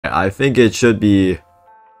I think it should be.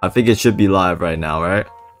 I think it should be live right now, right?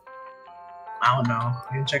 I don't know. I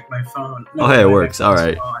can check my phone. Oh, hey, it works. All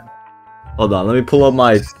right. Hold on. Let me pull up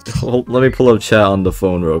let me pull up chat on the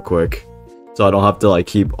phone real quick, so I don't have to like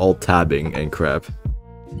keep alt tabbing and crap.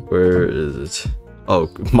 Where is it? Oh,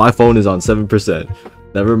 my phone is on 7%.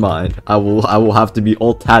 Never mind. I will have to be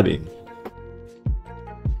alt tabbing.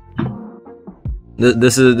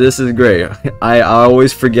 This is great. I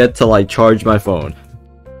always forget to like charge my phone.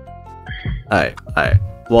 Alright.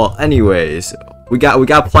 Well, anyways, we got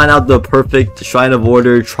to plan out the perfect Shrine of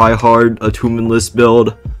Order try hard attunement list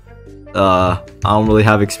build. I don't really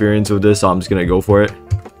have experience with this, so I'm just gonna go for it.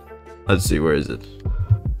 Let's see, where is it?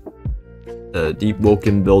 The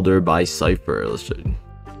Deepwoken Builder by Cypher. Let's check.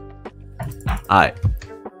 Alright.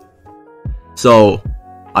 So,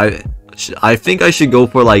 I think I should go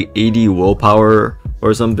for like 80 willpower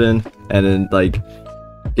or something, and then like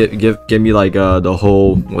give me like the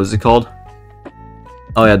whole, what is it called?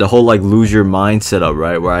 Oh yeah, the whole like lose your mind setup,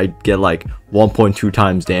 right? Where I get like 1.2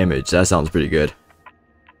 times damage. That sounds pretty good.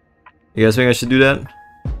 You guys think I should do that?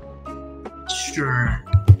 Sure.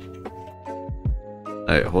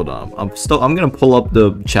 Alright, hold on. I'm gonna pull up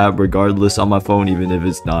the chat regardless on my phone, even if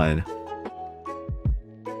it's dying.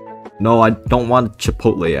 No, I don't want a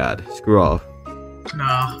Chipotle ad. Screw off.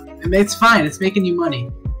 No, it's fine. It's making you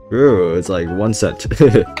money. Ooh, it's like 1 cent.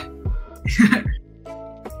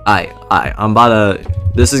 Alright, I'm about to.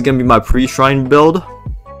 This is gonna be my pre-shrine build.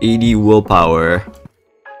 80 willpower,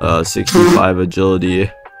 65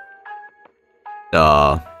 agility,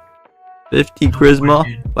 50 charisma.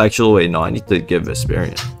 Actually, wait, no, I need to give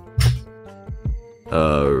experience.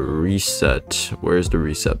 Reset. Where's the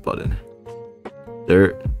reset button?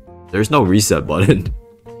 There's no reset button.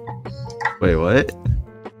 Wait, what?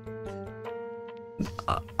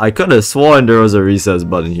 I could have sworn there was a reset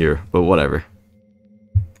button here, but whatever.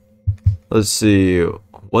 Let's see.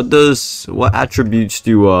 What attributes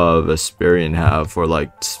do Vesperian have for like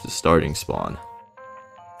starting spawn?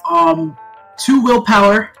 2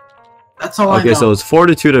 willpower. That's all I know. Okay, so it's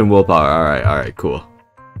fortitude and willpower. Alright, cool.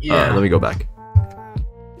 Yeah. Let me go back.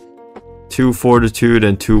 2 fortitude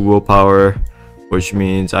and 2 willpower, which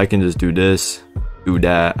means I can just do this, do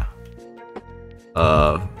that.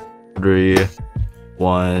 3,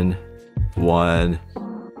 1, 1,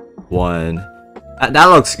 1. That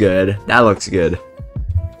looks good. That looks good.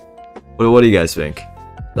 What do you guys think?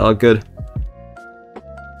 That look good?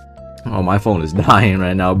 Oh, my phone is dying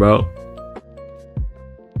right now, bro.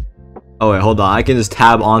 Oh wait, hold on. I can just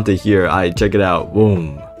tab onto here. Alright, check it out.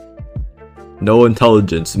 Boom. No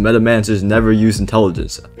intelligence. Metamancers never use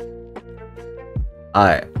intelligence.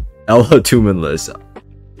 Alright. Ella attunement list.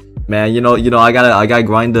 Man, you know, I gotta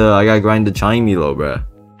grind the Chime Milo, bruh.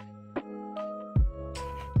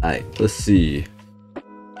 Alright, let's see.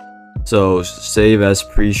 So save as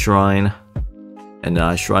pre-shrine,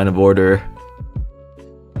 and Shrine of Order.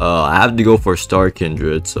 I have to go for Star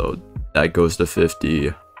Kindred, so that goes to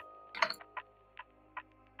 50.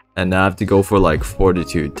 And I have to go for like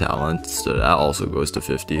Fortitude talent, so that also goes to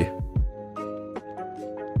 50.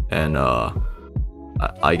 And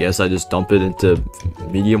I guess I just dump it into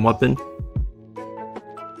medium weapon.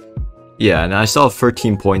 Yeah, and I still have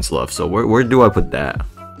 13 points left, so where do I put that?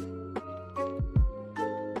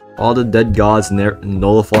 All the dead gods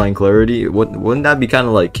nullifying clarity. Wouldn't that be kind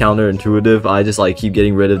of like counterintuitive? I just like keep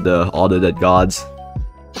getting rid of all the dead gods.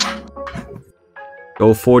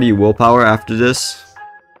 Go 40 willpower after this.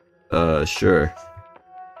 Sure.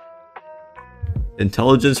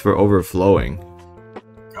 Intelligence for overflowing.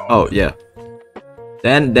 Oh yeah.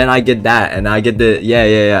 Then I get that, and I get the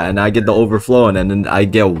yeah, and I get the overflowing, and then I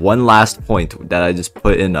get one last point that I just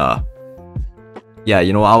put in yeah,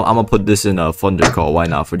 you know, I'm gonna put this in a Thunder Call. Why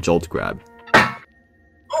not, for Jolt Grab?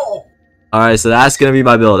 Oh. All right, so that's gonna be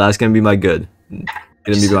my build. That's gonna be my good. Gonna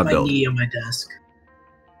be my build. Knee on my desk.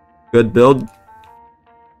 Good build.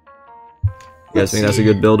 You guys think that's a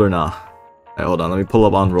good build or not? Alright, hold on. Let me pull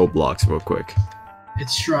up on Roblox real quick.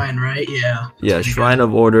 It's Shrine, right? Yeah. Yeah, Shrine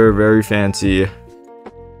of Order, very fancy.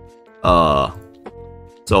 So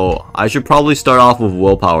I should probably start off with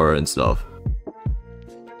willpower and stuff.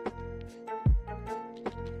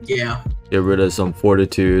 Yeah. Get rid of some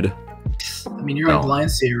fortitude. I mean, you're on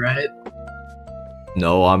Blind Seer, right?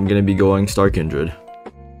 No, I'm gonna be going Star Kindred.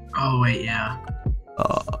 Oh wait, yeah.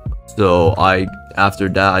 So after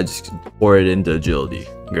that I just pour it into agility.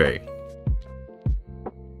 Great.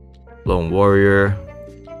 Lone Warrior.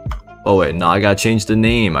 Oh wait, no, I gotta change the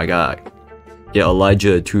name. I gotta get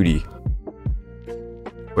Elijah Atudi.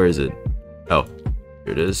 Where is it? Oh,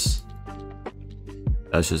 here it is.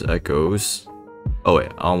 That's just echoes. Oh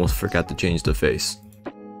wait, I almost forgot to change the face.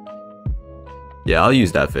 Yeah, I'll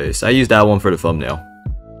use that face. I use that one for the thumbnail.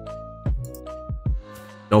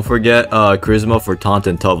 Don't forget charisma for taunt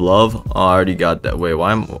and tough love. Oh, I already got that. Wait,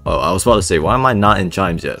 why am I was about to say, why am I not in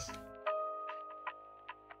chimes yet?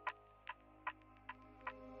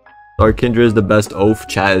 Star Kindred is the best oath.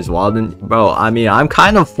 Chat is wild. And bro, I mean, I'm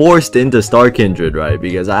kind of forced into Star Kindred, right?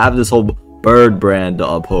 Because I have this whole bird brand to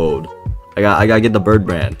uphold. I gotta get the bird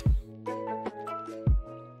brand.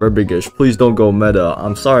 Birbingish, please don't go meta.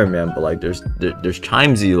 I'm sorry, man, but like, there's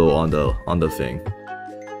chimes elo on the thing.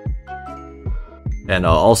 And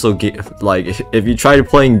also, like, if you try to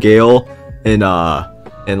playing Gale in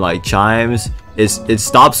like chimes, it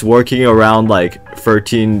stops working around like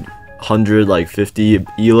 1300 like 50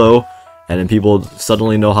 elo, and then people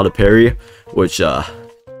suddenly know how to parry, which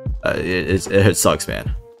it sucks,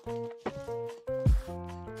 man.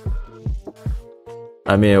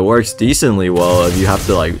 I mean, it works decently well if you have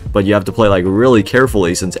to like, but you have to play like really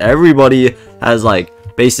carefully, since everybody has like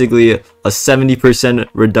basically a 70%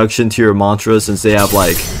 reduction to your mantra, since they have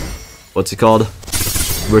like, what's it called?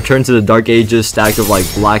 Return to the Dark Ages stack of like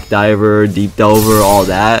Black Diver, Deep Delver, all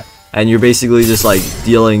that, and you're basically just like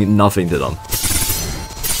dealing nothing to them.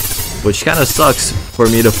 Which kind of sucks for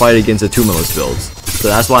me to fight against attunementless builds. So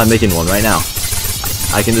that's why I'm making one right now.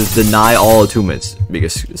 I can just deny all attunements,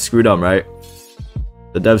 because screw them, right?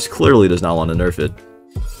 The devs clearly does not want to nerf it.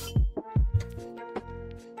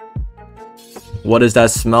 What is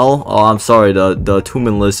that smell? Oh, I'm sorry, the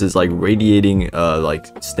attunementless is like radiating like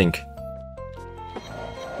stink.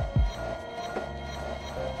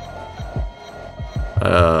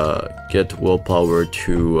 Get willpower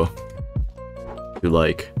to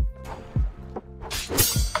like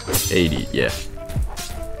 80, yeah.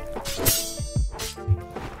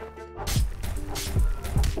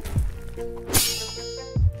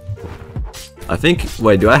 I think,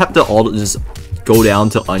 wait, do I have to all just go down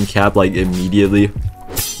to uncap like immediately?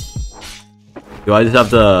 Do I just have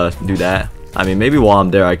to do that? I mean, maybe while I'm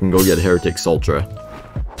there I can go get Heretic Sultra.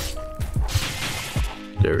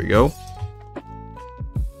 There we go.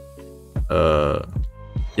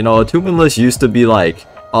 You know, attunementless used to be like,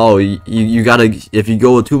 oh, you gotta, if you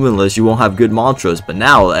go attunementless you won't have good mantras, but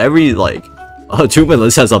now every like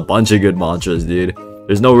attunementless has a bunch of good mantras, dude.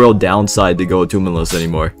 There's no real downside to go attunementless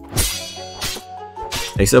anymore.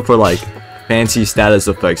 Except for like fancy status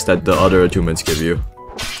effects that the other attunements give you.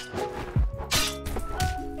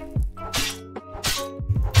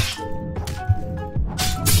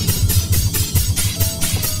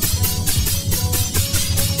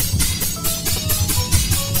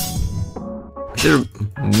 I should have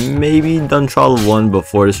maybe done Trial of 1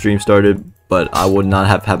 before the stream started, but I would not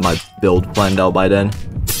have had my build planned out by then.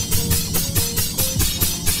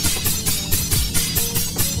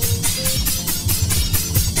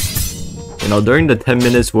 You know, during the 10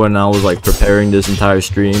 minutes when I was like preparing this entire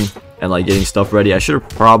stream and like getting stuff ready, I should have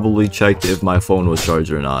probably checked if my phone was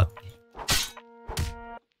charged or not.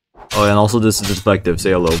 Oh, and also this is Perspective,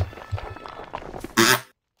 say hello.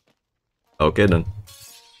 Okay then.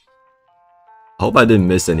 I hope I didn't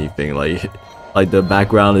miss anything, like the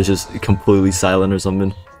background is just completely silent or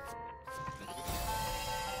something.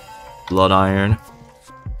 Blood Iron.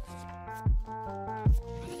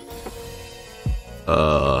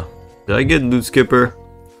 Did I get Loot Skipper?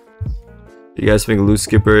 You guys think Loot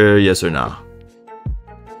Skipper, yes or no? Nah.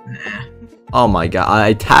 Oh my god,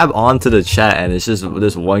 I tab onto the chat and it's just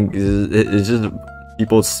this one, it's just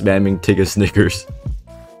people spamming Tigger Snickers.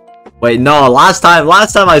 Wait, no, last time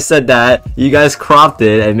I said that, you guys cropped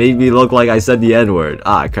it and made me look like I said the N-word.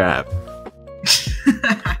 Ah, crap.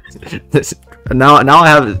 Now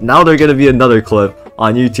there's gonna be another clip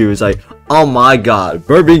on YouTube. It's like, oh my god,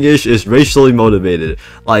 Birbingish is racially motivated.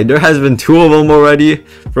 Like, there has been 2 of them already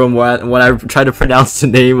from when I tried to pronounce the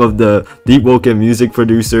name of the Deepwoken music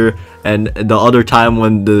producer, and the other time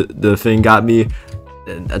when the thing got me.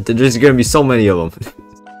 There's gonna be so many of them.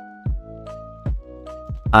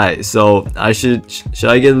 Alright, so should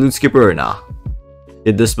I get Loot Skipper or nah?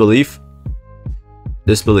 Get Disbelief?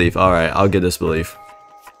 Disbelief, alright, I'll get Disbelief.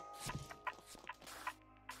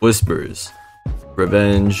 Whispers.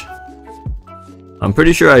 Revenge. I'm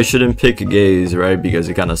pretty sure I shouldn't pick Gaze, right? Because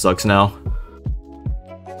it kind of sucks now.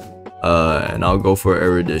 And I'll go for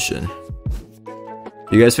Erudition.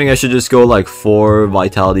 You guys think I should just go like 4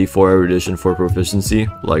 Vitality, 4 Erudition, 4 Proficiency?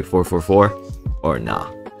 Like 4, 4, 4? Or nah?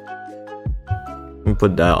 Let me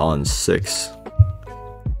put that on 6.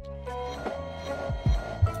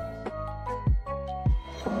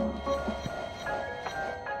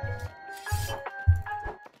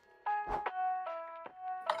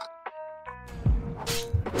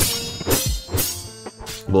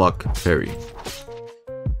 Block parry.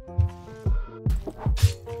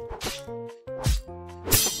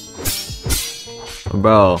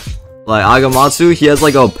 Bro, like Agamatsu, he has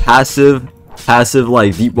like a passive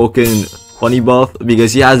like Deepwoken funny buff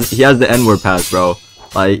because he has the N-word pass, bro.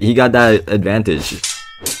 Like he got that advantage.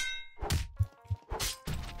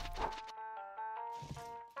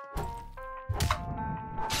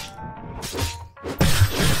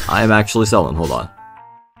 I am actually selling. Hold on.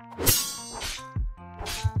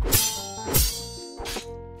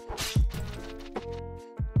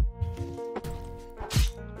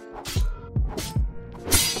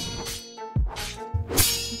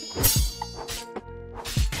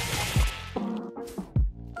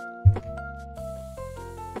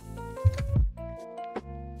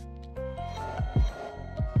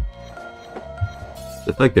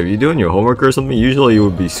 Defective, you doing your homework or something? Usually you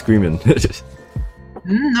would be screaming.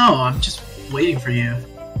 No, I'm just waiting for you.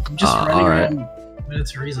 I'm just running alright. around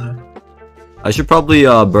with Teresa. I should probably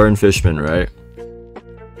burn Fishman, right?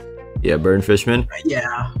 Yeah, burn Fishman.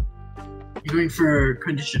 Yeah. You're going for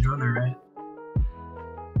conditioned runner, right?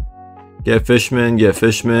 Get Fishman, get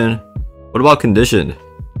Fishman. What about conditioned?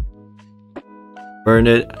 Burn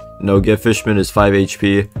it. No, get Fishman is 5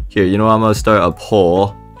 HP. Here, you know what? I'm gonna start a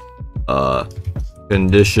poll.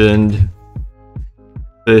 Conditioned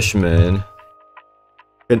Fishman.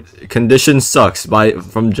 Condition sucks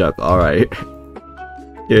from Jep. All right.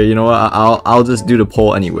 Here, you know what? I'll just do the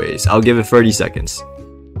poll anyways. I'll give it 30 seconds.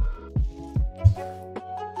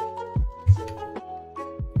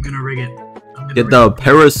 I'm gonna rig it. Get the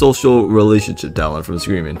parasocial relationship talent from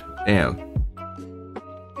Screaming. Damn.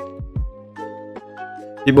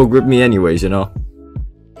 People grip me anyways, you know.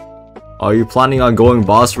 Are you planning on going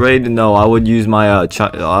boss raid? No, I would use my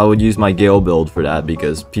Gale build for that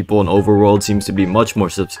because people in Overworld seems to be much more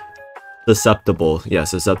susceptible. Yeah,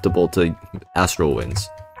 susceptible to Astral Winds.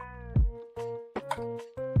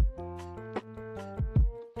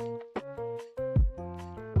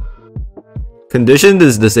 Conditioned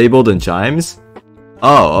is disabled in Chimes?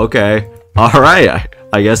 Oh, okay. Alright,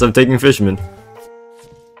 I guess I'm taking Fishman.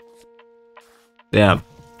 Damn.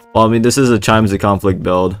 Well, I mean, this is a Chimes of Conflict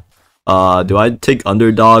build. Do I take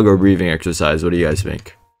Underdog or Breathing Exercise? What do you guys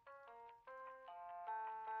think?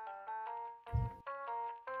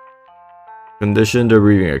 Conditioned or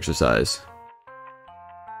Breathing Exercise?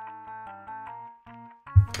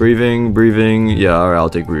 Breathing. Yeah, alright, I'll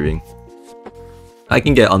take Breathing. I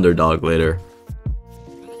can get Underdog later.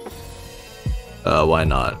 Why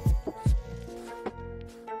not?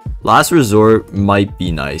 Last Resort might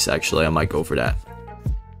be nice, actually. I might go for that.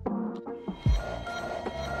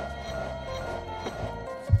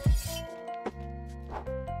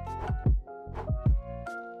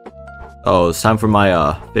 Oh, it's time for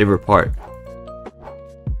my favorite part.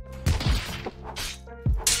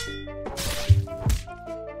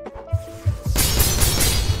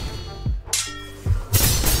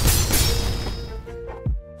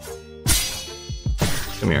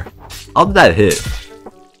 Come here. How did that hit?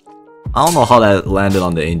 I don't know how that landed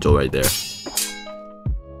on the angel right there.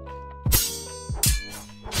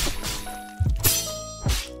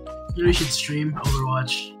 You should stream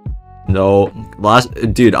Overwatch. No,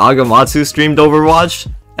 dude, Agamatsu streamed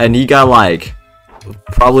Overwatch, and he got like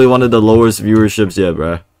probably one of the lowest viewerships yet,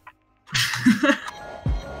 bro.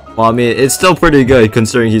 Well, I mean, it's still pretty good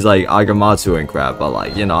considering he's like Agamatsu and crap, but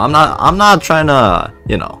like, you know, I'm not trying to,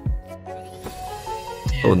 you know.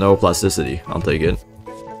 Yeah. Oh, no plasticity. I'll take it.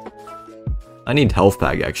 I need health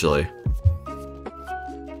pack actually.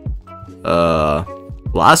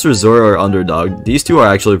 Last Resort or Underdog? These two are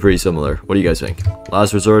actually pretty similar. What do you guys think?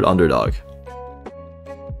 Last Resort, Underdog.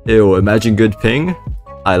 Ew, imagine good ping?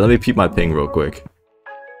 Alright, let me peep my ping real quick.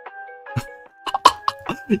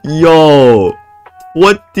 Yo!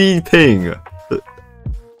 What the ping?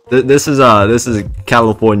 This is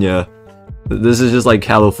California. This is just like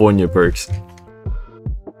California perks.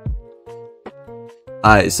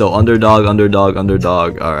 Alright, so Underdog.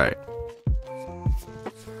 Alright.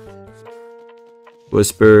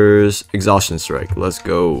 Whispers, Exhaustion Strike. Let's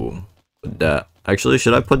go. Put that. Actually,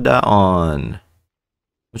 should I put that on?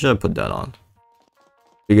 What should I put that on?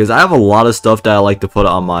 Because I have a lot of stuff that I like to put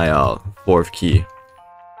on my fourth key.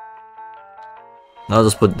 I'll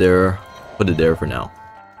just put it there for now.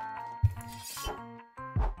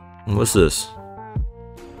 And what's this?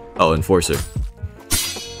 Oh, Enforcer.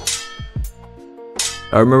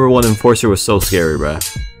 I remember when Enforcer was so scary, bruh.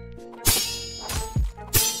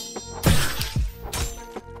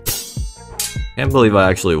 Can't believe I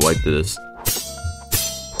actually wiped this.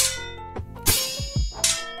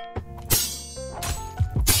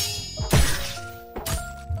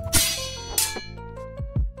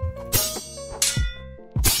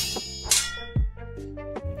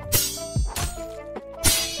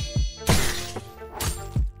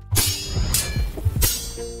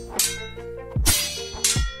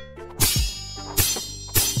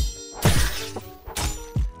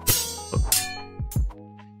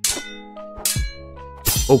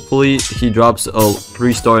 Hopefully he drops a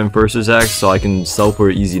 3-star Enforcer's Axe so I can sell for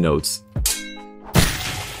easy notes.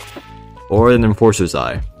 Or an Enforcer's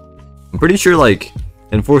Eye. I'm pretty sure like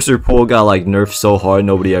Enforcer Pool got like nerfed so hard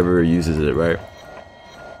nobody ever uses it, right?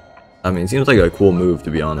 I mean, it seems like a cool move, to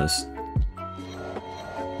be honest.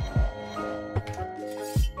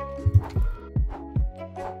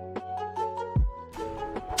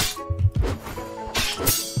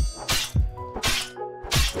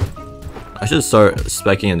 I should start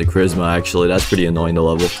speccing into Charisma, actually. That's pretty annoying to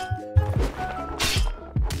level.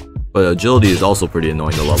 But Agility is also pretty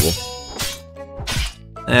annoying to level.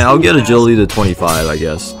 Eh, I'll get Agility to 25, I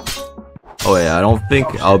guess. Oh yeah, I don't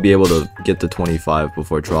think I'll be able to get to 25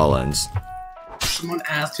 before trial ends. Someone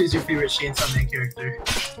asked who's your favorite Chainsaw Man character?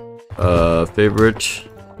 Favorite?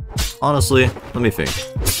 Honestly, let me think.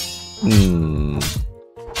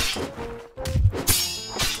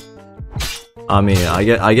 I mean,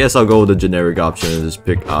 I guess I'll go with the generic option and just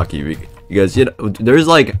pick Aki because you know there's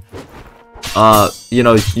like you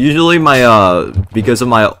know, usually my because of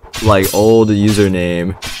my like old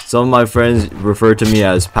username, some of my friends refer to me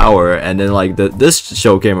as Power, and then like this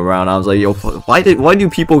show came around, I was like, yo, why do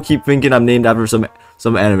people keep thinking I'm named after some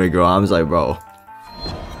anime girl? I was like, bro.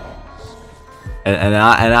 And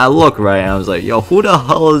I look right, and I was like, yo, who the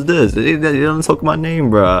hell is this? They don't took my name,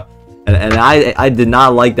 bruh. And I did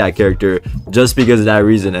not like that character just because of that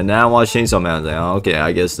reason. And then I watched Chainsaw Man. I was like, oh, okay,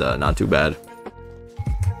 I guess not too bad.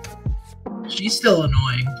 She's still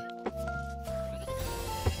annoying.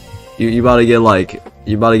 You about to get like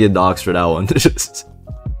doxxed for that one. Did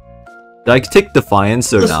I take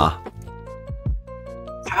Defiance or nah?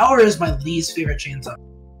 Power is my least favorite Chainsaw.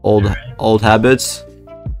 Old habits.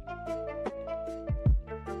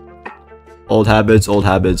 Old habits.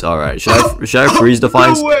 All right. Should I freeze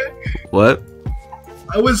Defiance? No way. What?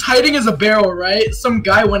 I was hiding as a barrel, right? Some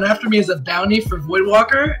guy went after me as a bounty for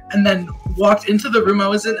Voidwalker, and then walked into the room I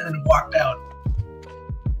was in, and then walked out.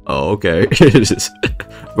 Oh, okay.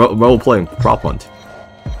 Role playing prop hunt.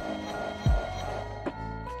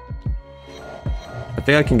 I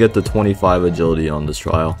think I can get the 25 agility on this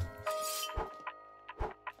trial.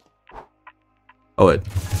 Oh wait,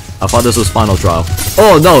 I thought this was final trial.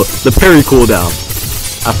 Oh no, the parry cooldown.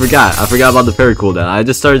 I forgot about the parry cooldown. I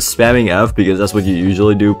just started spamming F because that's what you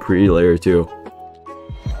usually do pre-layer 2.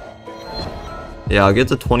 Yeah, I'll get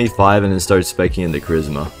to 25 and then start speccing into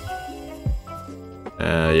Charisma.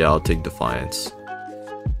 Yeah, I'll take Defiance.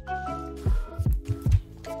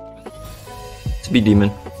 Speed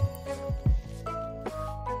Demon.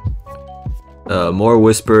 More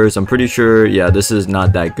Whispers. I'm pretty sure, yeah, this is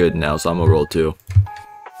not that good now, so I'm gonna roll 2.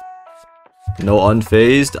 No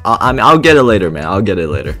Unfazed. I mean, I'll get it later, man. I'll get it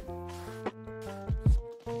later.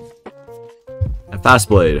 And Fast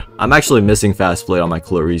Blade. I'm actually missing Fast Blade on my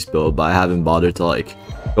Clarice build, but I haven't bothered to like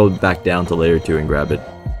go back down to layer 2 and grab it.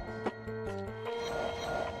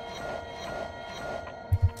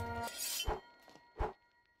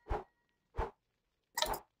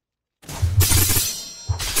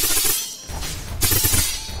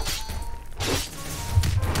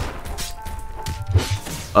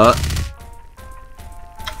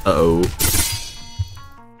 Uh-oh.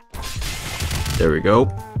 There we go.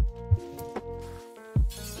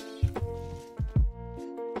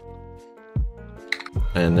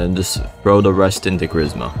 And then just throw the rest into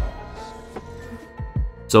Charisma.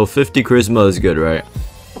 So 50 Charisma is good, right?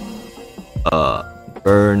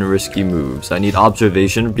 Burn risky moves. I need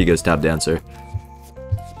Observation because Tap Dancer.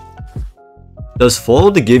 Does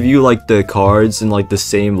Fold give you like the cards in like the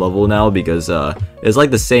same level now? Because it's like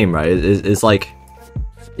the same, right? It's like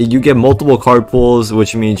you get multiple card pulls,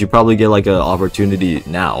 which means you probably get like an opportunity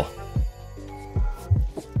now.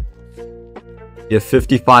 You have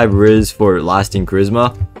 55 Riz for lasting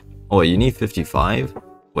Charisma. Oh wait, you need 55?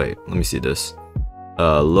 Wait, let me see this.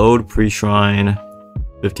 Load pre-shrine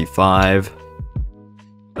 55.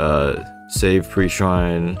 Save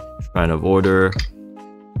pre-shrine, Shrine of Order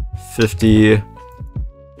 50.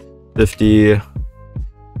 50,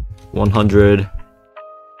 100,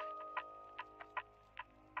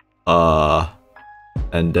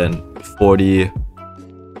 and then 40.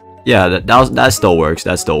 Yeah, that still works.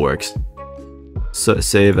 That still works. So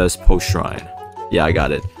save as post shrine. Yeah, I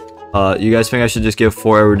got it. You guys think I should just give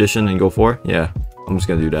 4 erudition and go 4? Yeah, I'm just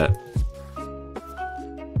gonna do that.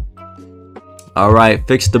 All right,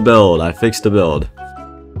 fix the build. I fixed the build.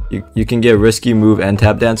 You can get risky move and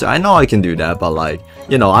tap dancer. I know I can do that, but like,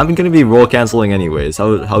 you know, I'm gonna be roll canceling anyways.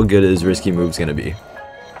 How good is risky moves gonna be?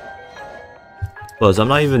 Plus, I'm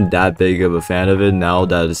not even that big of a fan of it now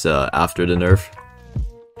that it's after the nerf.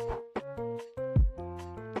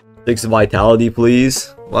 6 vitality,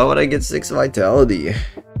 please. Why would I get 6 vitality?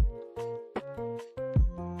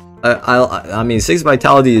 I mean, 6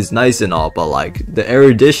 vitality is nice and all, but like the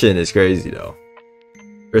erudition is crazy though.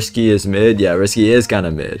 Risky is mid. Yeah, risky is kind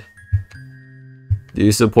of mid. Do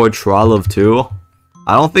you support trial of 2?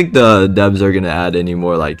 I don't think the devs are gonna add any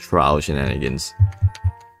more like trial shenanigans.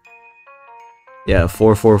 Yeah,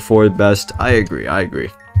 444 best. I agree. I agree.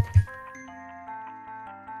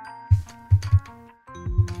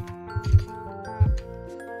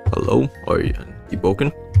 Hello? Are you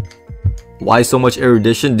Deepwoken? Why so much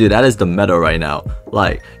erudition? Dude, that is the meta right now.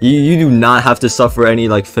 Like, you do not have to suffer any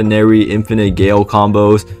like Finary infinite Gale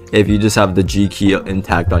combos if you just have the G key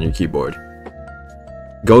intact on your keyboard.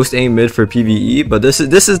 Ghost ain't mid for PvE, but this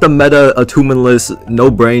is the meta attunementless, no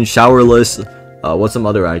brain, showerless. What's some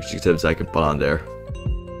other adjectives I could put on there?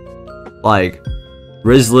 Like,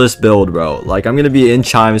 Rizless build, bro. Like, I'm gonna be in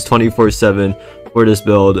chimes 24/7 for this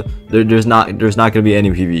build. There's not gonna be any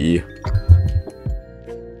PvE.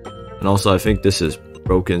 And also, I think this is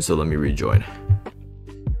broken, so let me rejoin.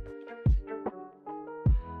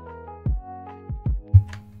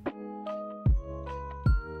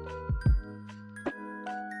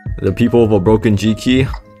 The people of a broken G key.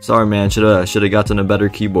 Sorry, man. Should have gotten a better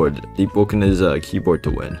keyboard. Deepwoken is a keyboard to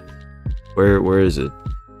win. Where is it?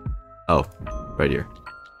 Oh, right here.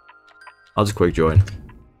 I'll just quick join.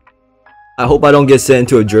 I hope I don't get sent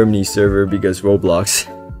to a Germany server because Roblox.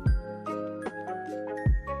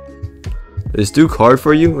 Is Duke hard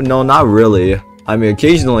for you? No, not really. I mean,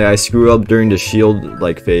 occasionally I screw up during the shield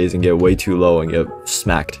like phase and get way too low and get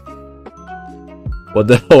smacked. What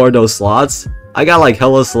the hell are those slots? I got like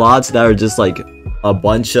hella slots that are just like a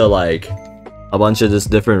bunch of just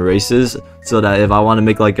different races, so that if I want to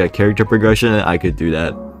make like a character progression, I could do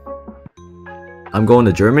that. I'm going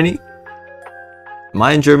to Germany? Am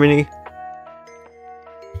I in Germany?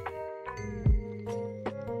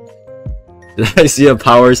 Did I see a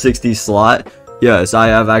power 60 slot? Yes, I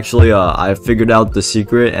have actually I figured out the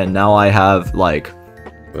secret, and now I have like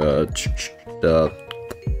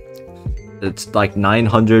it's like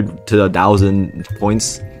 900 to 1,000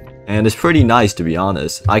 points, and it's pretty nice, to be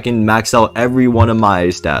honest. I can max out every one of my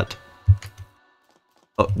stat.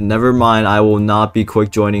 Oh, never mind, I will not be quick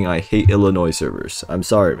joining. I hate Illinois servers. I'm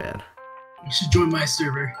sorry, man. You should join my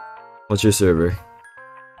server. What's your server?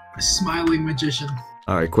 A Smiling Magician.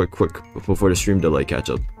 Alright, quick, before the stream delay catch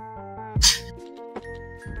up.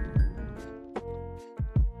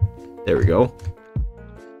 There we go.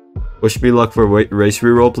 Wish me luck for race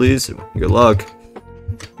reroll, please. Good luck.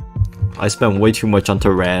 I spent way too much on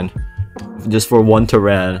Terran, just for one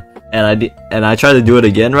Terran, and I tried to do it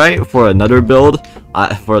again, right, for another build.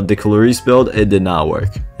 For the Clarice build, it did not work.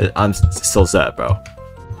 I'm so sad, bro.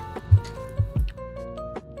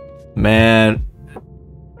 Man.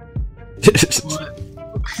 What?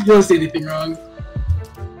 You don't see anything wrong.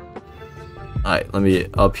 Alright, let me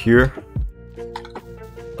up here.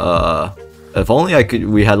 If only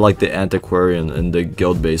we had like the antiquarian in the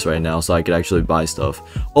guild base right now, so I could actually buy stuff.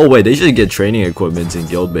 Oh wait, they should get training equipment in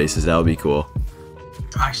guild bases. That would be cool.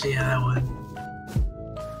 Actually, yeah, that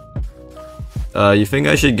would. You think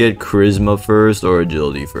I should get charisma first or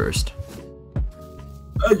agility first?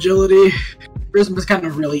 Agility. Charisma's kind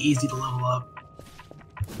of really easy to level up.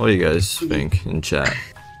 What do you guys think in chat?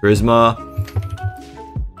 Charisma.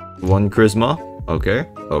 1 charisma. Okay.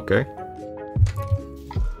 Okay.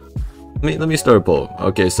 Let me start a poll.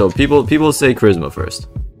 Okay, so people say charisma first,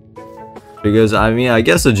 because I mean, I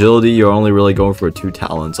guess agility you're only really going for 2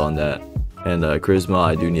 talents on that, and charisma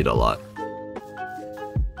I do need a lot.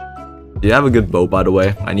 Do you have a good bow, by the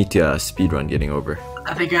way? I need to speedrun getting over.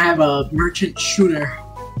 I think I have a merchant shooter.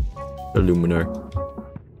 Illuminar.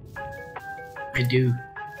 I do.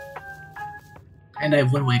 And I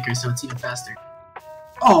have Wind Waker, so it's even faster.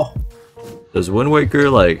 Oh! Does Wind Waker,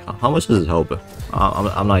 like, how much does it help?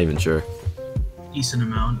 I'm not even sure. Decent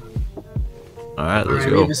amount. Alright, let's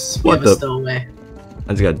go. We have a stowaway.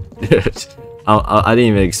 I just got... I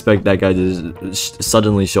didn't even expect that guy to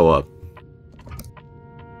suddenly show up.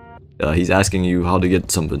 He's asking you how to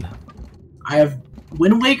get something. I have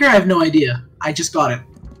Wind Waker? I have no idea. I just got it.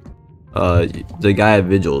 The guy at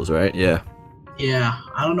Vigils, right? Yeah. Yeah,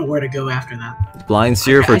 I don't know where to go after that. Blind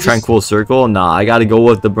Seer for Tranquil Circle? Nah, I gotta go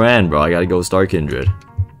with the brand, bro. I gotta go Star Kindred.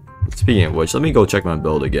 Speaking of which, let me go check my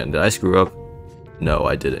build again. Did I screw up? No,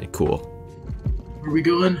 I didn't. Cool. Where are we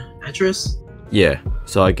going? Etris? Yeah,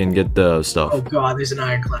 so I can get the stuff. Oh god, there's an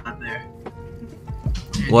ironclad there.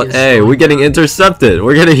 What? Hey, we're getting intercepted!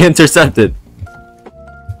 We're getting intercepted!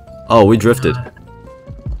 Oh, we drifted.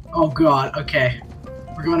 Oh god, okay.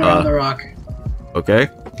 We're going around the rock. Okay.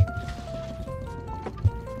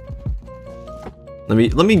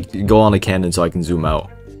 Let me go on a cannon so I can zoom out.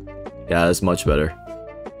 Yeah, that's much better.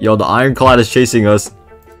 Yo, the ironclad is chasing us.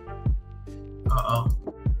 Uh-oh.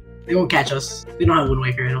 They won't catch us. They don't have Wind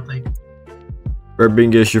Waker, I don't think.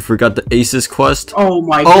 Birbingish, you forgot the Aces quest? Oh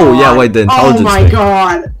my god. Oh, yeah, wait, the intelligence Oh my thing.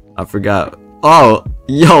 god. I forgot. Oh,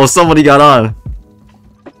 yo, somebody got on.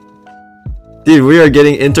 Dude, we are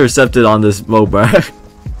getting intercepted on this MOBA.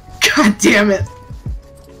 God damn it.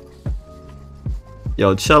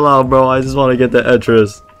 Yo, chill out, bro. I just want to get the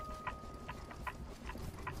Etris.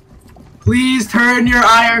 Please turn your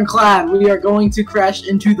ironclad. We are going to crash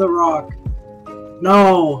into the rock.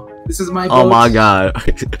 No, this is my boat. Oh my god.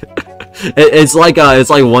 It's like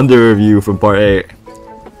Wonder Review from part 8.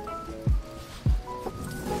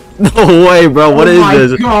 No way, bro. What is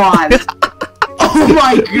this? Oh my god. Oh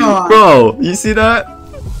my god. Bro, you see that?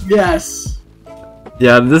 Yes.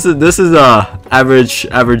 Yeah, this is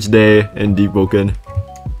average day in Deepwoken.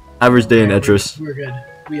 Average day in Etris. We're good.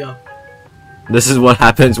 We up. This is what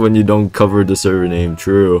happens when you don't cover the server name.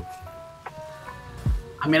 True.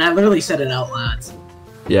 I mean, I literally said it out loud.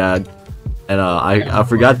 Yeah, and I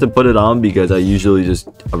forgot to put it on because I usually just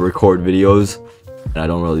record videos, and I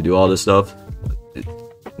don't really do all this stuff.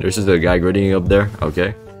 There's just a guy gritting up there.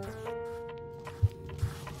 Okay.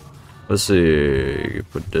 Let's see.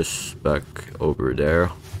 Put this back over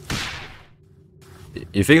there.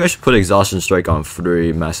 You think I should put Exhaustion Strike on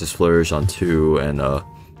 3, Massive Flourish on 2, and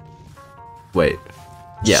wait.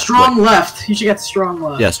 Yeah. Strong left. You should get strong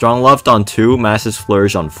left. Yeah, Strong Left on 2, Massive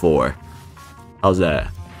Flourish on 4. How's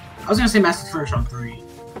that? I was gonna say Massive Flourish on 3.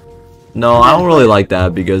 No, I don't really like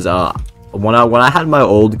that because when I had my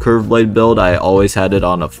old Curved Blade build, I always had it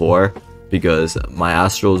on a 4 because my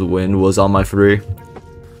Astral's Wind was on my 3.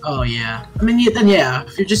 Oh yeah. I mean, then yeah.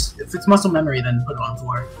 If it's muscle memory, then put it on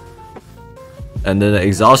 4. And then the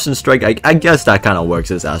Exhaustion Strike, I guess that kind of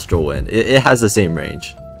works as Astral Wind. It has the same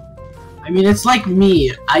range. I mean, it's like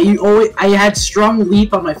me. I had Strong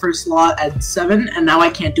Leap on my first slot at 7, and now I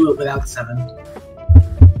can't do it without 7.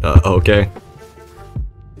 Okay.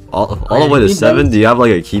 All the way to 7? Do you have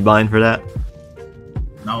like a keybind for that?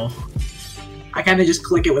 No. I kind of just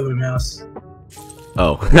click it with my mouse.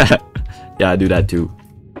 Oh. Yeah, I do that too.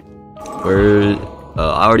 Where?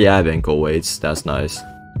 I already have ankle weights. That's nice.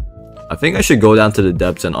 I think I should go down to the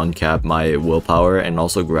depths and uncap my willpower and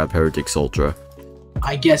also grab Heretic Ultra.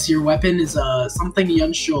 I guess your weapon is something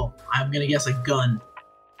unsure. I'm gonna guess a gun.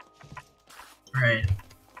 Alright.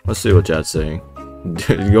 Let's see what chat's saying.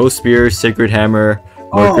 Go Spear, Sacred Hammer,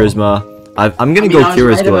 more Charisma. I'm gonna go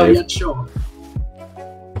Kira's Glaive. You're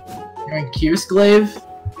going Kira's Glaive?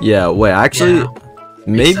 Yeah, wait, actually,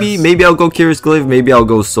 Yeah. maybe I'll go Kira's Glaive, maybe I'll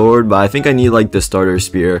go Sword, but I think I need like the starter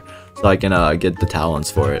Spear so I can get the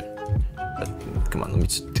talents for it. Come on,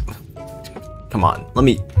 come on, let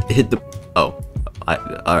me hit the. Oh,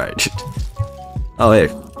 alright. Oh hey,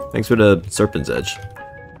 thanks for the Serpent's Edge.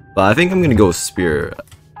 But I think I'm gonna go Spear.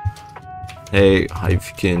 Hey,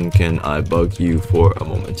 Hivekin, can I bug you for a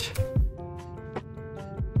moment?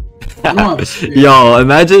 Yo,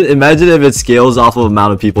 imagine if it scales off of the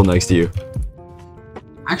amount of people next to you.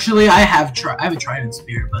 Actually, I haven't tried in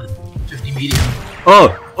Spear, but 50 medium.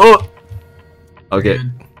 Oh! Okay.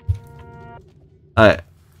 Good. Alright.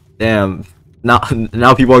 Damn. Now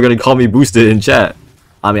people are gonna call me boosted in chat.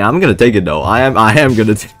 I mean, I'm gonna take it though. I am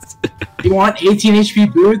gonna take it. You want 18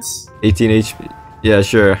 HP boots? 18 HP? Yeah,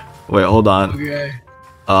 sure. Wait, hold on. Okay.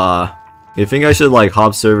 You think I should like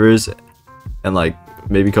hop servers and like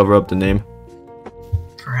maybe cover up the name?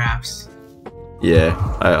 Perhaps. Yeah.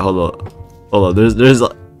 Alright, hold on. There's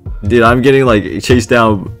dude, I'm getting like chased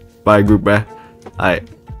down by a group, bruh. Alright.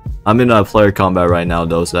 I'm in a player combat right now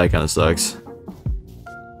though, so that kinda sucks.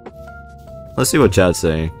 Let's see what chat's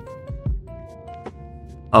saying.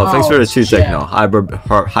 Oh, thanks for the 2 techno. Hi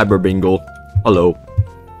Birbingish. Hello.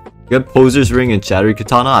 You got Poser's Ring and Chattery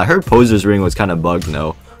Katana? I heard Poser's Ring was kind of bugged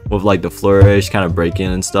now. With like the flourish kind of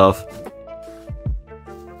breaking and stuff.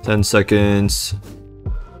 10 seconds.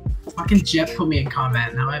 Fucking Jeff put me in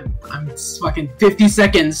combat. Now I'm fucking 50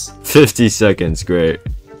 seconds. 50 seconds, great.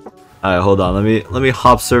 Alright, hold on. Let me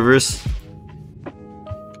hop servers.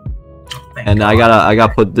 And God. I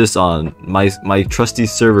gotta put this on my trusty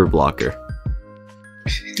server blocker.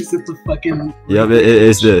 Is it the fucking? Yep, it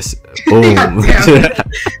is this. Boom.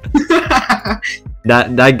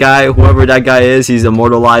 that guy, whoever that guy is, he's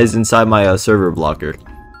immortalized inside my server blocker.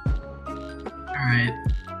 All right.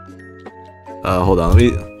 Hold on. Let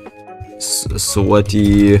me.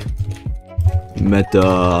 Sweaty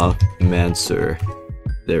Metamancer.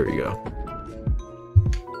 There we go.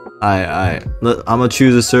 I'm gonna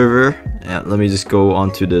choose a server. And let me just go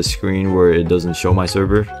onto the screen where it doesn't show my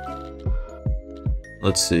server.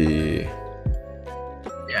 Let's see.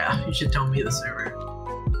 Yeah, you should tell me the server.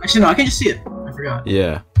 Actually, no, I can just see it. I forgot.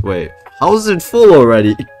 Yeah. Wait. How is it full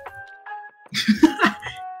already?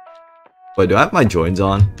 Wait, do I have my joins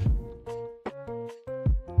on?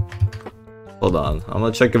 Hold on. I'm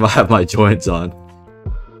gonna check if I have my joins on.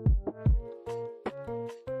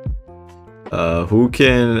 Who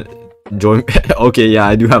can join? Okay, yeah,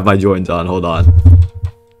 I do have my joins on. Hold on.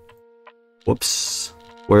 Whoops.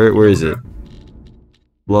 Where is it?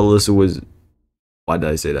 Bloodless was. Why did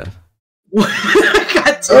I say that?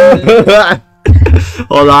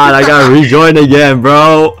 Hold on, I gotta rejoin again,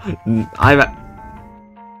 bro.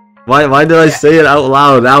 Why did I say it out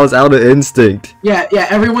loud? That was out of instinct. Yeah,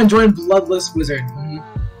 everyone join Bloodless Wizard.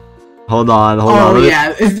 Hold on. Oh,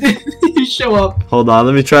 yeah. You show up. Hold on,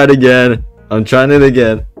 let me try it again. I'm trying it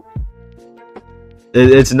again.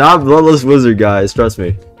 It's not Bloodless Wizard, guys. Trust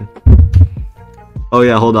me. Oh,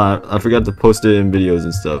 yeah, hold on. I forgot to post it in videos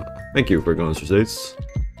and stuff. Thank you for going to states.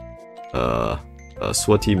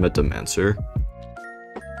 Sweaty Metamancer.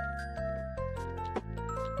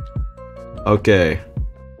 Okay.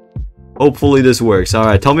 Hopefully this works.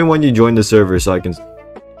 Alright, tell me when you join the server so I can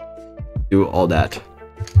do all that.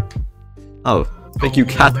 Oh, thank you,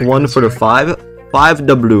 Cat1 for the 5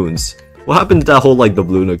 doubloons. What happened to that whole, like,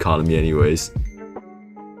 doubloon economy anyways?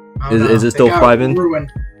 Is it still thriving?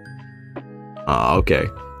 Okay.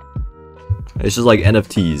 It's just like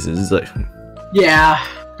NFTs. It's just like... Yeah,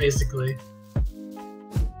 basically.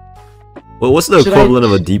 Well, what's the equivalent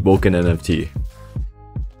of a Deepwoken NFT?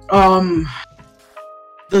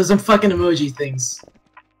 Those fucking emoji things.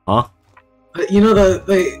 Huh? You know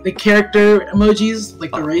the character emojis,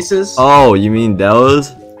 like the races. Oh, you mean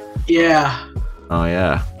those? Yeah. Oh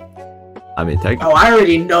yeah. I mean, oh, I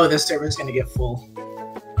already know this server's gonna get full.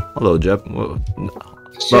 Hello, Jeff.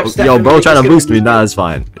 Yo, bro, trying to boost me. Nah, it's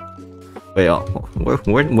fine. Wait,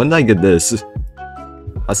 when did I get this?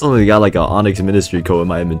 I suddenly got like an Onyx Ministry code in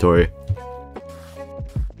my inventory.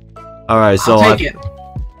 Alright, so I'll take it.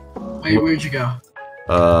 Wait, where'd you go?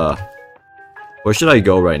 Where should I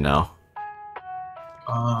go right now?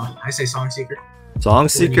 I say Song Seeker. Song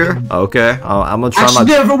Seeker? Okay, I'm gonna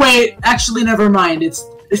try Wait, actually, never mind. It's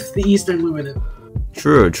the Eastern Luminant.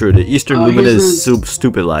 True. The Eastern Luminant is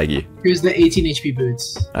stupid laggy. Here's the 18 HP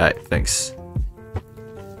boots. Alright, thanks.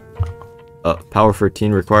 Power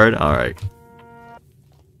 13 required? Alright.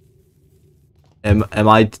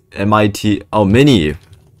 MIT. Oh, Mini.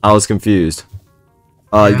 I was confused.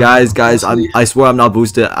 Guys, I swear I'm not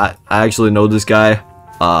boosted. I actually know this guy.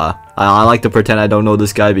 I like to pretend I don't know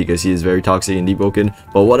this guy because he is very toxic and Deepwoken,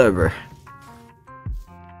 but whatever.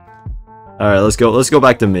 Alright, let's go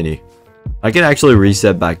back to Mini. I can actually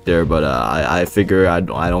reset back there, but I figure I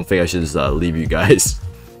don't think I should just leave you guys.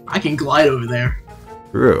 I can glide over there.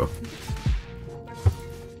 True.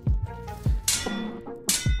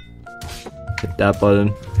 Hit that button.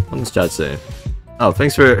 What does chat say? Oh,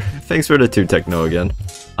 thanks for the 2 techno again.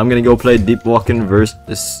 I'm gonna go play Deepwoken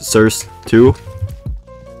vs Source 2.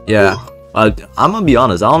 Yeah, I'm gonna be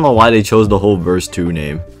honest. I don't know why they chose the whole verse 2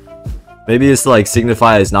 name. Maybe it's to, like,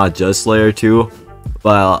 signify it's not just Slayer 2,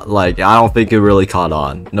 but like I don't think it really caught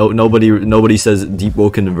on. Nobody says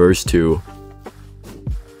Deepwoken verse 2.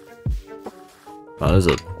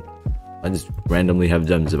 Oh, I just randomly have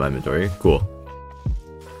gems in my inventory. Cool.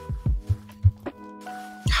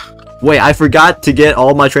 Wait, I forgot to get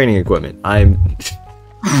all my training equipment. I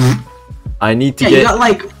need to get. You got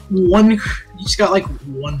like one. You just got like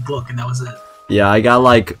one book, and that was it. Yeah, I got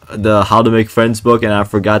like the How to Make Friends book, and I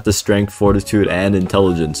forgot the Strength, Fortitude, and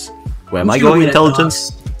Intelligence. Wait, am I going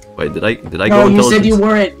Intelligence? Wait, did I go Intelligence? No, you said you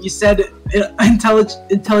weren't. You said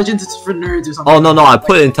Intelligence is for nerds or something. Oh no, I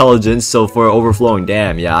put Intelligence, so for overflowing.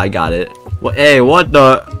 Damn, yeah, I got it. Well, hey, what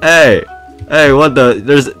the? Hey, what the?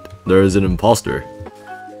 There's an imposter.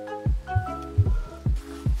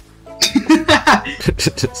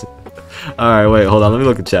 Alright, wait, hold on, let me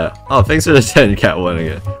look at chat. Oh, thanks for the 10 Cat1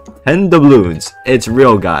 again. 10 doubloons. It's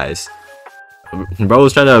real, guys. Bro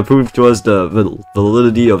was trying to prove to us the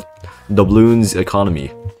validity of doubloons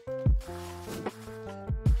economy.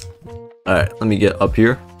 Alright, let me get up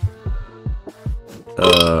here.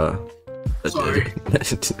 Sorry.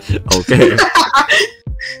 Okay.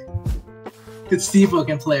 It's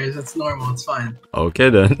Deepwoken players, that's normal, it's fine. Okay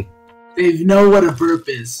then. They know what a burp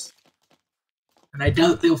is. And I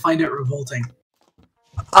doubt they'll find it revolting.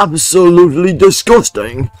 Absolutely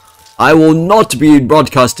disgusting. I will not be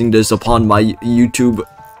broadcasting this upon my YouTube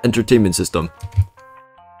entertainment system.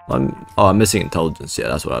 I'm missing Intelligence. Yeah,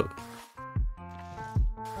 that's what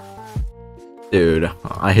Dude,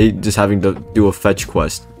 I hate just having to do a fetch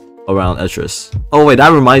quest around Etris. Oh wait,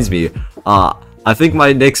 that reminds me. I think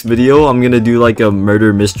my next video I'm gonna do like a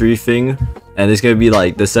murder mystery thing and it's gonna be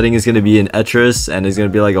like the setting is gonna be in Etris, and it's gonna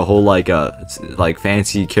be like a whole like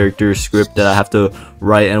fancy character script that I have to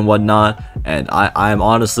write and whatnot. And I'm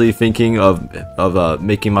honestly thinking of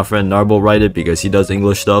making my friend Narble write it because he does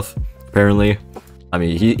English stuff apparently. I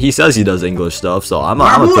mean, he says he does English stuff, so I'm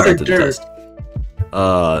gonna put that to the test.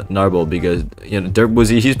 Narble, because you know Dirk was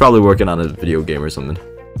he's probably working on a video game or something.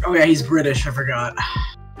 Oh yeah, he's British. I forgot.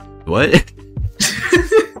 What?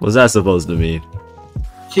 What's that supposed to mean?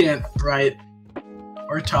 Can't write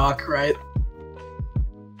or talk, right?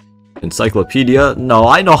 Encyclopedia? No,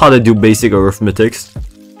 I know how to do basic arithmetics.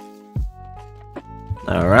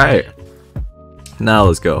 All right, now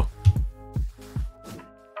let's go.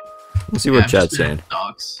 Let's see what chat's saying.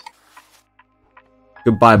 Dogs.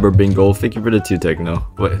 Goodbye, Birbingish. Thank you for the 2 techno.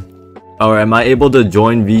 Wait. Oh, am I able to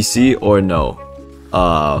join VC or no?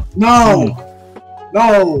 No!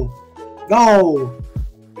 No! No!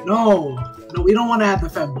 No! No, we don't want to have the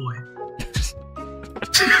femboy.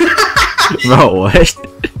 Bro, what?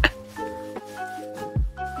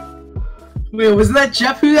 Wait, was that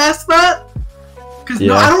Jeff who asked that? Because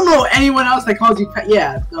no, I don't know anyone else that calls you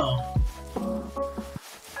yeah, no.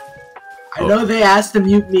 I know they asked to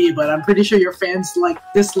mute me, but I'm pretty sure your fans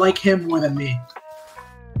dislike him more than me.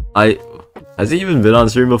 Has he even been on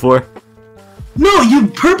stream before? No, you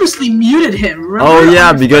purposely muted him. Remember? Oh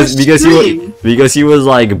yeah, because he was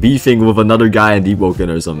like beefing with another guy in Deepwoken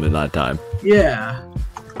or something that time. Yeah.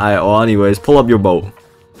 Alright, well anyways, pull up your boat.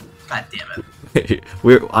 God damn it.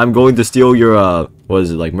 I'm going to steal your what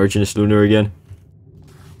is it, like merchant schooner again?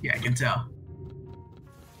 Yeah, I can tell.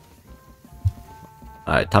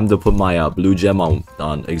 Alright, time to put my blue gem on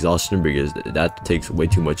exhaustion because that takes way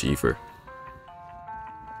too much ether.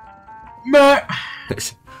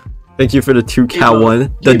 Thank you for the 2 cat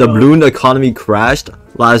 1. The doubloon economy crashed.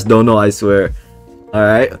 Last dono, I swear.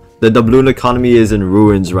 Alright, the doubloon economy is in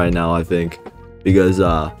ruins right now, I think, because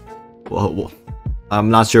well, I'm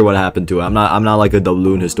not sure what happened to it. I'm not like a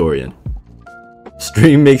doubloon historian.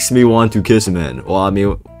 Stream makes me want to kiss men. Well, I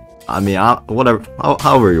mean, whatever,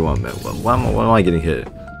 however you want, man. Why am I getting hit?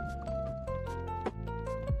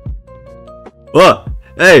 What?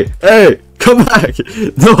 Hey, come back!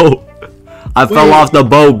 No, I fell off the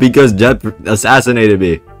boat because Jet assassinated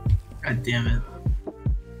me. God damn it!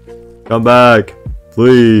 Come back,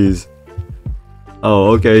 please.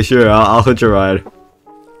 Oh, okay, sure. I'll hitch a ride.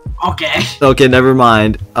 Okay. Okay, never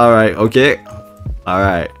mind. All right. Okay. All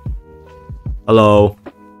right. Hello.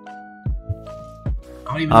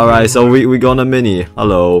 Alright, so we go on a mini.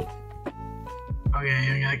 Hello.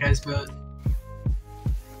 Okay, that guy's boat.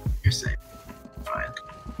 You're safe. Fine.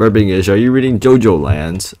 Birbingish, are you reading JoJo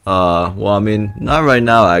Lands? Well, I mean, not right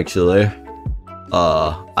now, actually.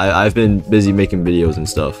 I've been busy making videos and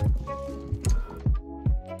stuff.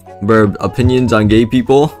 Burb, opinions on gay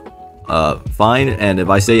people? Fine, and if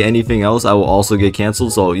I say anything else, I will also get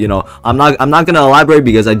cancelled, so, you know, I'm not gonna elaborate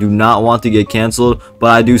because I do not want to get cancelled, but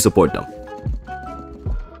I do support them.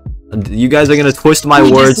 You guys are gonna twist my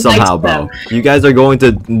words somehow, bro. You guys are going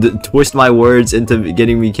to twist my words into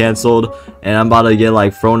getting me cancelled, and I'm about to get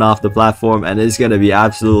like thrown off the platform, and it's gonna be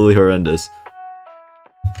absolutely horrendous.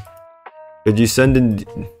 Could you send in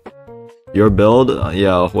your build?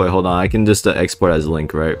 Yeah, wait, hold on. I can just export as a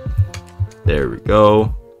link, right? There we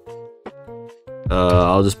go.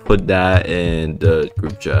 I'll just put that in the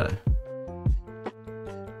group chat.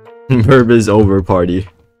 Verb is over party.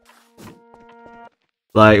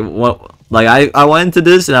 Like what? Like I went into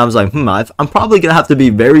this and I was like, I'm probably gonna have to be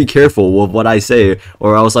very careful with what I say,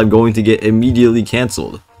 or else I'm going to get immediately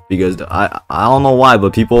cancelled. Because I don't know why,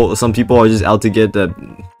 but some people are just out to get the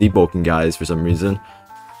Deepwoken guys for some reason.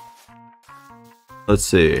 Let's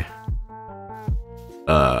see.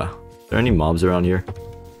 Are there any mobs around here?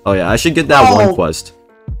 Oh yeah, I should get that one quest.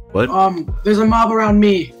 What? There's a mob around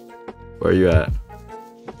me. Where are you at?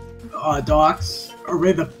 Docks. Or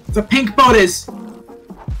where the pink boat is.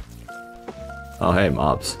 Oh hey,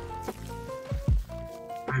 mobs.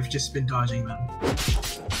 I've just been dodging them.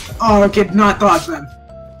 Oh, okay, not dodge them.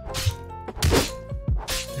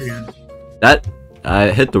 You're good. That I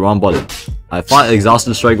hit the wrong button. I thought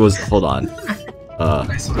exhaustion strike was. Hold on.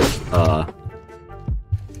 Nice one.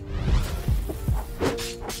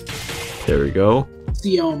 There we go.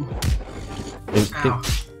 It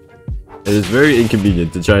is very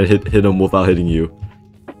inconvenient to try and hit him without hitting you.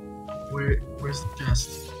 Where's the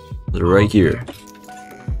chest? Right here.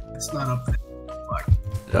 It's not up there.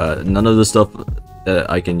 Fuck. None of the stuff that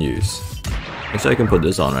I can use. Actually, I can put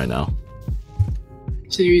this on right now.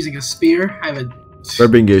 So you're using a spear? I have a...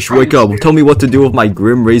 Birbingish, wake up! Tell me what to do with my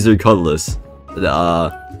Grim Razor Cutlass.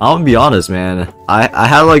 I'm gonna be honest, man. I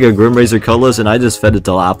had like a Grim Razor Cutlass and I just fed it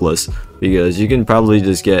to Laplas. because you can probably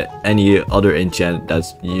just get any other enchant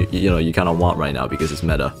that's you kind of want right now because it's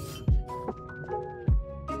meta.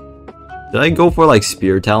 Did I go for like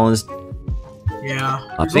spear talents? Yeah.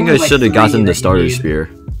 I think I should have gotten the starter spear.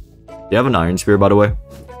 Do you have an iron spear, by the way?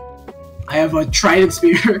 I have a trident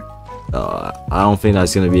spear. I don't think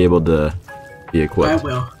that's gonna be able to be equipped. I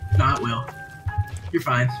will. No, it will. You're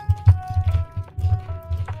fine.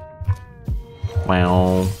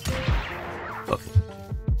 Wow.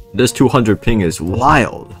 This 200 ping is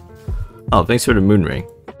wild. Oh, thanks for the moon ring.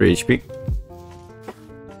 3 HP.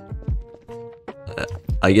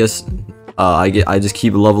 I guess I just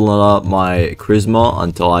keep leveling up my charisma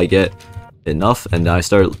until I get enough, and then I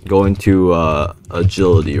start going to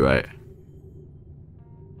agility, right?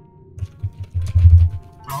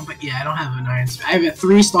 Oh, but yeah, I don't have an iron. I have a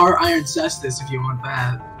 3-star iron cestus if you want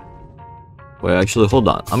that. Wait, actually, hold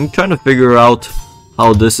on. I'm trying to figure out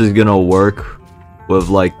how this is gonna work with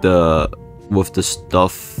like the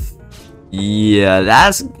stuff. Yeah,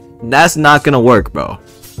 that's not gonna work, bro.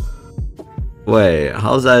 Wait,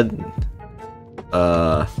 how's that?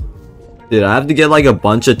 Dude, I have to get like a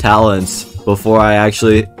bunch of talents before I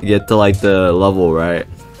actually get to like the level, right?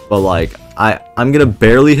 But like I'm gonna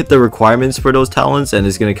barely hit the requirements for those talents, and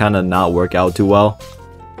it's gonna kind of not work out too well.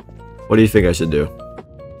 What do you think I should do?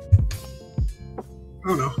 I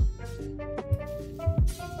don't know.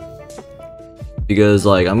 Because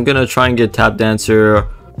like I'm gonna try and get tap dancer,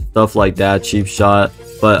 stuff like that, cheap shot,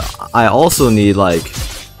 but I also need like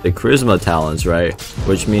the charisma talents, right?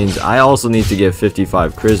 Which means I also need to get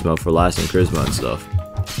 55 charisma for lasting charisma and stuff.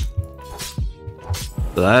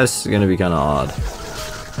 So that's gonna be kind of odd.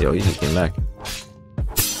 Yo, he just came back.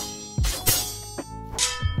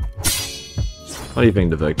 What do you think,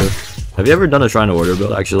 Defective? Have you ever done a Shrine of Order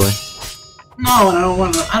build, actually? No, and I don't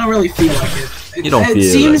want to. I don't really feel like it. You don't feel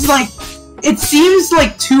it seems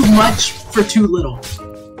like too much for too little.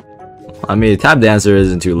 I mean, tap dancer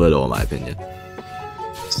isn't too little in my opinion.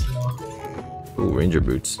 So. Ooh, ranger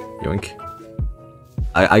boots. Yoink.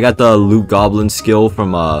 I got the loot goblin skill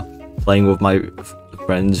from playing with my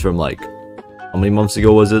friends from like, how many months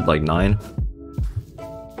ago was it? Like 9?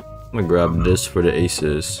 I'm gonna grab this for the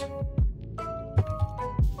aces.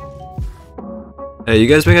 Hey, you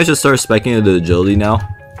guys think I should start speccing into agility now?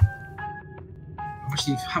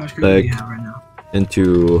 How much charisma do you have right now?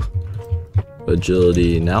 Into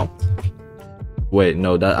agility now? Wait,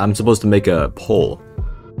 no, that I'm supposed to make a poll.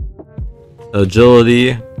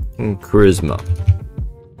 Agility and charisma.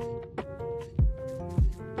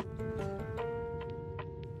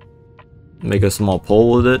 Make a small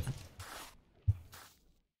poll with it.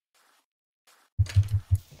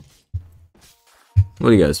 What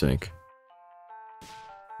do you guys think?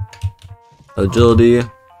 Agility.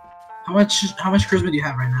 How much charisma do you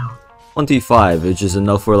have right now? 25, which is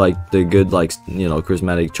enough for like the good, like, you know,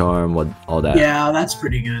 charismatic charm, all that. Yeah, that's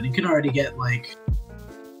pretty good. You can already get like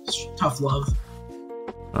tough love.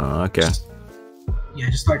 Okay. Yeah,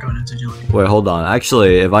 just start going into agility. Wait, hold on.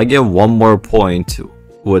 Actually, if I get one more point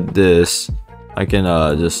with this, I can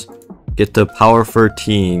just get to power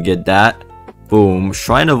 13, get that. Boom.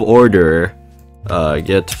 Shrine of Order.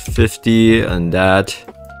 Get 50 on that.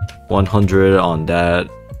 100 on that.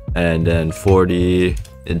 And then 40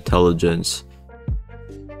 intelligence.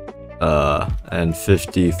 And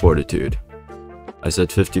 50 fortitude. I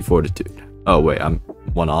said 50 fortitude. Oh wait, I'm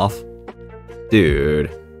one off.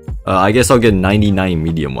 Dude. I guess I'll get 99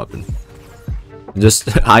 medium weapon. Just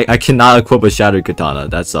I cannot equip a shattered katana.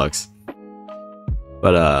 That sucks.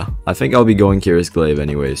 But I think I'll be going Kira's Glaive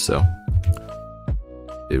anyways, so.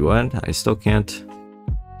 Dude, what? I still can't.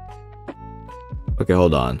 Okay,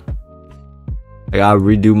 hold on. I gotta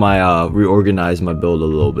redo my reorganize my build a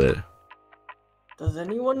little bit. Does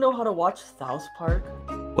anyone know how to watch South Park?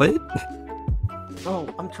 What?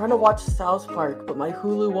 Oh, I'm trying to watch South Park, but my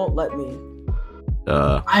Hulu won't let me.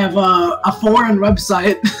 I have a foreign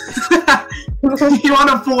website. You want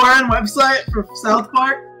a foreign website for South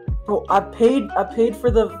Park? Bro, I paid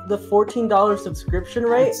for the $14 subscription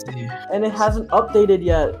rate, and it hasn't updated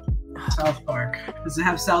yet. South Park. Does it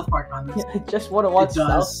have South Park on this? I just want to watch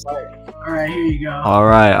South Park. Alright, here you go.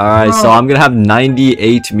 Alright, so I'm gonna have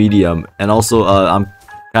 98 medium, and also I'm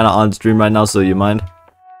kinda on stream right now, so you mind?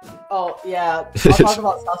 Oh, yeah, I'll talk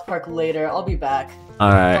about South Park later. I'll be back.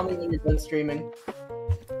 Alright. Tell me when you're done streaming.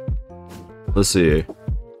 Let's see.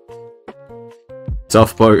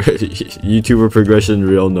 South Park YouTuber progression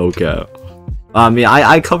real no cap. I mean,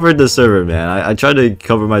 I covered the server, man. I tried to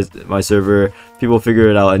cover my server. People figure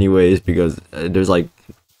it out anyways because there's like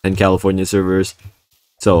 10 California servers.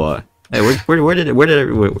 So hey, where'd you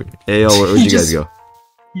guys go?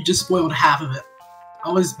 You just spoiled half of it.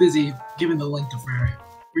 I was busy giving the link to Fer.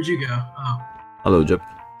 Where'd you go? Oh. Hello, Jip.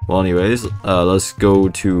 Well, anyways, let's go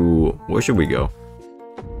to... Where should we go?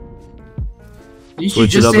 Did you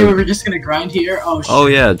just say we were just gonna grind here? Oh, shit. Oh,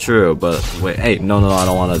 yeah, true, but wait, hey, no, I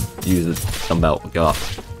don't want to use the dumbbell. Get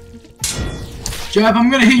off. Jeb, I'm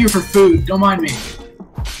gonna hit you for food. Don't mind me.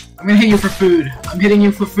 I'm gonna hit you for food. I'm hitting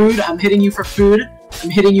you for food. I'm hitting you for food. I'm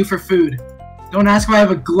hitting you for food. Don't ask why I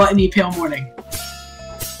have a gluttony pale morning.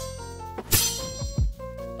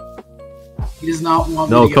 He does not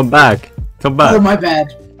want me to No, come back. Come back. Oh, my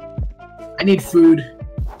bad. I need food.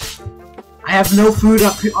 I have no food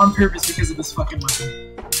on purpose because of this fucking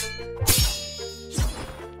weapon.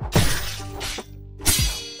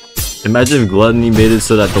 Imagine if gluttony made it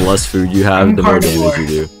so that the less food you have, the more damage you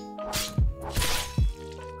do.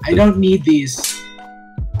 I don't need these.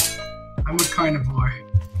 I'm a carnivore.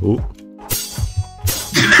 Ooh.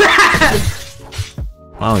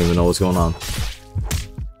 I don't even know what's going on.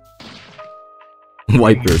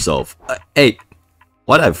 Wipe yourself. Hey,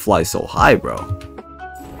 why'd I fly so high, bro?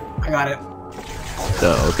 I got it.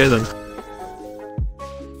 Okay then.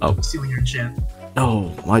 Oh. Stealing your shit.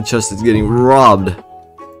 No, my chest is getting robbed.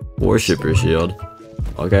 Worship your shield.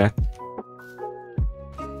 Okay.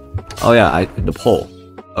 Oh yeah, the pole.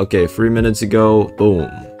 Okay, 3 minutes ago. Boom.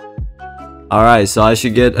 Alright, so I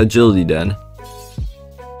should get agility then.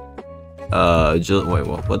 Agility. Wait,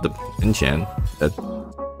 what the enchant? That.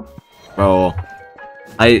 Bro.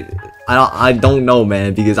 I don't know,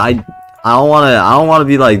 man, because I don't wanna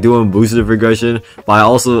be like doing boosted regression, but I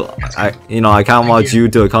also I kinda want you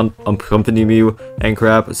to accompany me and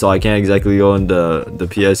crap, so I can't exactly go in the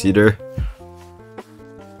PS either.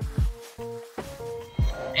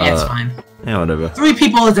 Yeah, it's fine. Yeah, whatever. 3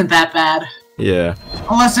 people isn't that bad. Yeah.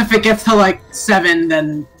 Unless if it gets to like 7,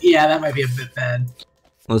 then yeah, that might be a bit bad.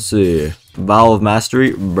 Let's see. Vow of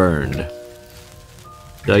Mastery burned.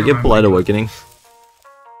 Did I get Polite Awakening?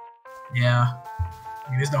 Yeah.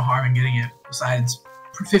 There's no harm in getting it. Besides,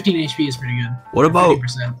 15 HP is pretty good. What about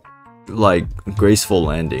 50%. like Graceful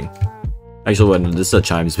Landing? Actually, wait, this is a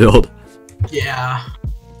Chimes build. Yeah.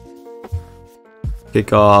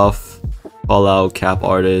 Kickoff, Fallout, Cap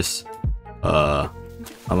Artist. I'm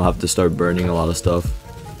gonna have to start burning a lot of stuff.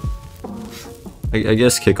 I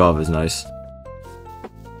guess Kickoff is nice.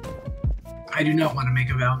 I do not want to make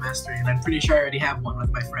a Vow Mastery, and I'm pretty sure I already have one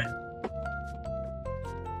with my friend.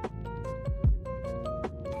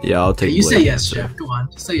 Yeah, I'll take. Okay, you say yes, Jeff. Go on,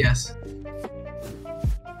 just say yes.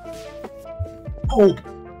 Oh.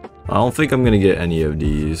 I don't think I'm gonna get any of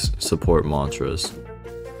these support mantras.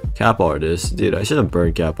 Cap Artist, dude. I should have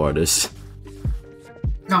burned Cap Artist.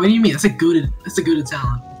 No, what do you mean? That's a good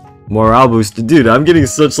talent. Morale boost, dude. I'm getting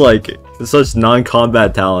such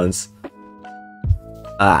non-combat talents.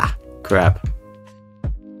 Ah, crap.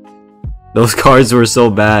 Those cards were so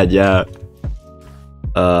bad. Yeah.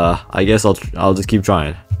 I guess I'll just keep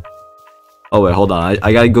trying. Oh wait, hold on.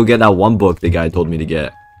 I gotta go get that one book the guy told me to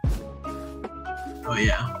get. Oh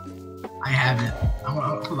yeah, I have it.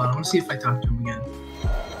 Hold on. I want to see if I talk to him again.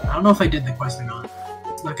 I don't know if I did the quest or not.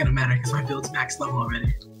 It's not gonna matter because my build's max level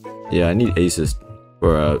already. Yeah, I need aces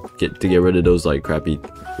for to get rid of those like crappy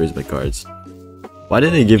charisma cards. Why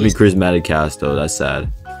didn't they give me charismatic cast though? That's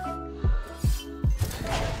sad.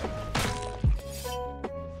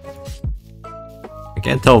 I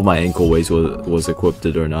can't tell if my ankle waist was equipped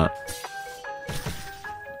or not.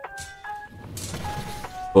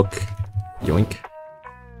 Book. Yoink.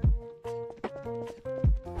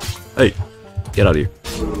 Hey, get out of here.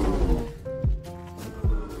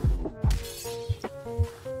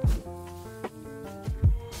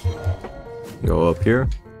 Go up here.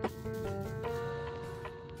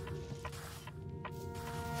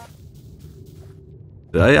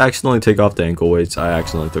 Did I accidentally take off the ankle weights? I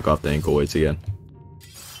accidentally took off the ankle weights again.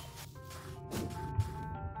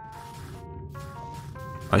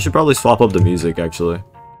 I should probably swap up the music, actually.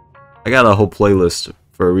 I got a whole playlist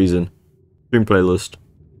for a reason. Stream playlist.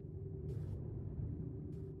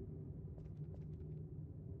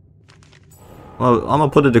 Well, I'm gonna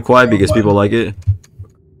put it to quiet because people like it.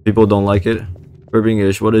 People don't like it.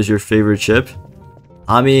 Birbingish, what is your favorite chip?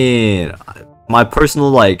 I mean, my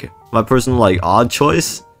personal odd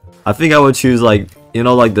choice. I think I would choose like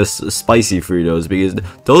the spicy Fritos, because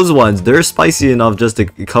those ones, they're spicy enough just to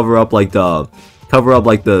cover up like the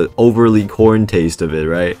overly corn taste of it,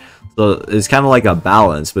 right? So it's kind of like a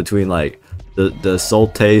balance between like the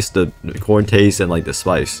salt taste, the corn taste, and like the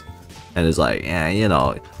spice. And it's like, yeah,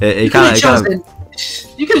 it kind of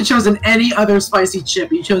You could have chosen any other spicy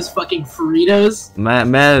chip. You chose fucking Fritos.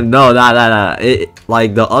 Man, no, nah.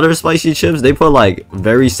 Like the other spicy chips, they put like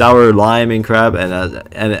very sour lime and crab, and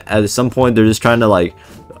at some point they're just trying to like.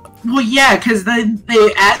 Well, yeah, because they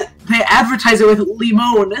advertise it with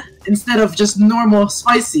limon instead of just normal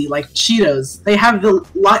spicy like Cheetos. They have the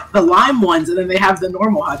lime ones, and then they have the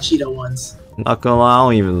normal hot Cheeto ones. Not gonna lie, I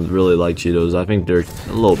don't even really like Cheetos. I think they're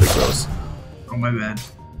a little bit gross. Oh my bad.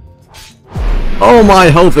 Oh, my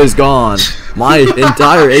health is gone. My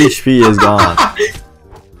entire HP is gone.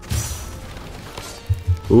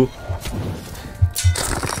 Ooh.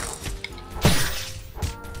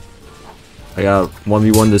 I got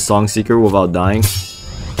 1v1 the Song Seeker without dying.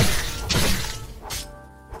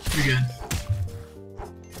 You're good.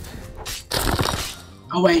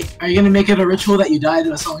 Oh wait, are you gonna make it a ritual that you die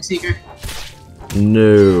to a Song Seeker?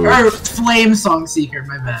 No. Or Flame Song Seeker,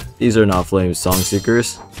 my bad. These are not Flame Song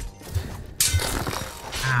Seekers.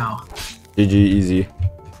 Ow. GG, easy.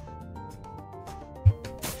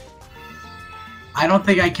 I don't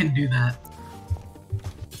think I can do that.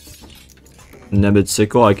 Nebit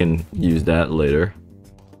Sickle, I can use that later.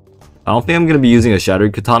 I don't think I'm gonna be using a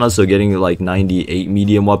Shattered Katana, so getting like 98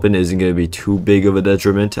 medium weapon isn't gonna be too big of a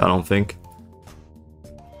detriment, I don't think.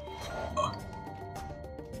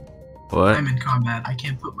 What? I'm in combat. I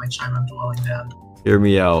can't put my Chime of Dwelling down. Hear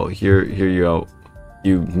me out. Hear you out.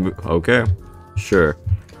 You okay? Sure.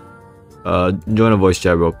 Join a voice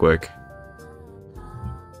chat real quick.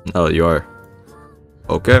 Oh, you are.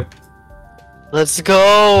 Okay. Let's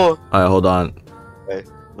go. Alright, hold on. Okay,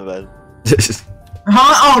 my bad.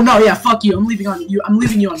 Huh? Oh no, yeah, fuck you. I'm leaving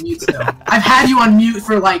you on mute still. I've had you on mute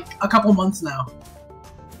for like a couple months now.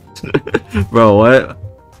 Bro, what?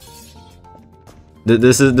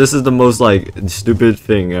 This is the most like stupid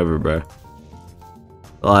thing ever, bro.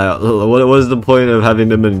 Like, what is the point of having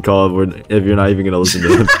them in call if you're not even gonna listen to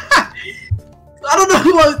them? I don't know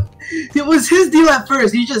who it was his deal at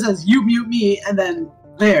first. He just says you mute me and then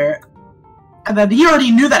there, and then he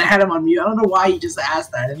already knew that I had him on mute. I don't know why he just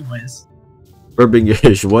asked that, anyways.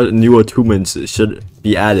 Birbingish, what new attunements should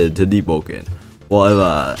be added to Deepwoken? Well,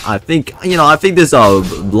 I think this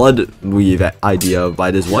blood weave idea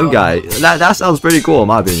by this one guy, that sounds pretty cool in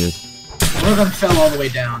my opinion. One of them fell all the way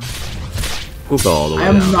down. Who fell all the way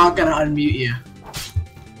down? down? I'm not gonna unmute you.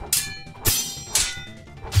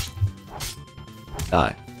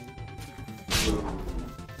 Die.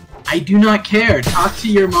 I do not care. Talk to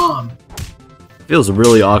your mom. Feels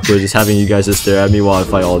really awkward just having you guys just stare at me while I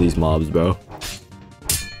fight all these mobs, bro.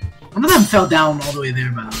 One of them fell down all the way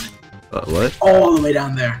there, by the way. What? All the way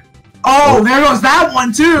down there. Oh, there goes that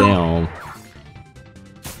one too! Damn.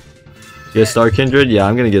 Get Star Kindred? Yeah,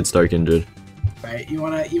 I'm gonna get Star Kindred. Right, you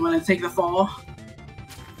wanna take the fall?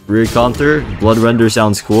 Rear counter? Blood Render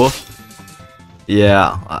sounds cool.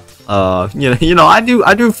 Yeah, you know, I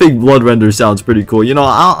do think Blood Render sounds pretty cool. You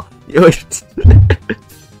know,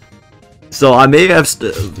 so I may have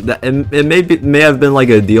it may have been like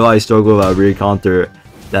a deal I struck with a rear counter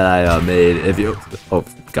that I made. If you, oh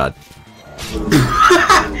god.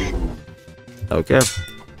 Okay.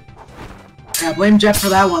 Yeah, blame Jet for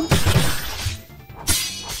that one.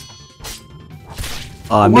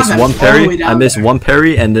 I missed one parry. I missed one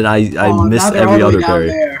parry, and then I missed every other parry.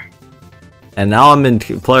 There. And now I'm in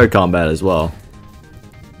player combat as well.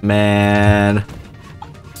 Man.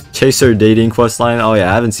 Chaser dating questline. Oh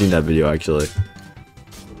yeah, I haven't seen that video actually.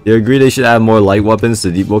 You agree they should add more light weapons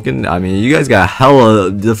to Deepwoken? I mean, you guys got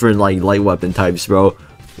hella different like light weapon types, bro.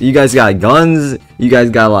 You guys got guns. You guys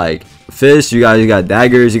got like fists. You guys got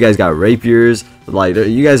daggers. You guys got rapiers. Like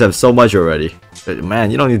you guys have so much already. But, man,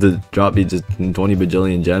 you don't need to drop me just 20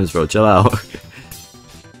 bajillion gems, bro. Chill out.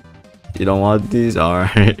 You don't want these? All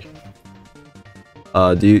right.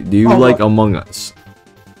 Do you like Among Us?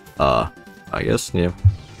 I guess, yeah.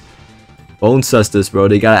 Bone Cestus, bro.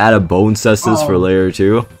 They gotta add a Bone Cestus for layer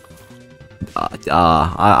 2.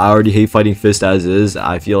 I already hate fighting Fist as is.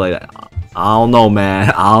 I feel like I don't know,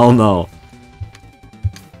 man. I don't know.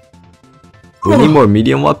 We need more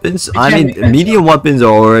medium weapons. I mean, medium weapons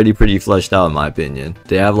are already pretty fleshed out in my opinion.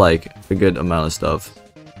 They have like a good amount of stuff.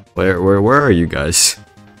 Where are you guys?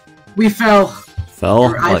 We fell.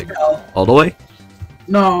 Fell? I Like fell. all the way?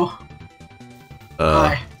 No.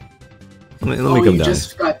 Let me come you down.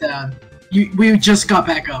 Just got down. We just got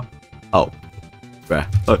back up. Oh. Bruh.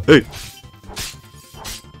 Hey.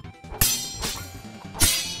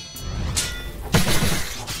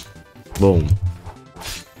 Boom.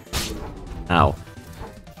 Ow.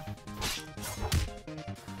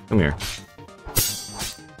 Come here.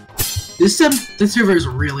 This server is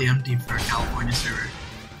really empty for a California server.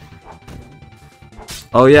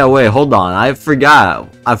 Oh yeah, wait, hold on. I forgot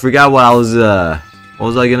what was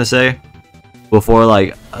I gonna say? Before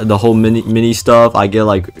like the whole mini stuff, I get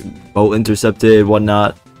like boat intercepted,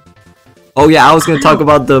 whatnot. Oh yeah, I was gonna talk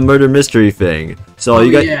about the murder mystery thing. So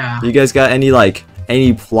you guys got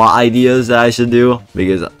any plot ideas that I should do?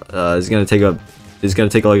 Because it's gonna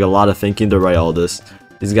take like a lot of thinking to write all this.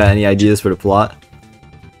 You got any ideas for the plot?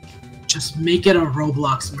 Just make it a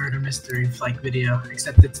Roblox murder mystery like video,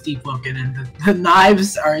 except it's Deepwoken and the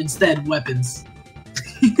knives are instead weapons.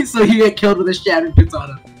 So you get killed with a shattered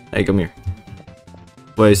katana. Hey, come here.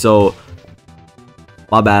 Wait, so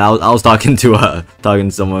my bad. I was talking to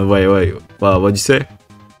someone. Wait. What'd you say?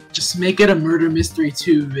 Just make it a murder mystery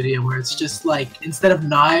 2 video where it's just like instead of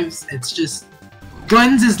knives, it's just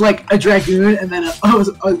guns is like a dragoon, and then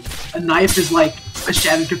a knife is like a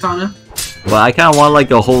shattered katana. But I kind of want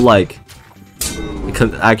like a whole like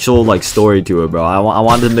actual like story to it, bro. I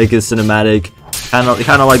wanted to make it cinematic, kind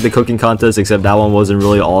of like the cooking contest, except that one wasn't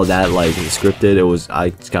really all that like scripted. It was I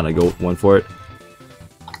just kind of went for it.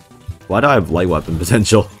 Why do I have light weapon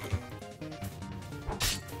potential?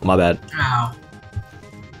 My bad. Ow.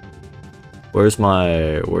 Where's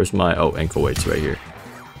my oh, ankle weights right here.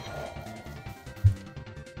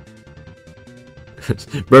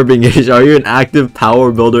 Birbingish, are you an active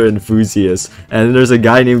power builder enthusiast? And there's a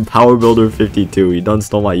guy named Power Builder 52. He done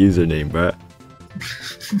stole my username, bruh.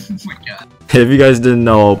 Oh my god. If you guys didn't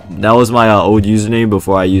know, that was my old username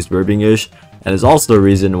before I used Birbingish, and it's also the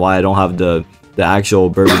reason why I don't have the actual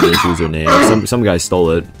Birbingish username. Some guy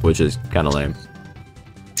stole it, which is kind of lame.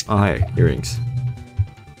 Oh hey, earrings.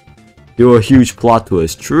 Do a huge plot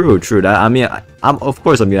twist. True. That I mean, of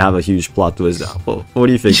course I'm gonna have a huge plot twist. What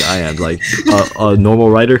do you think I am? Like a normal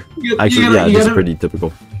writer? Actually, yeah, this is pretty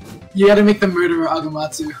typical. You gotta make the murderer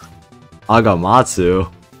Agamatsu.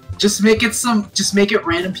 Agamatsu. Just make it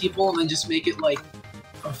random people, and then just make it like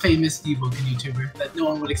a famous Deepwoken YouTuber that no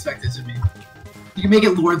one would expect it to be. You can make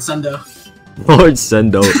it Lord Sendo. Lord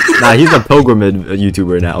Sendo. Nah, he's a pilgrimage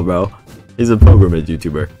YouTuber now, bro. He's a pilgrimage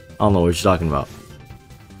YouTuber. I don't know what you're talking about.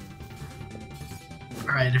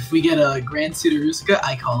 Alright, if we get a Grand Sudaruska,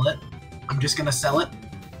 I call it. I'm just gonna sell it.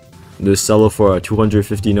 Just sell it for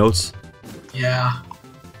 250 notes? Yeah.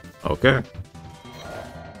 Okay.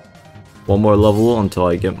 One more level until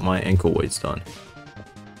I get my ankle weights done.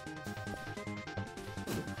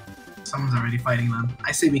 Someone's already fighting them.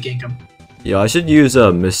 I say we gank them. Yeah, I should use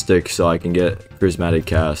a Mystic so I can get Charismatic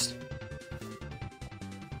Cast.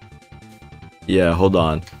 Yeah, hold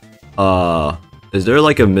on. Is there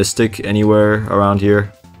like a Mystic anywhere around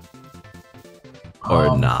here?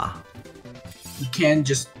 Or nah? You can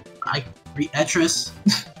just Etris.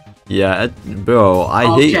 Yeah, bro,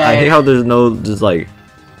 I hate how there's no just like,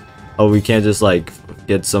 oh, we can't just like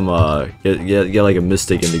get some get like a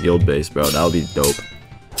Mystic in the guild base, bro. That would be dope.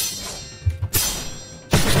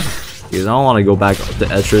 Because I don't want to go back to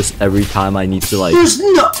Etris every time I need to like. There's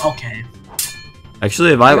no. Okay.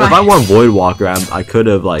 Actually, if I want Voidwalker, I could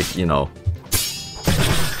have like, you know,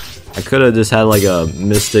 I could have just had like a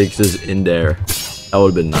Mystic just in there. That would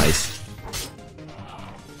have been nice.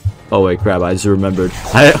 Oh wait, crap! I just remembered.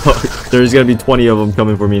 There's gonna be 20 of them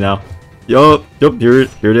coming for me now. Yup, here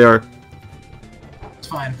they are. It's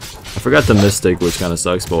fine. I forgot the Mystic, which kind of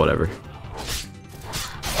sucks, but whatever.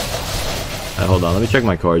 Alright, hold on. Let me check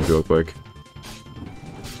my cards real quick.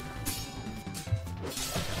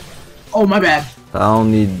 Oh, my bad. I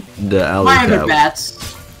don't need the alley My other cat. bats.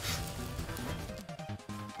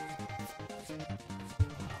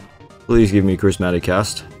 Please give me Charismatic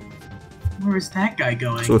Cast. Where is that guy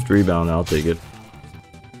going? Swift Rebound, I'll take it.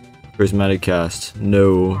 Charismatic Cast.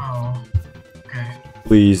 No. Oh. Okay.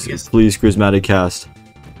 Please, please, Charismatic Cast.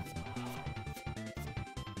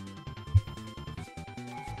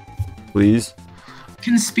 Please.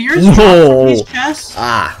 Can spears Whoa. drop from these chests?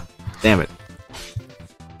 Ah, damn it.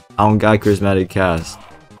 I don't got Charismatic Cast.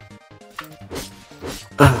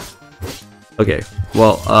 Okay,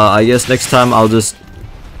 well, I guess next time I'll just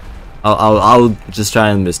try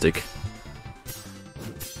and Mystic.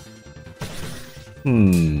 I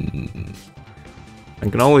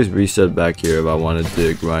can always reset back here if I wanted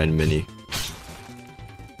to grind mini.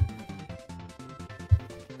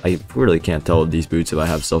 I really can't tell with these boots if I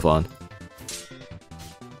have stuff on.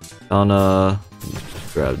 Gonna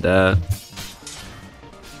grab that.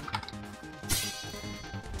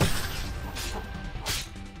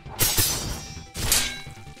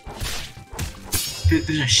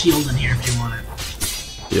 There's a shield in here if you want it.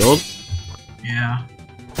 Shield? Yeah.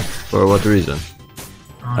 For what reason?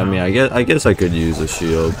 I mean, I guess I could use a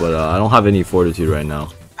shield, but I don't have any fortitude right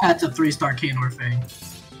now. That's a 3-star Kanor thing.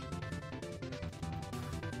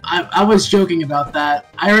 I was joking about that.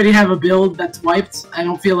 I already have a build that's wiped. I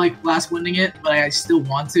don't feel like last winning it, but I still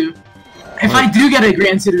want to. If I do get a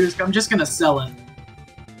Grand City Risk, I'm just gonna sell it.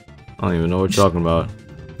 I don't even know what you're talking about.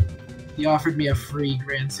 He offered me a free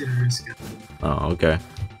Grand City Risk. Oh, okay.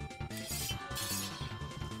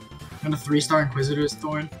 And a 3-star Inquisitor's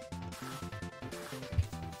Thorn.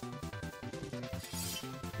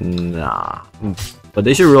 Nah. But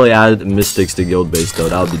they should really add Mystics to guild base though.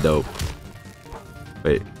 That would be dope.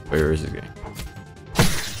 Wait, where is this guy?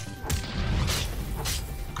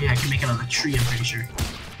 Yeah, I can make another tree, I'm pretty sure.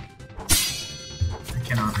 I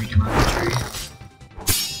cannot make another tree.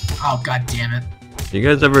 Oh, god damn it. You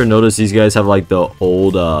guys ever notice these guys have like the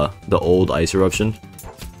old ice eruption?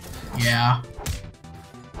 Yeah.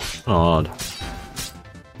 Odd.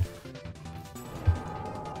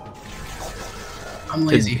 I'm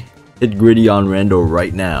lazy. Hit gritty on Rando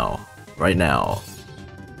right now. Right now.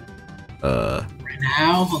 Right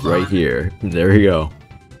now? Hold right on. here. There we go.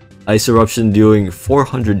 Ice eruption doing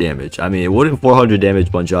 400 damage. I mean, it wouldn't 400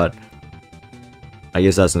 damage one shot. I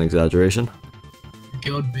guess that's an exaggeration.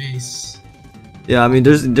 Guild base. Yeah, I mean,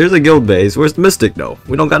 there's a guild base. Where's the Mystic though?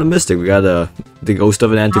 We don't got a Mystic. We got the Ghost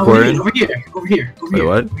of an Antiquarian. Over here. Wait,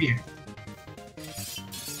 what? Over here.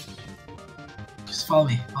 Just follow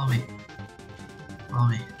me. Follow me. Follow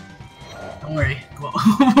me. Don't worry.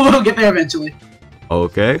 We'll get there eventually.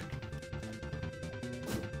 Okay.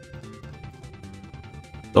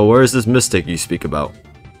 So where is this Mystic you speak about?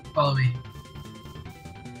 Follow me.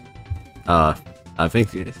 I think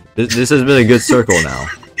this has been a good circle now.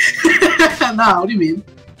 Nah, what do you mean?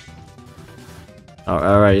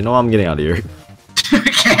 Alright, you know what? I'm getting out of here.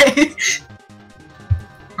 Okay.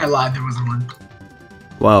 I lied, there wasn't one.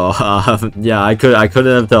 Well, yeah, I couldn't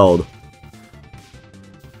have told.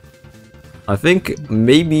 I think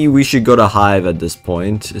maybe we should go to Hive at this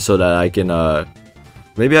point so that I can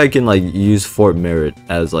maybe I can like use Fort Merit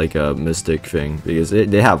as like a Mystic thing because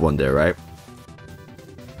they have one there, right?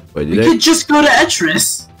 Wait, do we they? could just go to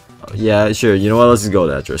Etris. Yeah, sure. You know what? Let's just go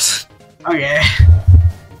to Etris. Okay.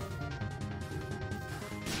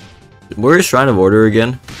 Where is Shrine of Order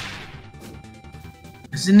again?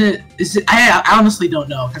 Isn't it? Is it? I honestly don't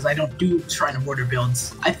know because I don't do Shrine of Order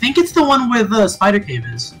builds. I think it's the one where the Spider Cave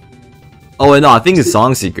is. Oh wait, no, I think it's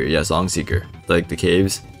Songseeker. Yeah, Songseeker. Like the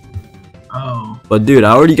caves. Oh. But dude,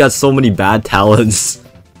 I already got so many bad talents.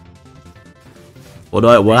 What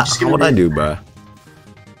would I do, bruh?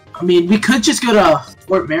 I mean, we could just go to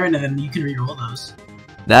Fort Marin and then you can reroll those.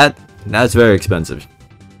 That's very expensive.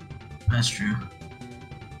 That's true.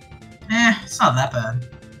 It's not that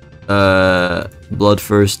bad.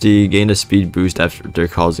 Bloodthirsty, gain a speed boost after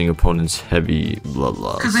causing opponents heavy blood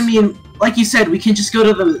loss. Because I mean, like you said, we can just go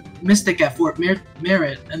to the Mystic at Fort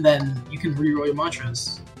Merit and then you can reroll your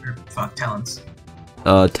mantras. Or fuck, talents.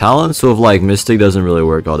 Talents with like Mystic doesn't really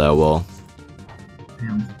work all that well.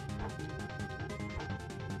 Damn.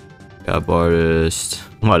 Cap Artist.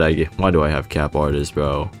 Why do I have Cap Artist,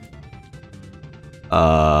 bro?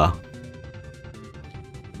 I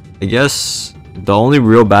guess the only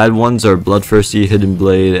real bad ones are Bloodthirsty, Hidden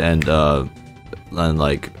Blade, and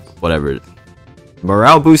like whatever.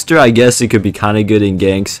 Morale booster, I guess it could be kind of good in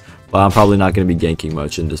ganks, but I'm probably not going to be ganking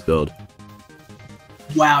much in this build.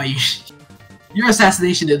 Wow, your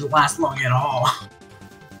assassination didn't last long at all.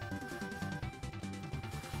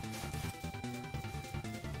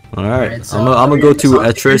 Alright, Alright, so I'm gonna go to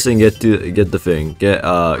Songseeker. Etris and get the thing. Get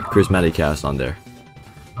Charismatic Cast on there.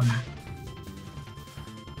 Okay.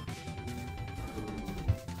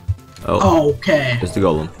 Oh, Okay. just the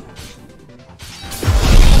golem.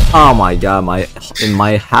 Oh my god,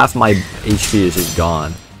 half my HP is just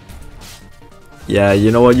gone. Yeah,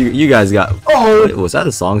 you know what? You guys got. Oh, Wait, was that a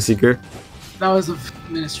Songseeker? that was a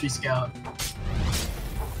Ministry Scout.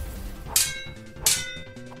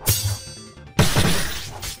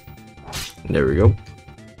 There we go.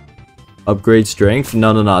 Upgrade strength?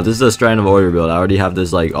 No. This is a Shrine of Order build. I already have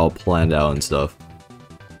this like all planned out and stuff.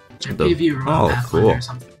 Should give you a Oh, Pathfinder cool. or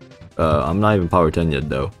something. I'm not even power 10 yet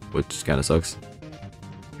though, which kind of sucks.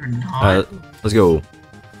 Or not. Alright, let's go.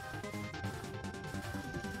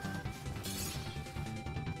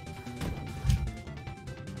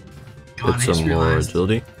 God, I Get just some more realized.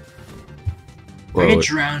 agility. If I Whoa, get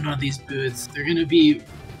drowned on these boots, they're gonna be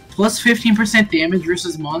plus 15% damage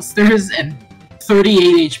versus monsters and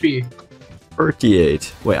 38 HP.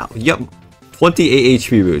 38. Wait, yep. 28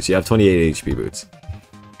 HP boots. You have 28 HP boots.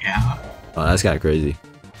 Yeah. Oh, that's kind of crazy.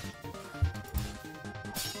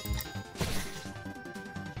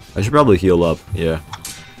 I should probably heal up. Yeah.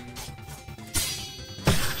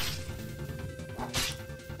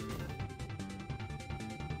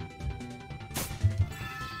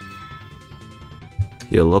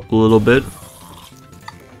 Heal up a little bit.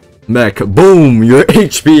 Mech, boom! Your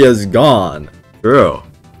HP is gone. Bro.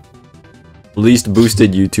 Least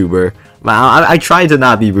boosted YouTuber. Man, I tried to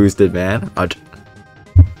not be boosted, man.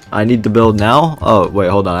 I need to build now? Oh, wait,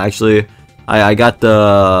 hold on. Actually, I got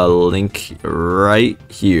the link right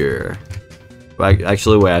here.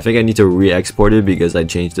 Actually, wait, I think I need to re-export it because I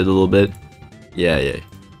changed it a little bit. Yeah.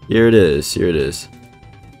 Here it is.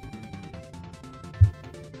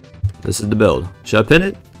 This is the build. Should I pin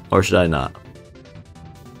it? Or should I not?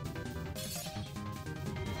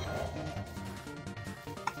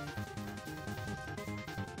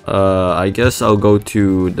 I guess I'll go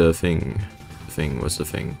to the thing. What's the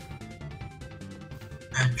thing?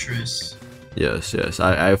 Actress. Yes.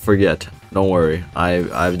 I forget. Don't worry. I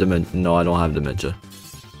have dementia. No, I don't have dementia.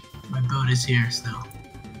 My build is here still.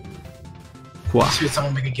 Wow. Should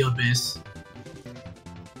someone make a guild base?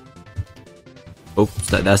 Oops,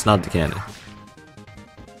 that's not the cannon.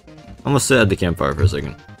 I'm gonna sit at the campfire for a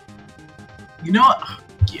second. You know what?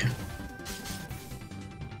 Yeah.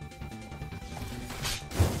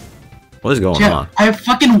 What is going on? I have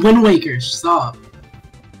fucking Wind Waker. Stop.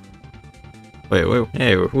 Wait.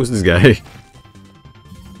 Hey, who's this guy?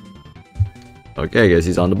 Okay, I guess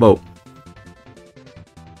he's on the boat.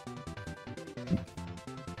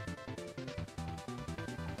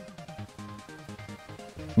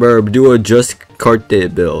 Burb, do a just cart day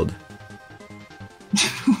build.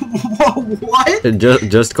 What?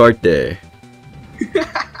 Just cart day.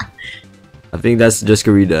 I think that's just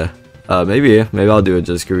Karita. Maybe I'll do a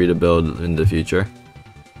just Karita build in the future.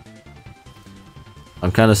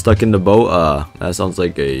 I'm kind of stuck in the boat. That sounds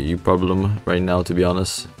like a you problem right now, to be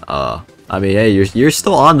honest. I mean, hey, you're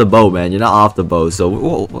still on the boat, man. You're not off the boat,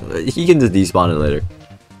 so he can just despawn it later.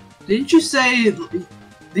 Didn't you say?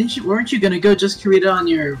 Weren't you gonna go just Karita on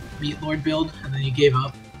your Meat Lord build, and then you gave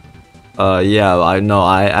up? Yeah, I know.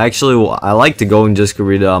 I like to go and just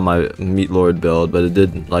Karita on my Meat Lord build, but it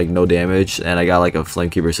did like no damage, and I got like a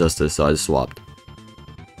Flamekeeper Cestus, so I just swapped.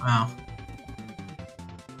 Wow.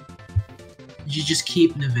 Did you just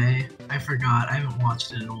keep Neve? I forgot. I haven't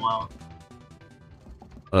watched it in a while.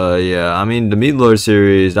 Yeah. I mean, the Meat Lord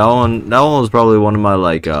series. That one was probably one of my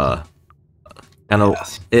like kind of.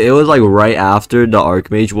 It was like right after the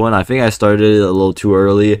Archmage one. I think I started it a little too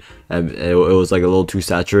early, and it was like a little too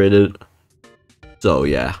saturated. So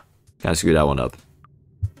yeah, kind of screwed that one up.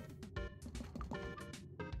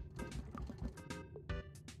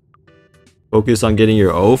 Focus on getting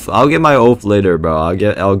your oath. I'll get my oath later, bro.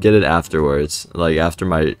 I'll get it afterwards, like after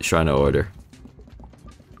my Shrine of Order.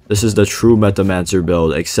 This is the true Metamancer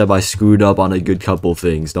build, except I screwed up on a good couple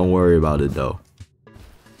things. Don't worry about it though.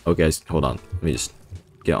 Okay, hold on. Let me just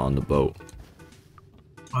get on the boat.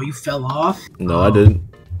 Oh, you fell off? No, I didn't.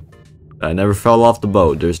 I never fell off the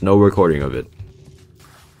boat. There's no recording of it.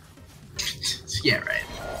 Yeah, right.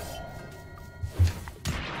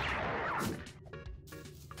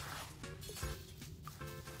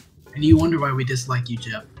 And you wonder why we dislike you,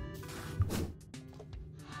 Jeff.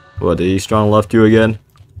 What, did he strong left you again?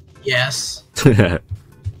 Yes.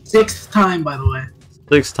 6th time, by the way.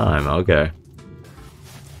 6th time, okay.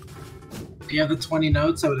 Do you have the 20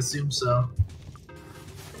 notes? I would assume so.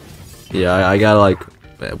 Yeah, I got like...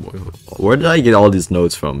 Where did I get all these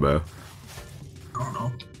notes from, bro? I don't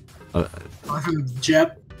know. Probably from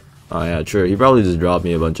Jep. Oh yeah, true. He probably just dropped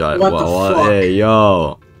me a bunch of... What the fuck? Hey,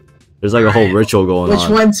 yo! There's like a whole ritual going on. Which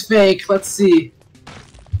one's fake? Let's see.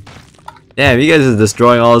 Damn, you guys are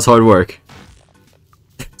destroying all this hard work.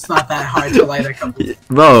 It's not that hard to light a couple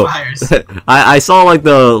Bro, fires. I saw like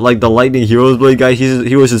the lightning heroes blade guy.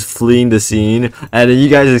 He was just fleeing the scene, and then you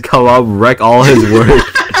guys just come up, wreck all his work.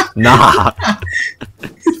 Nah.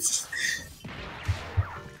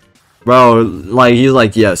 Bro, like he's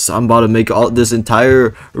like, yes, I'm about to make all this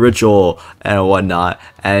entire ritual and whatnot,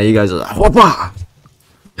 and you guys are like, whoop-ah!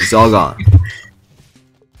 It's all gone.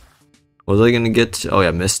 What was I gonna get to? Oh yeah,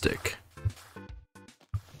 Mystic.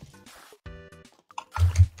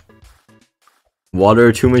 Water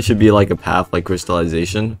attunement should be like a path like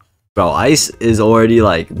crystallization. Bro, ice is already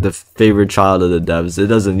like the favorite child of the devs. It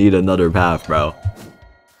doesn't need another path, bro.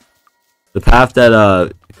 The path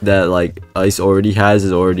that that like ice already has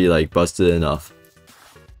is already like busted enough.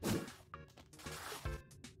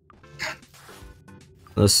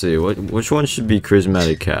 Let's see, which one should be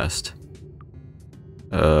charismatic cast?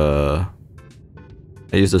 I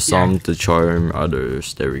use the Psalm to charm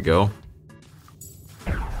others. There we go.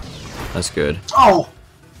 That's good. Oh!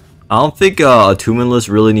 I don't think attunement list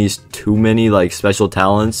really needs too many like special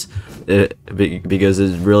talents, because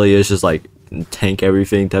it really is just like tank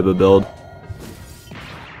everything type of build.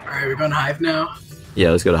 Alright, we're going Hive now?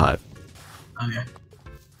 Yeah, let's go to Hive. Okay.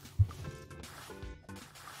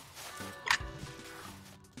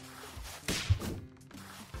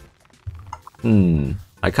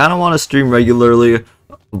 I kind of want to stream regularly,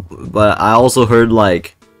 but I also heard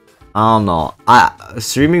like, I don't know.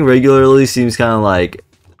 Streaming regularly seems kind of like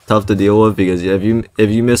tough to deal with because if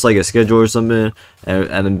you miss like a schedule or something,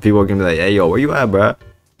 and then people are gonna be like, hey yo, where you at, bruh?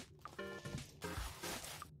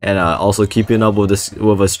 And also keeping up with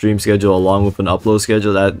a stream schedule along with an upload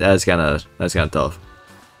schedule, that's kind of tough.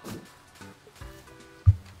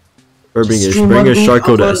 Birbingish, bring a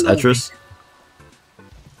Sharko to Etris.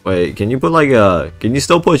 Wait, can you put like can you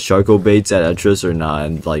still put Sharko baits at Etris or not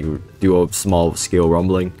and like do a small scale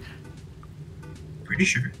rumbling? Pretty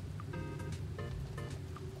sure.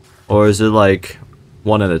 Or is it like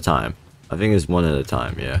one at a time? I think it's one at a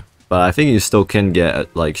time, yeah. But I think you still can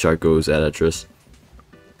get like Sharkos at Etris.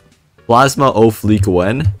 Plasma Oaf Leak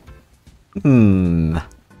when?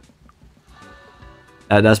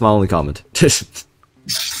 That's my only comment.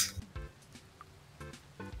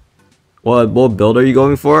 What build are you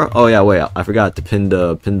going for? Oh yeah, wait, I forgot to pin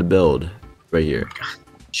the build right here.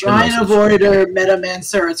 Giant Avoider,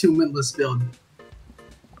 Metamancer, Attunementless build.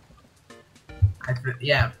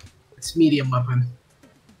 Yeah, it's medium weapon.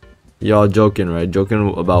 Y'all joking, right?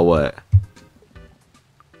 Joking about what?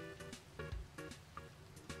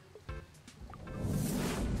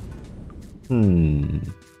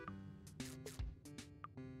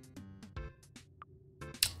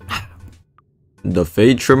 The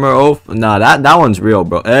Fade Trimmer Oath? Nah, that one's real,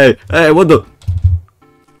 bro. Hey, what the?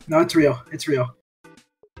 No, it's real. It's real.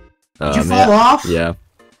 Did you man. fall off? Yeah.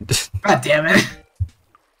 God damn it.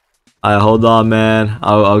 Alright, hold on, man.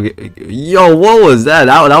 I'll get. Yo, what was that?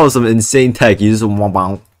 That was some insane tech. You just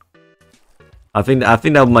I think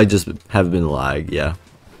that might just have been lag. Yeah.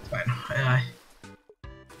 Fine.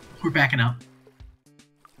 We're backing up.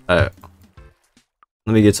 Alright.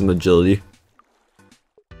 Let me get some agility.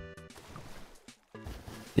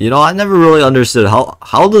 You know, I never really understood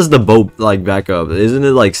how does the boat like back up? Isn't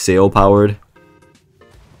it like sail powered?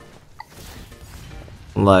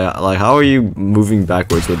 Like how are you moving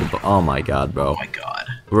backwards with the boat? Oh my god, bro. Oh my god.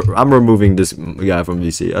 I'm removing this guy from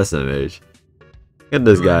VC. SMH. Get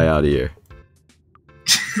this guy out of here.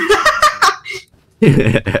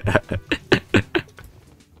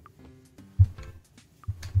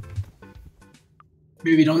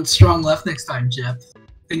 Maybe don't strong left next time, Jeff.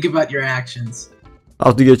 Think about your actions.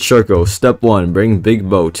 How to get Sharko. Step 1. Bring big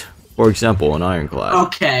boat. For example, an ironclad.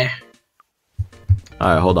 Okay.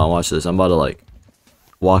 Alright, hold on. Watch this. I'm about to like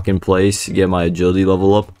walk in place, get my agility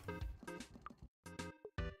level up.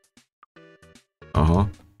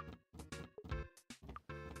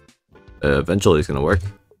 Eventually it's gonna work.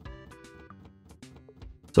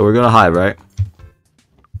 So we're gonna hide, right?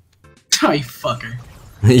 Oh, you fucker.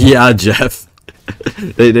 Yeah, Jeff.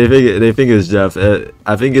 they think it's Jeff.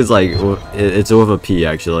 I think it's like it's with a P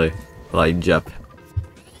actually, like Jeff.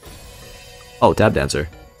 Oh, tap dancer.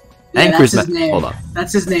 Yeah, and that's his name. Hold on.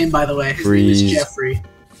 That's his name, by the way. His Freeze. name is Jeffrey.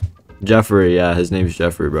 Jeffrey, yeah, his name's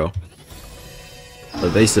Jeffrey, bro.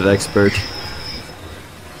 Evasive expert.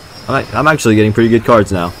 I'm actually getting pretty good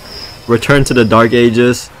cards now. Return to the Dark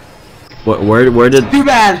Ages. Where did? Too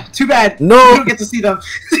bad. No. You don't get to see them.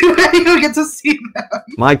 Too bad you don't get to see them.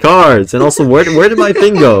 My cards, and also where did my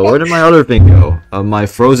thing go? Where did my other thing go? My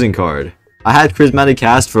frozen card. I had Prismatic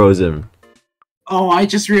Cast frozen. Oh, I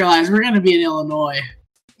just realized we're gonna be in Illinois.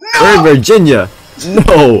 We're in Virginia.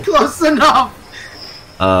 No. Close enough.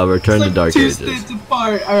 Return It's to like Dark 2 Ages. states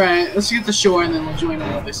apart. All right, let's get to shore and then we'll join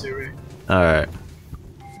another server. All right.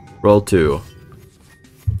 Roll 2.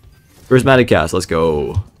 Prismatic Cast. Let's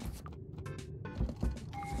go.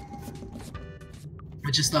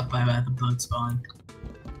 I just stopped by the boat spawn.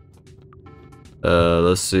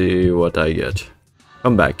 Let's see what I get.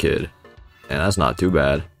 Come back, kid. And that's not too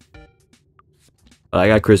bad. But I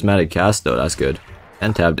got Charismatic Cast though. That's good.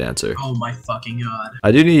 And Tab Dancer. Oh my fucking god.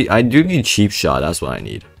 I do need Cheap Shot. That's what I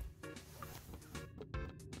need.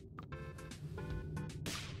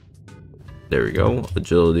 There we go.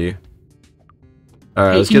 Agility. All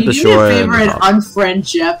right, Hey, let's get the shore. Can you do me a favor and unfriend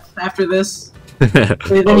Jeff after this?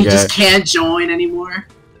 Then he just can't join anymore.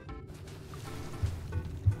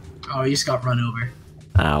 Oh, he just got run over.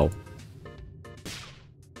 Ow.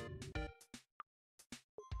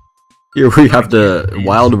 Here we have the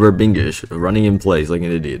Wild Birbingish running in place like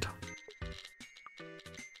an idiot.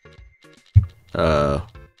 Oh,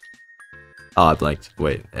 I blanked.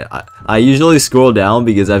 Wait, I usually scroll down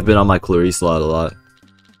because I've been on my Clarice slot a lot.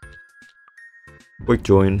 Quick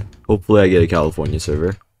join. Hopefully I get a California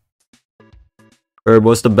server. Herb,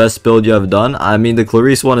 what's the best build you have done? I mean, the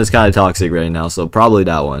Clarice one is kind of toxic right now, so probably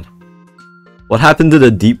that one. What happened to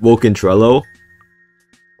the Deepwoken Trello?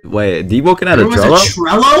 Wait, Deepwoken had a Trello?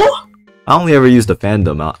 Trello? I only ever used the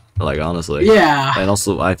fandom. Like honestly. Yeah. And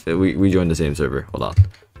also, we joined the same server. Hold on.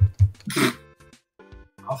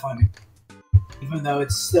 How funny. Even though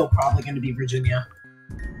it's still probably going to be Virginia.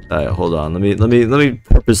 Alright, hold on. Let me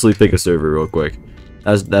purposely pick a server real quick.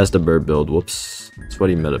 That's the bird build. Whoops.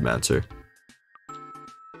 Sweaty Metamancer.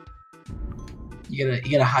 You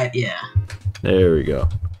gotta hide. Yeah. There we go.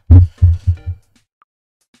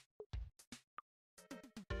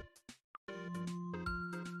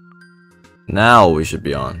 Now we should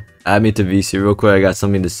be on. Add me to VC real quick. I got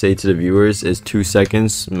something to say to the viewers. It's 2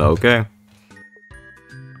 seconds. Okay.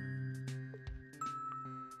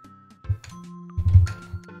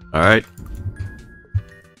 Alright.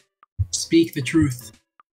 Speak the truth.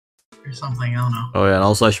 Or something, I don't know. Oh yeah, and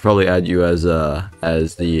also I should probably add you as the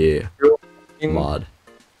mod.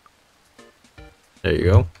 There you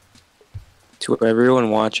go. To everyone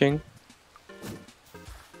watching,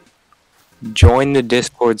 join the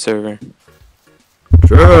Discord server.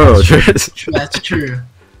 True. That's true.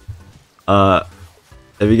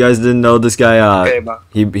 If you guys didn't know, this guy Okay,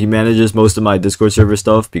 he manages most of my Discord server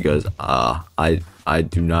stuff because I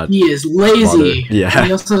do not. He is lazy. Yeah. And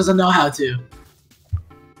he also doesn't know how to.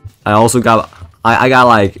 I also got I got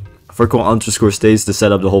like _states to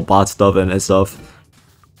set up the whole bot stuff and stuff.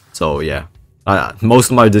 So yeah,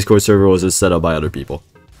 most of my Discord server was just set up by other people.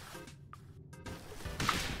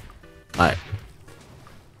 Alright.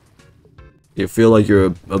 You feel like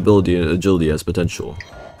your ability and agility has potential.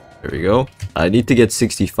 There we go. I need to get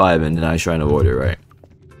 65 and then I try and avoid it, right?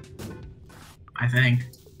 I think.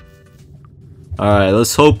 Alright,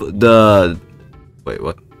 let's hope the... Wait,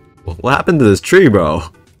 what? What happened to this tree, bro?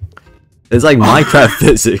 It's like Minecraft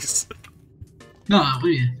physics. No, what are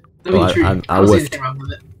you? I whiffed.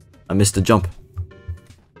 I missed the jump.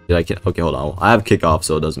 Did I get... Okay, hold on. I have kickoff,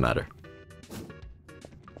 so it doesn't matter.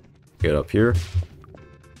 Get up here.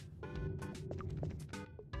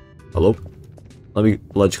 Hello? Let me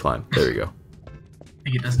ledge climb. There we go. I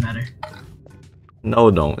think it doesn't matter. No,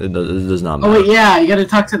 no, it does not matter. Oh wait, yeah, you gotta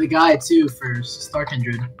talk to the guy too for Star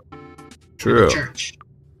Kindred. True. Church.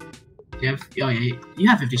 You have, oh yeah, you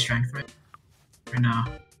have 50 strength, right? Right now.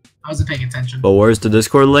 I wasn't paying attention. But where's the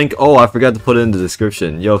Discord link? Oh, I forgot to put it in the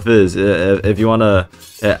description. Yo, Fizz, if you wanna,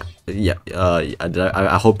 I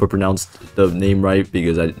hope I pronounced the name right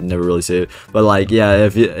because I never really say it. But like, yeah,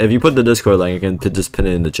 if you put the Discord link, you can just pin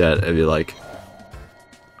it in the chat if you like.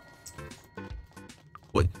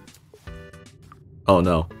 What? Oh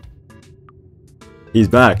no. He's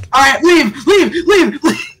back. Alright, leave!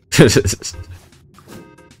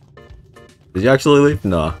 Did you actually leave?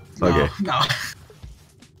 No. Okay. No.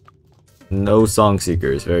 No song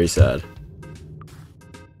seekers. Very sad.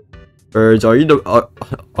 Birds, are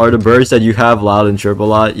the birds that you have loud and chirp a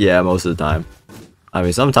lot? Yeah, most of the time. I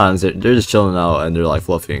mean, sometimes they're just chilling out and they're like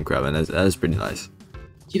fluffy and crap, and that's pretty nice.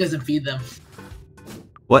 He doesn't feed them.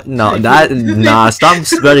 What? No, nah. Stop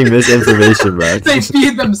spreading misinformation, bro. They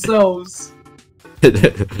feed themselves.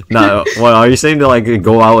 No, what are you saying? They like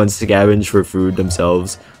go out and scavenge for food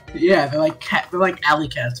themselves? Yeah, they're like alley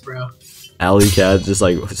cats, bro. Alley cats, just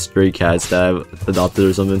like stray cats that I've adopted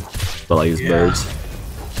or something, but like it's birds.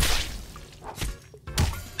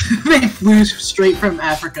 They flew straight from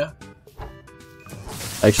Africa.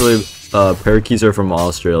 Actually, parakeets are from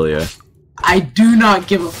Australia. I do not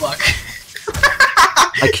give a fuck.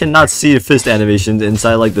 I cannot see the fist animations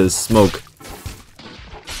inside like the smoke.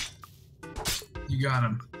 You got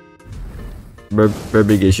him.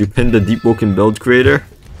 Birbingish, you pinned the Deepwoken build creator?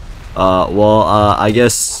 I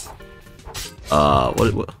guess...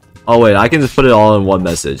 what? Oh wait, I can just put it all in one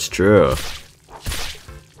message. True.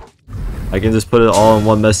 I can just put it all in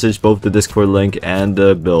one message, both the Discord link and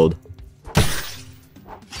the build.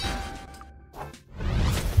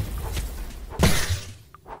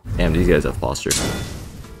 Damn, these guys have posture.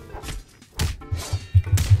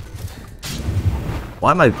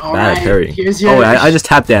 Why am I bad at parrying? Oh wait, I just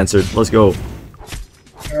tap danced. Let's go.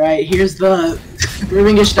 Alright, here's the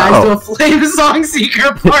Birbingish dies to a flame song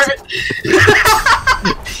seeker part.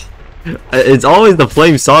 It's always the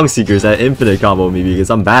flame song seekers that infinite combo me because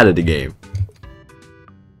I'm bad at the game.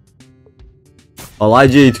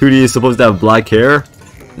 Elijah 2D is supposed to have black hair.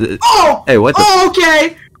 Oh! Hey, what the? Oh,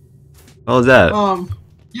 okay! What was that?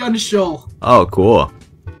 Yunshul. Oh, cool.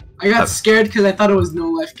 I got scared because I thought it was No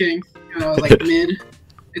Life King. And I was like, mid.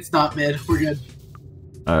 It's not mid. We're good.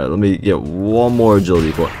 Alright, let me get one more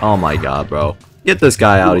agility point. Oh my god, bro. Get this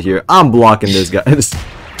guy out of here. I'm blocking this guy.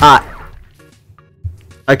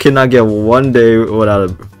 I cannot get one day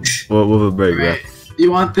without with a break, right. Bro.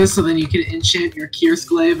 You want this so then you can enchant your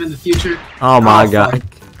Kirsglaive in the future? Oh my god. Fuck.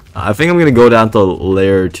 I think I'm gonna go down to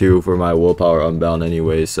layer 2 for my willpower unbound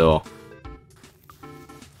anyway, so...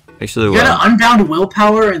 Actually, You got an unbound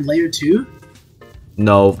willpower in layer 2?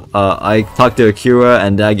 No, I talk to Akira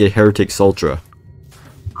and then I get Heretic Sultra.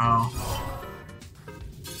 Oh.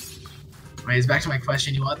 Wait, it's back to my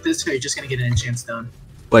question. You want this, or are you just gonna get an enchant stone?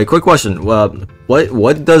 Wait, quick question.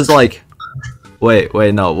 What does like? Wait,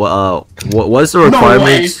 no. What's the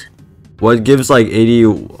requirements? What gives like 80?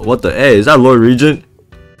 What the? Hey, is that Lord Regent?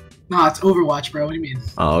 Nah, it's Overwatch, bro. What do you mean?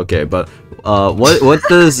 Oh, okay, but what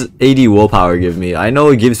does 80 willpower give me? I know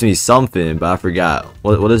it gives me something, but I forgot.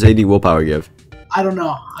 What does 80 willpower give? I don't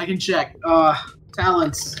know. I can check.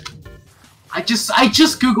 Talents. I just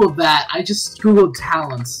googled that. I just googled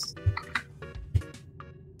talents.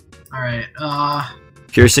 All right.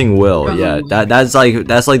 Piercing will. Yeah, that's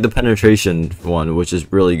like the penetration one, which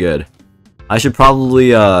is really good. I should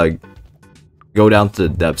probably go down to the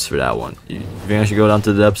depths for that one. You think I should go down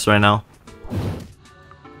to the depths right now?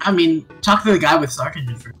 I mean, talk to the guy with Star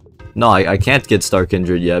Kindred first. No, I can't get Star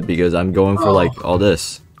Kindred yet because I'm going for like all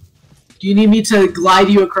this. Do you need me to glide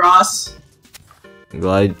you across?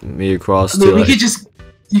 Glide me across. I mean, to we like,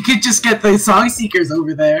 you could just get the Song Seekers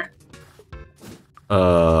over there.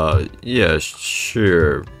 Yeah,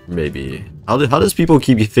 sure, maybe. How does people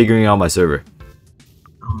keep figuring out my server?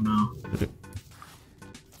 Oh no.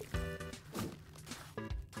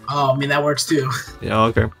 Oh, I mean that works too. Yeah,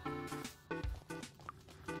 okay.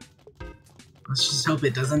 Let's just hope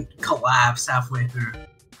it doesn't collapse halfway through.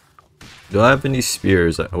 Do I have any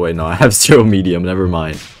spears? Wait, no, I have 0 medium. Never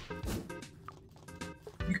mind.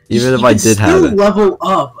 Even if I did have it, level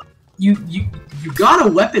up. You got a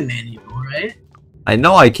weapon manual, right? I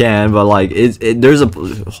know I can, but like there's a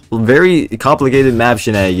very complicated map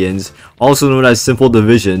shenanigans, also known as simple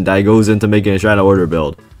division, that goes into making a Shrine of Order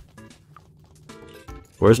build.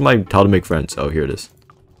 Where's my how to make friends? Oh, here it is.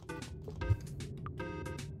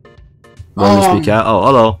 Cat. Oh,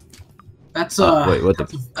 hello. That's wait, what the?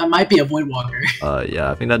 That might be a Voidwalker.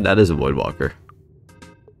 Yeah, I think that is a Voidwalker.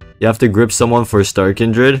 You have to grip someone for Star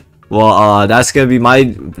Kindred. Well, that's gonna be my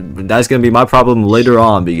problem later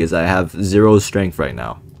on because I have 0 strength right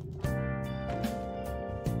now.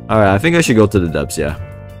 All right, I think I should go to the depths. Yeah.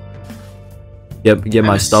 Get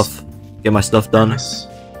my stuff done.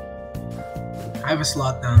 I have a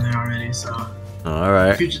slot down there already, so. All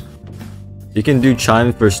right. You can do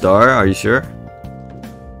chime for star. Are you sure?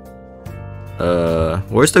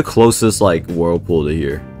 Where's the closest like whirlpool to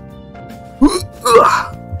here? What's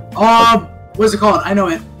it called? I know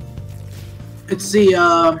it. It's the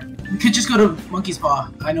we could just go to Monkey's Paw.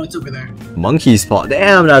 I know it's over there. Monkey's Paw.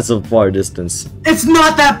 Damn, that's a far distance. It's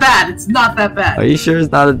not that bad. It's not that bad. Are you sure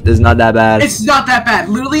it's not that bad? It's not that bad.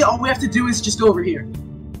 Literally, all we have to do is just go over here,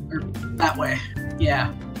 or that way.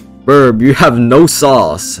 Yeah. Burb, you have no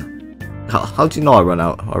sauce. How'd you know I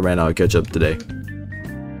ran out of ketchup today?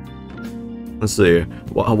 Let's see.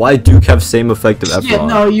 Why Duke have same effect of Efron? Yeah,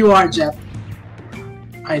 no, you are, Jeff.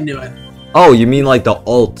 I knew it. Oh, you mean like the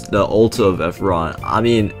ult of Efron? I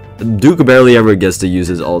mean, Duke barely ever gets to use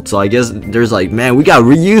his ult, so I guess there's like, man, we gotta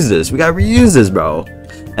reuse this. We gotta reuse this, bro.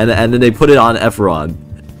 And then they put it on Efron.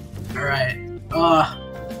 All right. You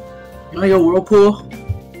wanna go Whirlpool?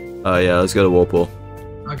 Yeah, let's go to Whirlpool.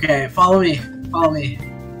 Okay, follow me. Follow me.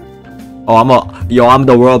 Oh, I'm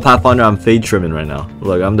the World Pathfinder. I'm Fade Trimming right now.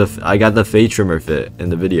 Look, I got the Fade Trimmer fit in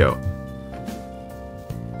the video.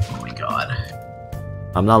 Oh my god.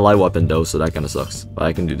 I'm not light weapon though, so that kind of sucks. But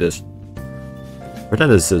I can do this.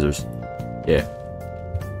 Pretend it's scissors. Yeah.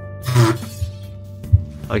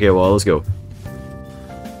 Okay, well, let's go.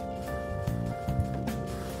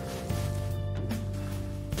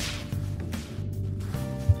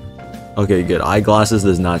 Okay, good. Eyeglasses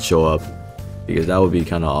does not show up because that would be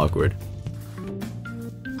kind of awkward.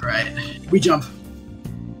 Alright, we jump.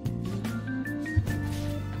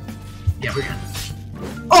 Yeah, we're good.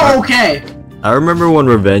 Oh, okay! I remember when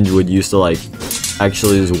Revenge would used to like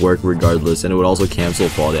actually just work regardless, and it would also cancel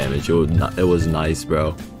fall damage. It was nice,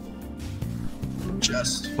 bro.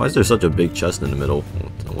 Chest. Why is there such a big chest in the middle?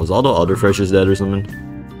 Was all the other freshers dead or something?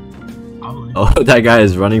 Probably. Oh, that guy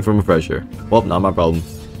is running from a fresher. Well, not my problem.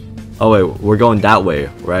 Oh wait, we're going that way,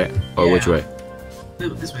 right? Or Yeah. which way?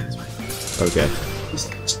 This way, this way. Okay.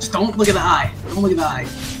 Just don't look at the eye. Don't look at the eye.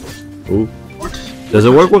 Ooh. Does it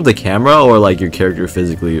work with the camera or like your character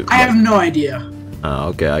physically? I have no idea. Oh,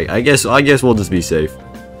 okay. I guess we'll just be safe.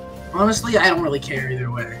 Honestly, I don't really care either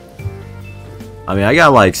way. I mean, I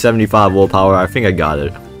got like 75 willpower. I think I got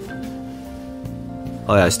it.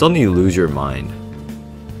 Oh yeah, I still need to lose your mind.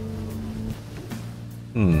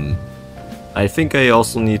 I think I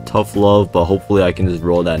also need tough love, but hopefully I can just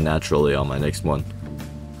roll that naturally on my next one.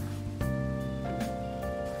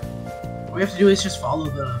 All we have to do is just follow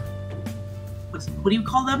the what do you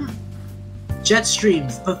call them? Jet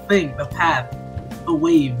streams, the thing, the path, the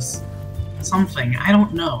waves, something. I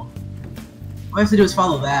don't know. All we have to do is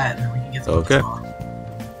follow that, and then we can get to the spot.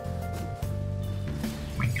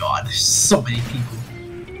 Oh my god, there's so many people.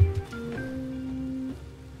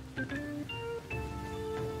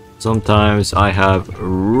 Sometimes I have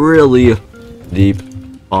really deep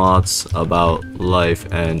thoughts about life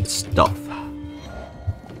and stuff.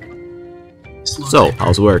 So,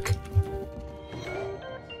 how's work?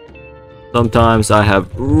 Sometimes I have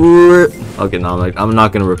okay, no, I'm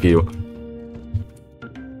not gonna repeat it.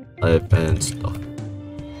 Life and stuff.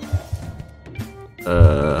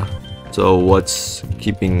 So what's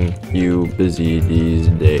keeping you busy these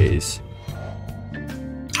days?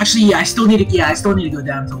 Actually, yeah, I still need to go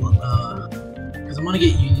down to because I want to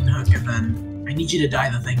get Union Hook, and then I need you to dye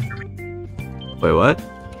the thing for me. Wait, what?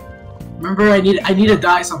 Remember, I need to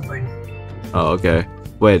dye something. Oh, okay.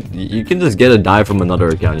 Wait, you can just get a dye from another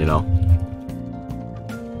account, you know?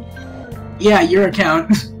 Yeah, your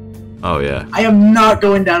account. Oh yeah. I am not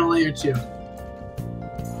going down to layer 2.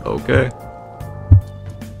 Okay.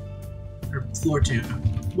 Or floor 2.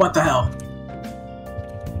 What the hell?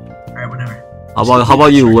 Alright, whatever. How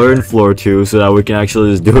about you learn floor 2 so that we can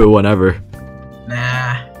actually just do it whenever? Nah.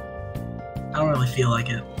 I don't really feel like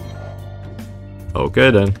it. Okay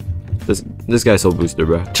then. This guy's so booster,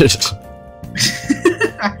 bro.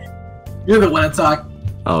 You're the one to talk.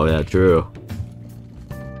 Oh yeah, true.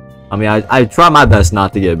 I mean, I try my best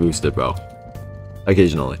not to get boosted, bro.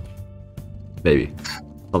 Occasionally. Maybe.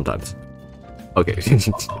 Sometimes. Okay. We're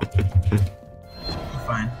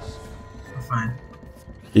fine. We're fine.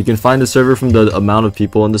 You can find the server from the amount of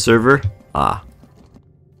people in the server. Ah.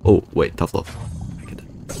 Oh, wait, tough love.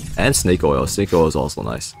 And snake oil. Snake oil is also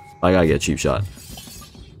nice. I gotta get a cheap shot.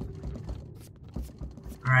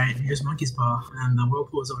 Alright, here's Monkey's Paw, and the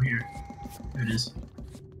whirlpool is over here. There it is.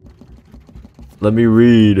 Let me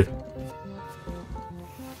read.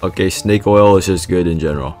 Okay, snake oil is just good in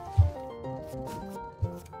general.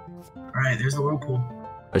 Alright, there's the whirlpool.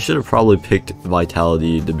 I should have probably picked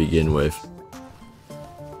vitality to begin with.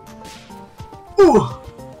 Ooh!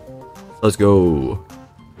 Let's go.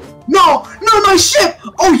 No! No, my ship!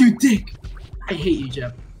 Oh, you dick! I hate you,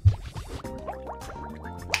 Jeff.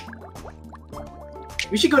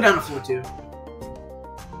 We should go down to floor 2.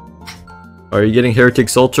 Are you getting Heretic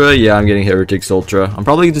Ultra? Yeah, I'm getting Heretic Ultra. I'm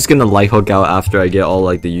probably just gonna light hook out after I get all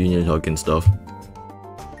like the Union Hook and stuff.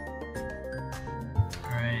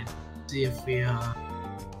 Alright, see if we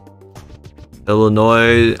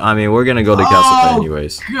Illinois, I mean, we're gonna go to Castle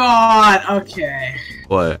anyways. God, okay.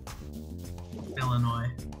 What? Illinois.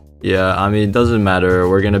 Yeah, I mean, it doesn't matter.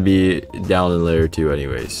 We're gonna be down in layer 2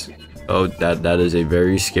 anyways. Oh, that is a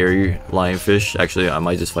very scary lionfish. Actually, I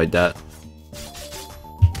might just fight that.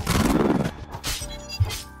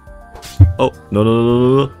 Oh,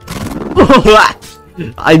 no.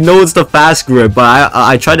 I know it's the fast grip, but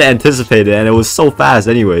I tried to anticipate it and it was so fast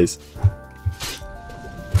anyways.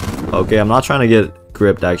 Okay, I'm not trying to get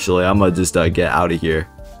gripped actually. I'm gonna just get out of here.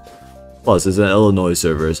 Plus, it's an Illinois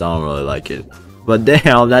server, so I don't really like it. But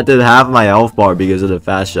damn, that did half my health bar because of the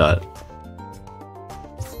fast shot.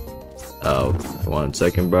 Oh, 1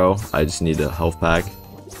 second, bro. I just need a health pack.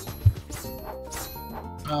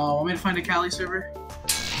 Want me to find a Cali server?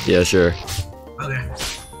 Yeah, sure. Okay.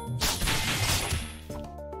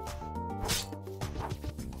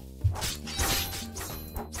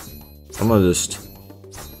 I'm gonna just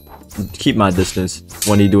keep my distance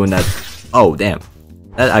when he doing that. Oh, damn.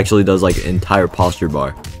 That actually does like entire posture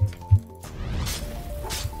bar.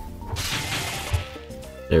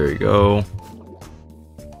 There we go.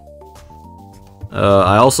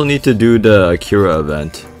 I also need to do the Akira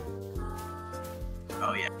event.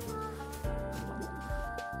 Oh yeah.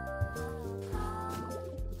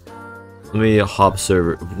 Let me hop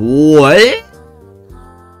server. What?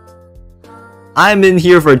 I'm in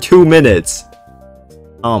here for 2 minutes.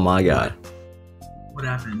 Oh my god. What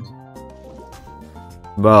happened?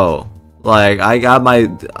 Bro, like I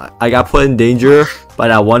got put in danger by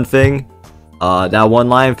that one thing, that one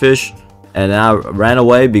lionfish, and I ran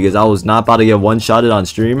away because I was not about to get one-shotted on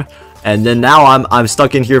stream, and then now I'm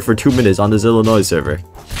stuck in here for 2 minutes on this Illinois server.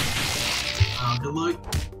 Good luck.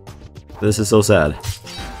 This is so sad.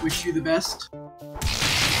 Wish you the best.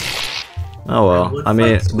 Oh well, I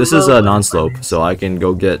mean, this is a non-slope, so I can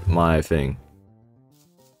go get my thing.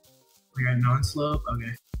 We got non-slope?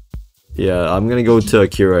 Okay. Yeah, I'm gonna go to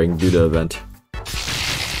Akira and do the event.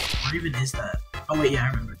 Where even is that? Oh wait, yeah, I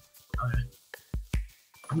remember. Okay.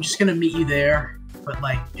 I'm just gonna meet you there, but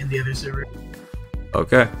like in the other server.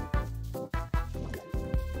 Okay.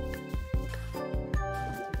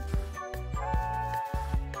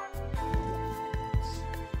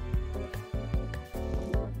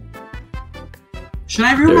 Should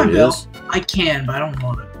I room There my it bill? is. I can, but I don't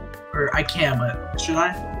want it. Or I can, but should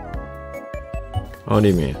I? What do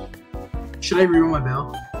you mean? Should I room my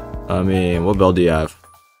bill? I mean, what bell do you have?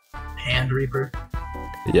 Hand Reaper.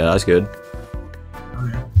 Yeah, that's good.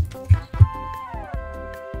 Okay.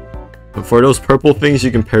 For those purple things,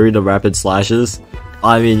 you can parry the rapid slashes.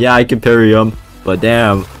 I mean, yeah, I can parry them, but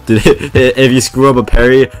damn, dude, if you screw up a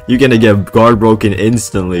parry, you're gonna get guard broken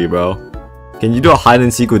instantly, bro. Can you do a hide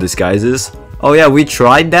and seek with disguises? Oh yeah, we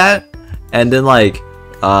tried that, and then like,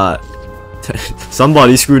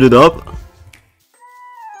 somebody screwed it up.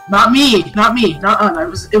 Not me. Not me. It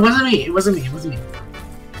wasn't me. It wasn't me. It wasn't me.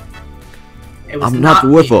 It was I'm not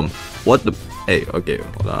me. with them. What the? Hey, okay,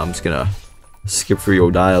 hold on. I'm just gonna skip through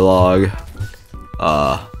your dialogue.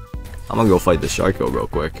 I'm gonna go fight the Sharko real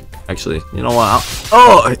quick. Actually, you know what?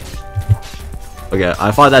 Oh! Okay,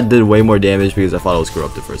 I thought that did way more damage because I thought it was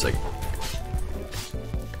corrupted for a second.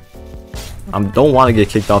 I don't want to get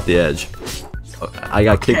kicked off the edge. I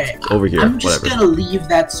got kicked over here. I'm just Whatever. gonna leave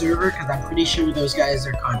that server because I'm pretty sure those guys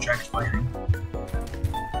are contract fighting.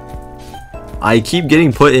 I keep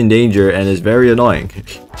getting put in danger and it's very annoying.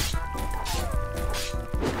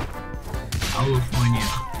 California.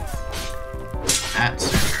 That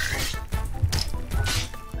server.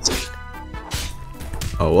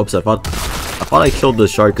 Oh, whoops! I thought I killed the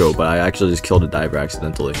Sharko, but I actually just killed a diver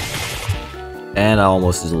accidentally, and I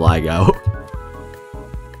almost just lag out.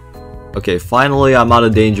 Okay, finally I'm out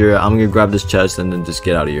of danger. I'm gonna grab this chest and then just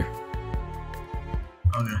get out of here.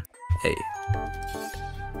 Okay. Hey.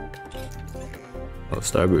 Oh,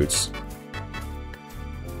 star boots.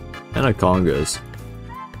 And a congas.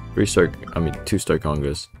 2-star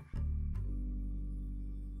congas.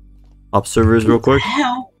 Up servers real quick.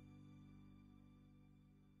 Hell.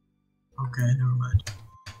 Okay, never mind.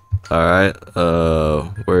 Alright,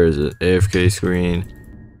 where is it? AFK screen.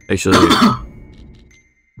 Actually,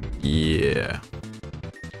 yeah.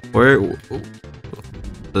 Where?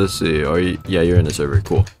 Let's see. Are you? Yeah, you're in the server.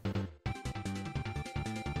 Cool.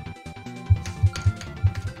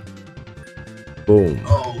 Boom.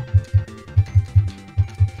 Oh.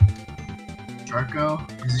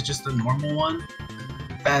 Jarko? Is it just the normal one?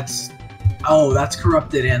 Oh, that's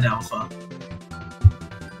corrupted and alpha.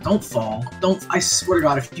 Don't fall. I swear to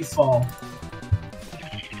God, if you fall.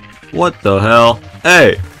 What the hell?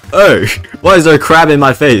 Hey! Hey! Why is there a crab in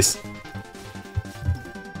my face?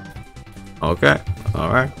 Okay.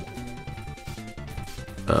 Alright.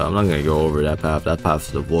 I'm not gonna go over that path. That path's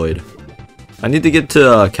the void. I need to get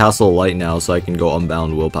to Castle Light now so I can go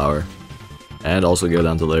Unbound Willpower. And also go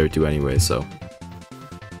down to Layer 2 anyway, so.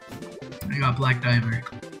 I got Black Diver.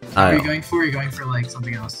 I Are you don't know. going for? Or are you going for like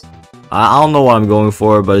something else? I don't know what I'm going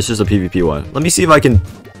for, but it's just a PvP one. Let me see if I can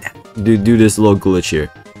do this little glitch here.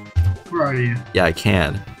 Where are you? Yeah, I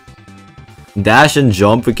can. Dash and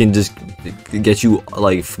jump, it can just get you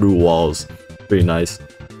like through walls. Pretty nice.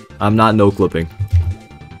 I'm not no clipping.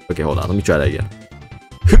 Okay, hold on. Let me try that again.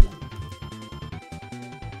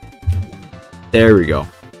 There we go.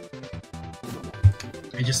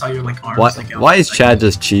 I just saw your like arms. Why is Chad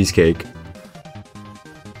just cheesecake?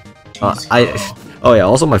 Oh yeah,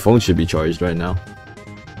 also my phone should be charged right now.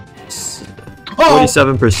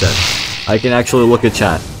 47%. I can actually look at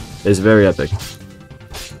chat. It's very epic.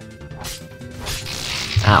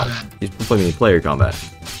 Ow. He's putting me in player combat.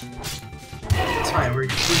 It's fine, we're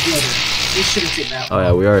good. We shouldn't take that. Oh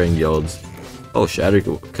yeah, we are in guilds. Oh, Shatter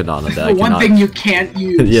Katana that The one thing you can't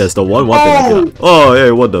use. Yes, the one thing I cannot. Oh,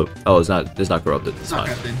 hey, what the? Oh, it's not corrupted. It's not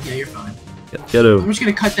corrupted. Yeah, you're fine. Get him. I'm just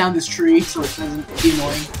gonna cut down this tree so it doesn't be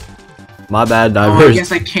annoying. My bad, Oh, I divers.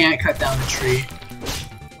 guess I can't cut down the tree.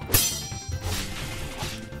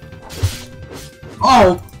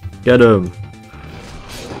 Oh! Get him.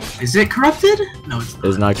 Is it corrupted? No, it's not.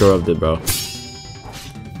 It's not corrupted, bro.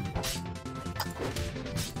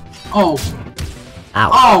 Oh! Ow.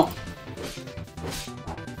 Oh!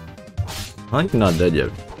 I think you're not dead yet.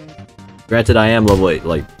 Granted, I am level 8,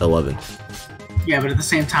 like 11. Yeah, but at the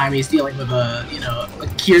same time, he's dealing with a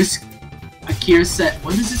Kier set.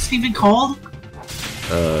 What is this even called?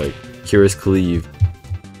 Curious Cleave.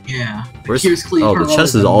 Yeah. Where's? Kier's Cleave Oh, the Herald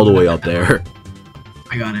chest is all the way up there.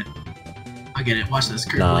 I got it. I get it. Watch this.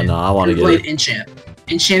 Curve Nah, blade. nah, I wanna Curve get blade it. enchant.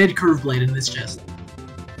 Enchanted curve blade in this chest.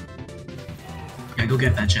 Yeah, go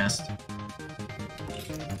get that chest.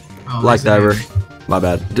 Oh, Black there's the Diver. My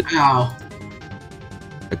bad. Ow.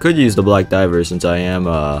 I could use the Black Diver since I am,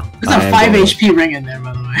 There's a 5 HP ring in there,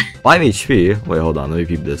 by the way. 5 HP? Wait, hold on. Let me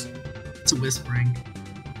peep this. It's a wisp ring.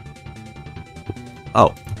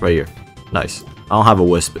 Oh, right here. Nice. I don't have a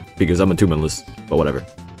wisp because I'm attunementless, but whatever.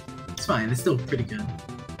 It's fine. It's still pretty good.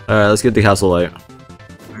 Alright, let's get the Castle Light.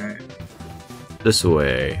 Alright. This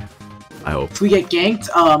way. I hope. If we get ganked,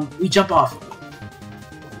 we jump off.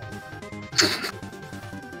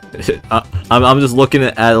 I'm just looking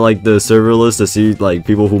at like the server list to see like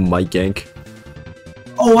people who might gank.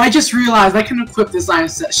 Oh, I just realized I can equip this iron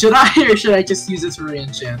set. Should I, or should I just use it for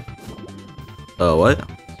re-enchant? What?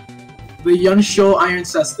 The Yunsho Iron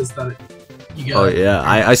Cestus that you got. Oh yeah,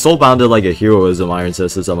 I soulbounded like a heroism Iron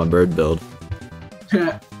Cestus on my bird build.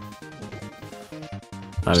 I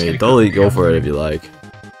mean, totally go for it if you like.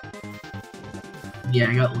 Yeah,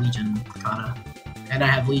 I got Legion Kata, and I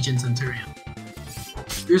have Legion Centurion.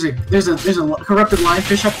 There's a corrupted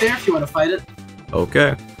lionfish up there if you want to fight it.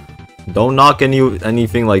 Okay. Don't knock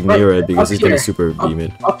anything like near it because he's gonna super beam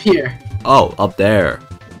it. Up here. Oh, up there.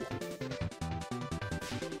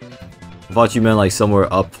 I thought you meant like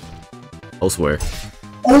somewhere up elsewhere.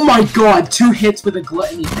 Oh my god, 2 hits with a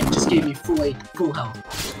gluttony thing just gave me full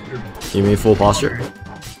health. You mean full posture?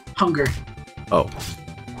 Hunger. Oh.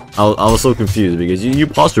 I was so confused because you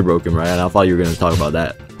posture broke him, right? And I thought you were gonna talk about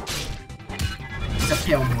that. It's a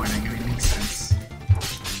pale morning, I mean, it makes sense.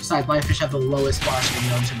 Besides, lionfish have the lowest posture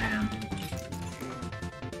known to man.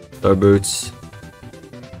 Star boots.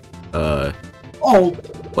 Oh!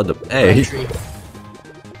 What the? Hey!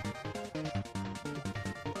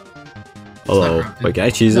 Hello. Wait, can I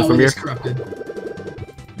cheese it from here? Corrupted.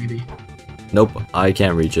 Maybe. Nope, I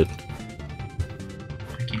can't reach it.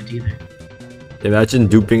 I can't either. Imagine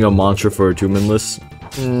duping a mantra for a 2-manless.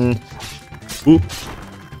 Oop.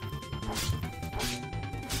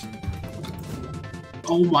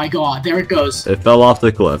 Oh my god, there it goes. It fell off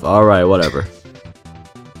the cliff. Alright, whatever.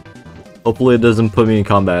 Hopefully it doesn't put me in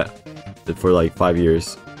combat for like 5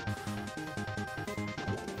 years.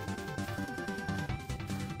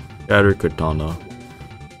 Shattered Katana.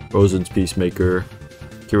 Rosen's Peacemaker.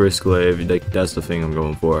 Curious Glaive. That's the thing I'm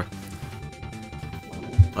going for.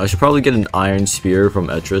 I should probably get an Iron Spear from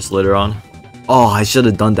Etris later on. Oh, I should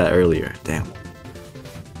have done that earlier. Damn.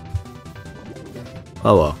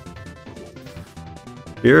 Oh well.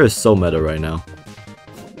 Spear is so meta right now.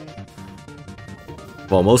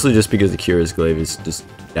 Well, mostly just because the Curious Glaive is just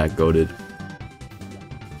that goated.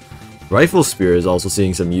 Rifle Spear is also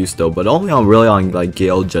seeing some use though, but only really on like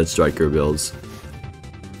Gale Jet Striker builds.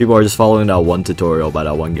 People are just following that one tutorial by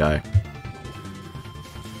that one guy.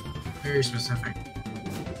 Very specific.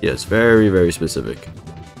 Yes, very, very specific.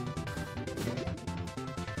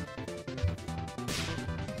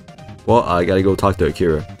 Well, I gotta go talk to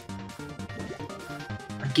Akira.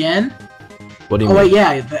 Again? What do you mean? Oh wait,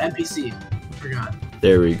 yeah, the NPC. I forgot.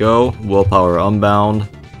 There we go. Willpower Unbound.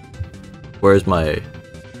 Where's my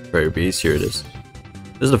prayer beads? Here it is.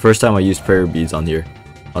 This is the first time I used prayer beads on here.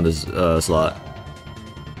 On this slot.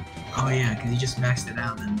 Oh yeah, because you just maxed it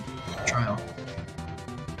out in trial.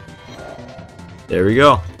 There we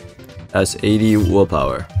go. That's 80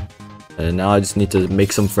 willpower. And now I just need to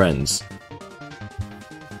make some friends.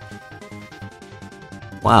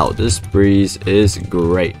 Wow, this breeze is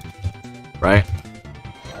great. Right?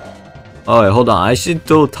 Oh wait, hold on. I should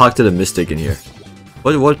go talk to the Mystic in here.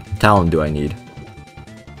 What talent do I need?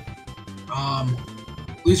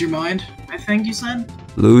 Lose your mind, I think you said?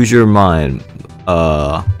 Lose your mind.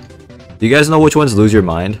 Do you guys know which one's lose your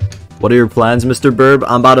mind? What are your plans, Mr. Burb?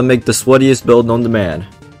 I'm about to make the sweatiest build known to man.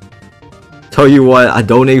 Tell you what, I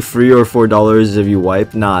donate $3 or $4 if you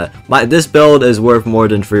wipe. Nah, this build is worth more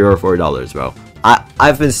than $3 or $4, bro.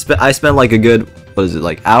 I spent like a good, what is it,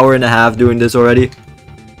 like hour and a half doing this already.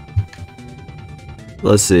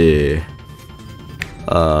 Let's see.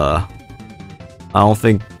 I don't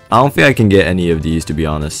think I can get any of these, to be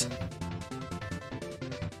honest.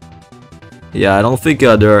 Yeah, I don't think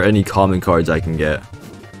there are any common cards I can get.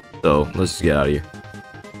 So let's just get out of here.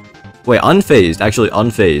 Wait, unfazed. Actually,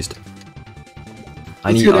 unfazed.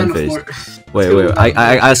 I need unfazed. Wait.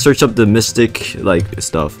 I searched up the mystic like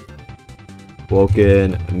stuff.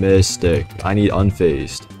 Woken mystic. I need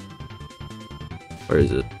unfazed. Where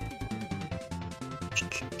is it?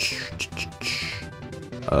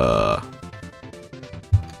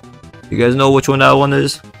 You guys know which one that one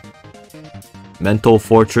is? Mental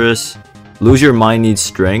Fortress. Lose your mind needs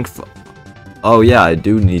strength. Oh yeah, I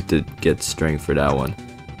do need to get strength for that one.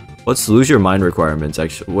 What's lose your mind requirements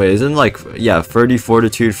actually? Wait, isn't like, yeah, 30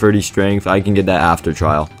 fortitude, 30 strength. I can get that after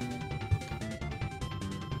trial.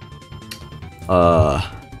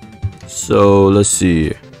 So let's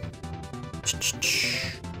see.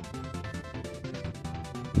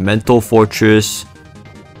 Mental Fortress.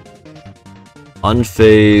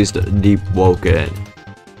 Unfazed, Deepwoken.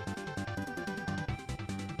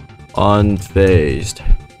 Unfazed.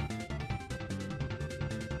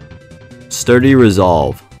 Sturdy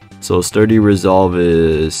Resolve. So Sturdy Resolve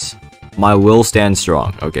is My will stands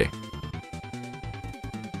strong. Okay.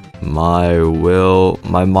 My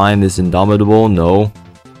mind is indomitable. No.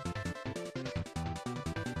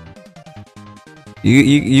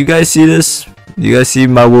 You guys see this? You guys see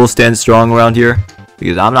my will stand strong around here?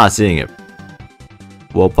 Because I'm not seeing it.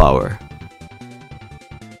 Willpower.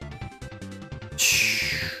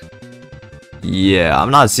 Yeah,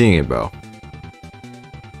 I'm not seeing it, bro.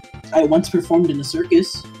 I once performed in a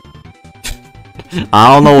circus.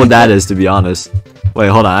 I don't know what that is, to be honest. Wait,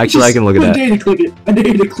 hold on. Actually, I can look at that. I dare to click it. I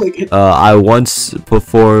dare to click it. I once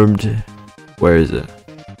performed. Where is it?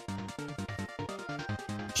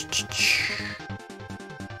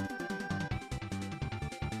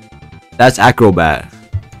 That's acrobat.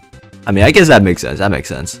 I mean, I guess that makes sense. That makes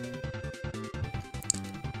sense.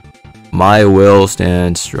 My will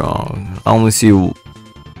stands strong. I only see.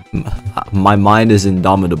 My mind is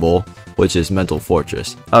indomitable, which is mental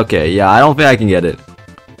fortress. Okay, yeah, I don't think I can get it.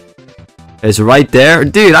 It's right there,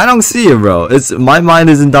 dude. I don't see it, bro. It's my mind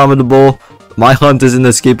is indomitable. My hunt is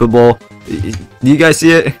inescapable. Do you guys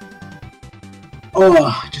see it?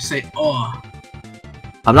 Oh, just say oh.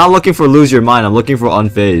 I'm not looking for lose your mind. I'm looking for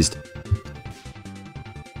unfazed.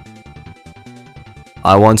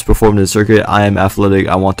 I once performed in the circuit. I am athletic.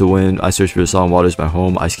 I want to win. I search for the song. Water's my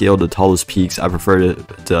home. I scale the tallest peaks. I prefer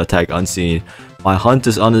to attack unseen. My hunt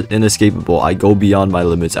is inescapable. I go beyond my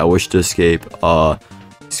limits. I wish to escape.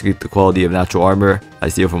 Escape the quality of natural armor. I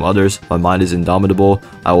steal from others. My mind is indomitable.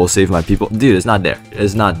 I will save my people. Dude, it's not there.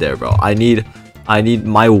 It's not there, bro. I need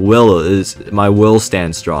my will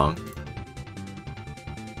stands strong.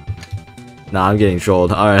 Nah, I'm getting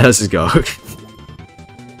trolled. All right, let's just go.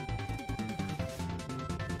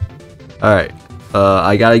 Alright,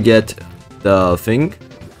 I gotta get the thing,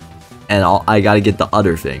 and I gotta get the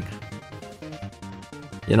other thing.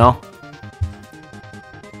 You know?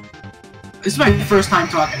 This is my first time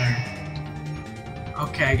talking to her.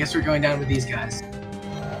 Okay, I guess we're going down with these guys.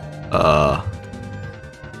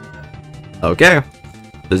 Okay.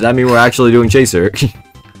 Does that mean we're actually doing Chaser?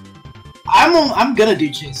 I'm gonna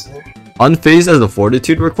do Chaser. Unfazed as a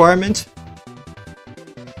fortitude requirement?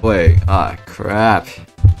 Wait, crap.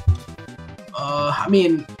 I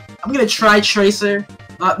mean, I'm gonna try Tracer.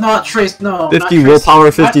 Not Trace. No. 50 not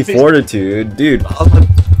willpower, Tracer, 50 fortitude, dude.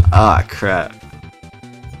 Crap.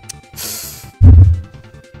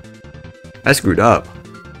 I screwed up.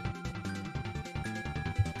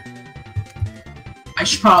 I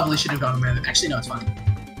probably should have gone with it. Actually, no, it's fine.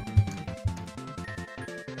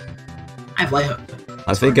 I have light hook.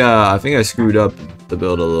 I think I screwed up the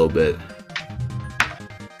build a little bit.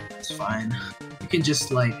 It's fine. You can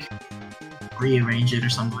just like rearrange it or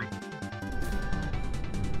something.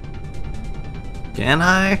 Can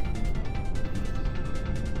I?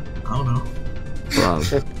 I don't know.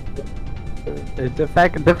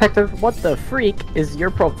 Defective, what the freak is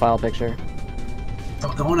your profile picture?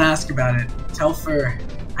 Don't ask about it. Tell Fur.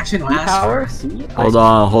 Actually, don't ask Power? Fur. See? Hold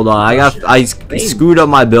on. I screwed up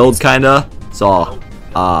my build kinda. So,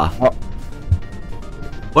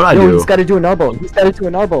 what'd I do? He's gotta do an elbow. He's gotta do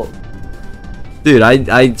an elbow. Dude,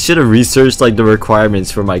 I should have researched like the requirements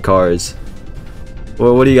for my cars.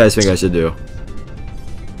 What do you guys think I should do?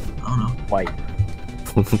 I don't know. White.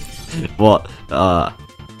 Well,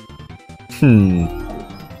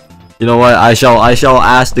 you know what? I shall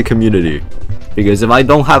ask the community, because if I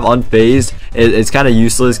don't have unfazed, it's kind of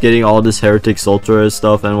useless getting all this heretic sultra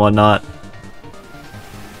stuff and whatnot.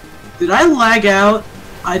 Did I lag out?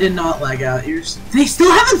 I did not lag out. They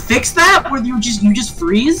still haven't fixed that, where you just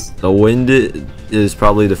freeze. The wind is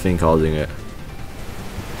probably the thing causing it.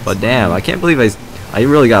 But damn, I can't believe I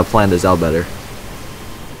really gotta plan this out better.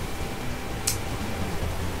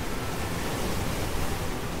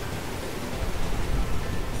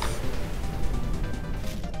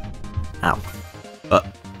 Ow.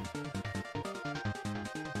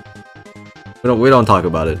 We don't talk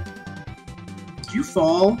about it. Did you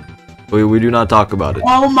fall? We do not talk about it.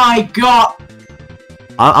 Oh my god!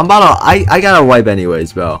 I gotta wipe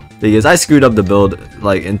anyways, bro, because I screwed up the build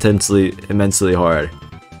like immensely hard.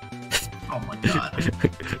 Oh my god.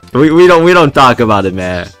 we don't talk about it,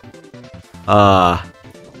 man.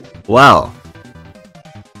 Well,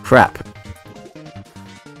 crap.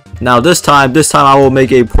 Now this time I will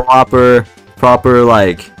make a proper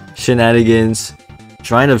like shenanigans.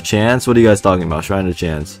 Shrine of Chance. What are you guys talking about? Shrine of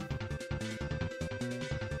Chance.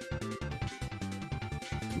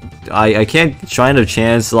 I can't Shrine of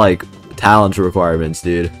Chance like talent requirements,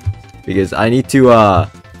 dude, because I need to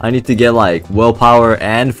get like willpower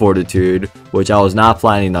and fortitude, which I was not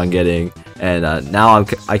planning on getting, and now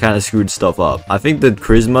I kind of screwed stuff up. I think the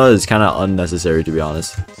charisma is kind of unnecessary, to be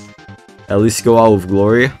honest. At least go out with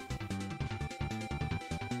glory.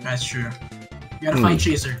 That's true. You gotta fight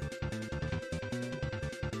Chaser.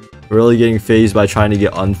 Really getting phased by trying to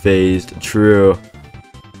get unfazed. True.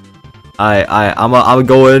 I'm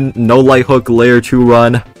going no light hook layer 2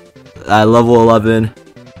 run at level 11.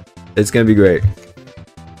 It's gonna be great.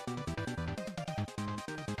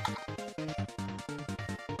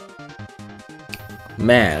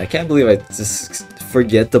 Man, I can't believe I just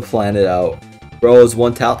forget to plan it out. Bro, it's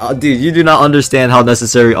one talent. Dude, you do not understand how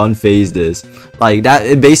necessary unfazed is. Like, that,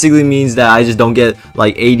 it basically means that I just don't get,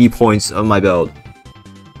 like, 80 points on my build.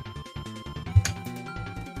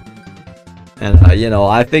 And, you know,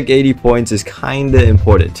 I think 80 points is kinda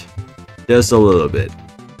important. Just a little bit.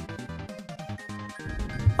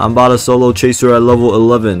 I'm about to solo Chaser at level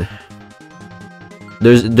 11.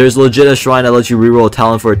 There's legit a shrine that lets you reroll a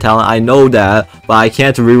talent for a talent. I know that, but I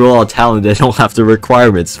can't reroll a talent they don't have the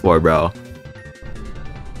requirements for, bro.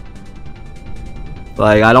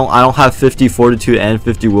 Like, I don't have 50 fortitude and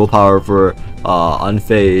 50 willpower for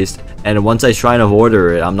unfazed. And once I Shrine of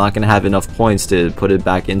Order it, I'm not gonna have enough points to put it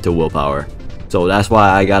back into willpower. So that's why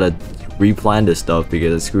I gotta replan this stuff,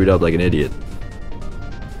 because I screwed up like an idiot.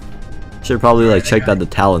 Should probably like check out the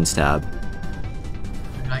talents tab.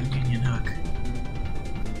 I got Union Hook.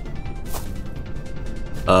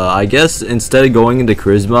 I guess instead of going into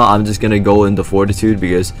charisma, I'm just gonna go into fortitude,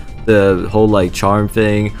 because the whole like charm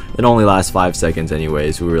thing, it only lasts 5 seconds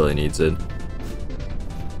anyways. Who really needs it?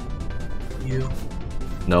 You.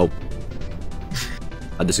 Nope.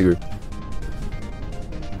 I disagree.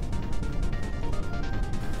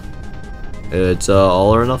 It's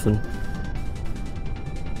all or nothing.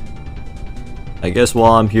 I guess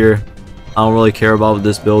while I'm here, I don't really care about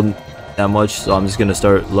this build that much, so I'm just gonna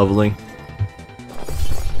start leveling.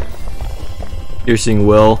 Piercing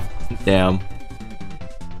will. Damn.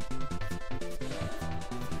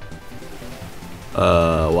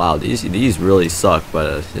 Wow, these really suck,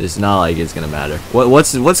 but it's not like it's gonna matter.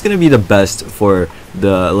 What's gonna be the best for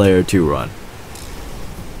the layer 2 run?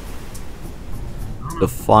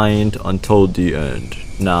 Defiant until the end.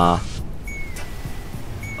 Nah.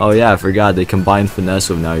 Oh yeah, I forgot they combined finesse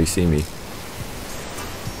with Now You See Me.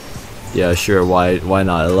 Yeah, sure. Why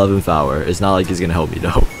not? 11th hour. It's not like he's gonna help me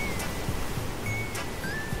though.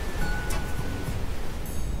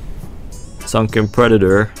 Sunken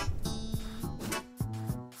Predator.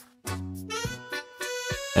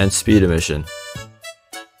 And speed emission.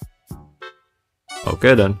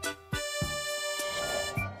 Okay then.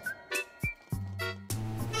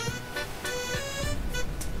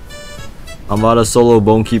 I'm about to solo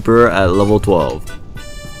Bonekeeper at level 12.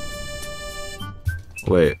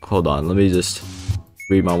 Wait, hold on. Let me just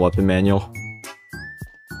read my weapon manual.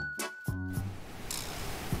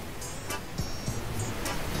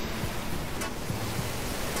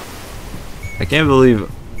 I can't believe...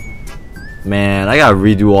 Man, I gotta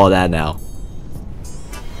redo all that now.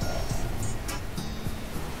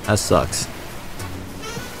 That sucks.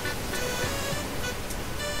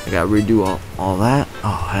 I gotta redo all that? Oh,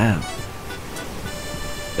 hell.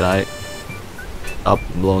 Can I stop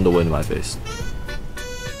blowing the wind in my face?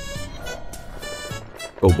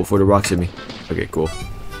 Go before the rocks hit me. Okay, cool.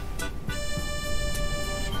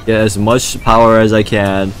 Get as much power as I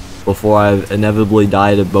can before I inevitably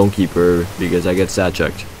die to Bonekeeper, because I get stat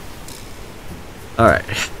checked. Alright.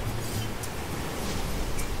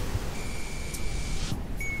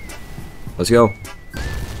 Let's go.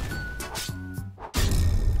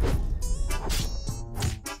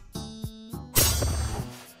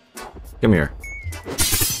 Come here.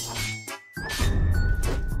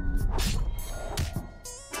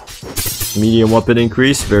 Medium weapon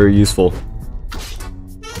increase, very useful.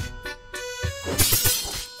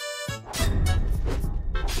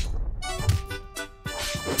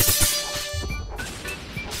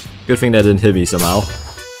 Good thing that didn't hit me somehow.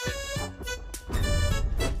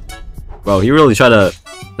 Bro, he really tried to...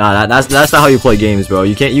 Nah, that's not how you play games, bro.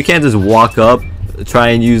 You can't just walk up, try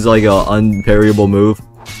and use like a unparryable move.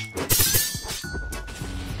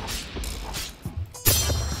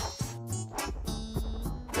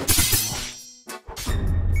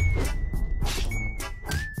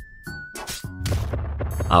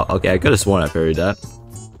 Oh, okay, I could have sworn I parried that.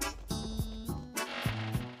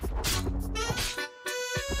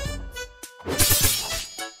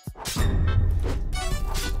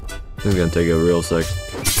 This is gonna take a real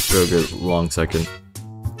good long second.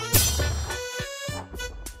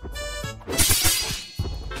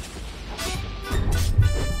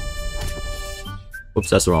 Oops,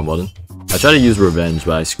 that's the wrong button. I tried to use revenge,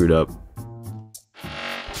 but I screwed up.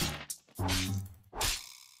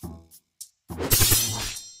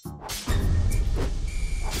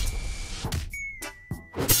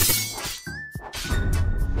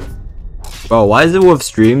 Bro, why is it with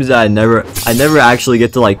streams that I never actually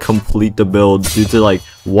get to like complete the build due to like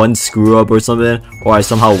one screw up or something, or I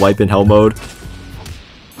somehow wipe in hell mode?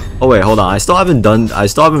 Oh wait, hold on. I still haven't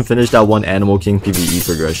finished that one Animal King PvE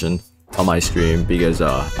progression on my stream because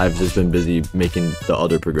I've just been busy making the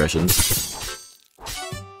other progressions.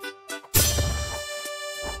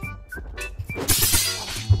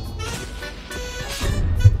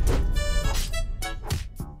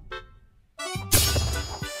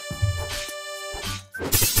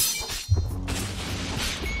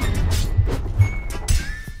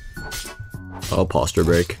 Oh, posture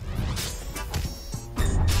break.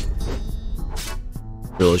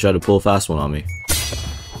 Really tried to pull a fast one on me.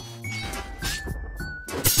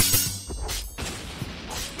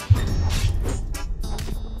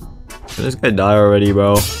 Did this guy die already,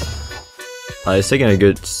 bro? It's taking a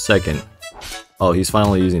good second. Oh, he's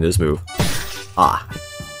finally using this move. Ah.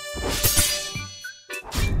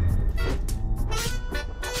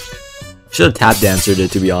 Should have tap dancered it,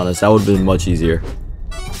 to be honest. That would have been much easier.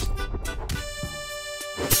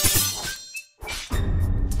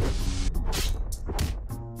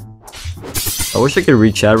 I wish I could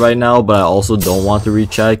read chat right now, but I also don't want to read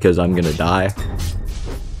chat because I'm gonna die.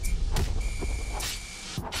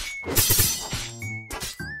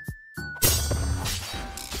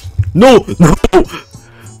 No! No!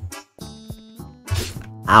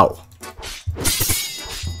 Ow.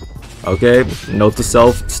 Okay, note to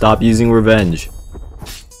self, stop using revenge.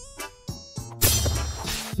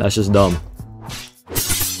 That's just dumb.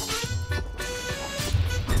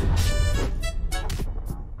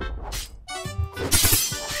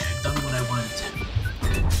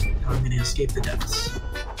 Escape the depths.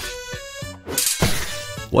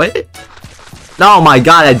 What? Oh my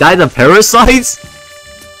god, I died to parasites?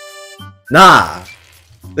 Nah.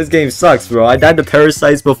 This game sucks, bro. I died to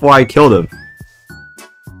parasites before I killed him.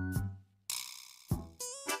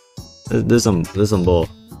 There's some bull.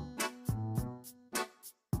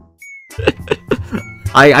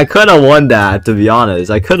 I could have won that, to be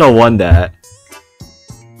honest. I could have won that.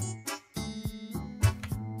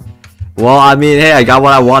 Well, I mean, hey, I got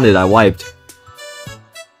what I wanted. I wiped.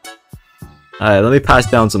 Alright, let me pass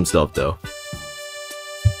down some stuff, though.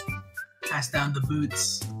 Pass down the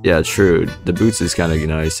boots. Yeah, true. The boots is kind of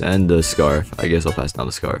nice. And the scarf. I guess I'll pass down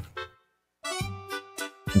the scarf.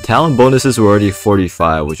 The talent bonuses were already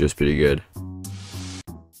 45, which was pretty good.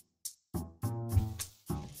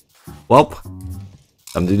 Welp.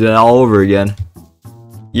 I'm doing that all over again.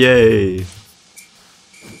 Yay!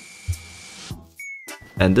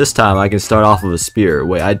 And this time I can start off with a spear.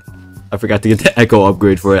 Wait, I forgot to get the echo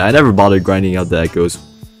upgrade for it. I never bothered grinding out the echoes.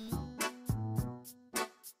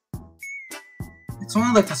 It's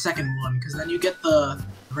only like the second one, because then you get the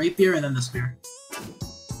rapier and then the spear.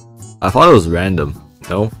 I thought it was random.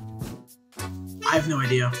 No? I have no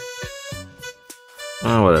idea.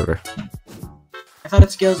 Oh, whatever. I thought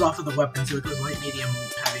it scales off of the weapon, so it goes light, medium,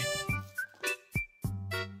 heavy.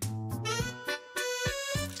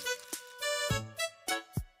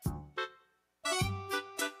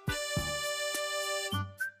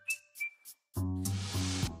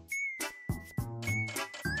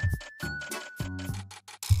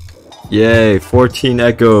 Yay, 14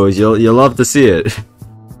 echoes. You'll love to see it.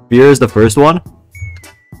 Fear is the first one?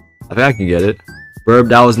 I think I can get it. Burb,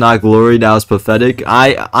 that was not glory, that was pathetic.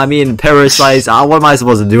 I mean, parasites, what am I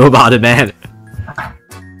supposed to do about it, man?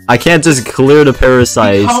 I can't just clear the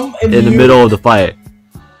parasites in the middle of the fight.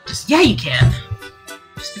 Yeah, you can.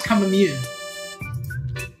 Just become immune.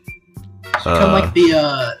 Just become like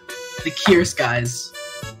the Kier's guys.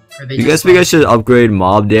 You guys think I should upgrade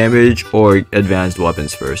mob damage or advanced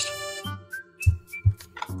weapons first?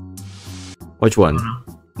 Which one?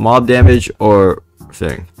 Mob damage or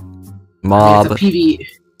thing? Mob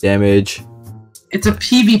damage. It's a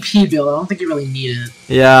PvP build. I don't think you really need it.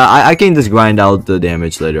 Yeah, I can just grind out the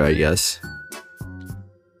damage later, I guess.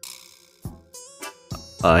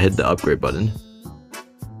 Hit the upgrade button.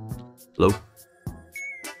 Hello?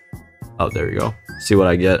 Oh, there we go. See what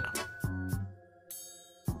I get.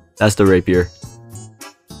 That's the rapier.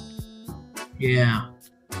 Yeah.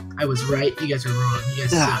 I was right, you guys are wrong. You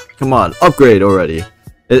guys suck. Come on, upgrade already.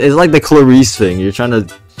 It's like the Clarice thing. You're trying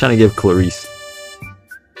to give Clarice.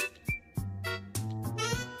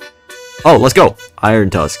 Oh, let's go.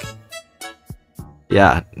 Iron Tusk.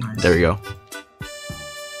 Yeah, nice. There we go.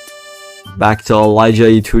 Back to Elijah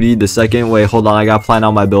Etudi the second. Wait, hold on. I gotta plan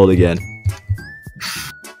out my build again.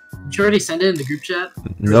 Did you already send it in the group chat?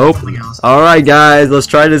 Nope. Alright, guys. Let's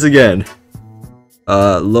try this again.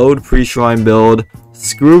 Load pre-shrine build.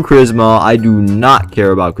 Screw Charisma. I do not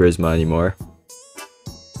care about Charisma anymore.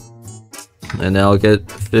 And then I'll get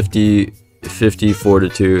 50 50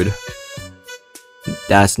 fortitude.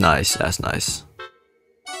 That's nice. That's nice.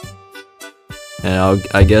 And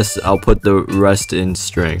I guess I'll put the rest in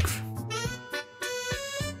strength.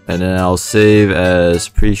 And then I'll save as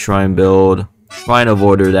pre-shrine build. Shrine of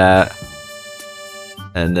Order that.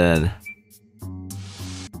 And then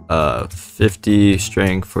 50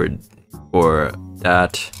 strength for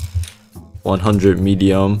that. 100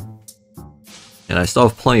 medium. And I still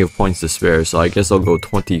have plenty of points to spare, so I guess I'll go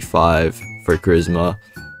 25 for charisma.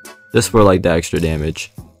 Just for like the extra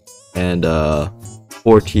damage. And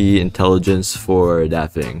 40 intelligence for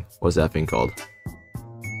that thing. What's that thing called?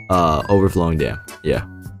 Overflowing dam. Yeah.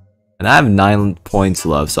 And I have 9 points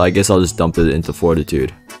left, so I guess I'll just dump it into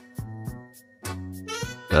fortitude.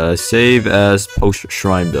 Save as post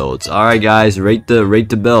shrine builds. Alright guys, rate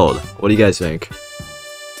the build. What do you guys think?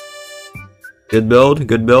 Good build?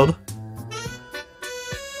 Good build?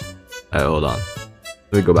 Alright, hold on.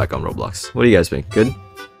 Let me go back on Roblox. What do you guys think? Good?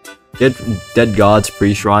 Get Dead Gods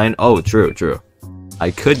pre-shrine? Oh, true. I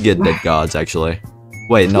could get Dead Gods, actually.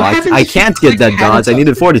 Wait, no, I can't get Dead Gods. I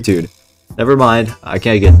needed Fortitude. Never mind. I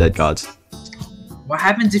can't get Dead Gods. What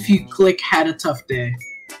happens if you click Had a Tough Day?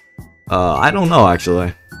 I don't know,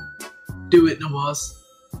 actually. Do it, Nawaz.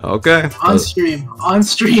 Okay. On stream. On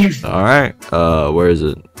stream. Alright. Where is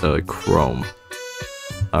it? Chrome.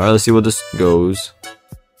 Alright, let's see what this goes.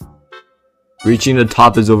 Reaching the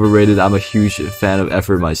top is overrated. I'm a huge fan of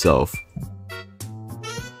effort myself.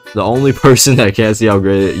 The only person that can't see how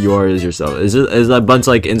great you are is yourself. Is a bunch of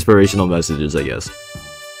like inspirational messages, I guess.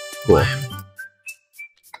 Cool.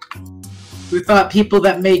 We thought people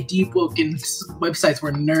that made Deepwoken websites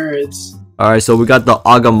were nerds. Alright, so we got the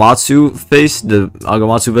Agamatsu face, the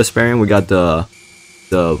Agamatsu Vesperian. We got the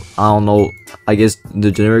I don't know, I guess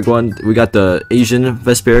the generic one. We got the Asian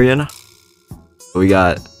Vesperian. We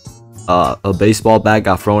got a baseball bat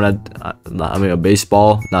got thrown at, I mean a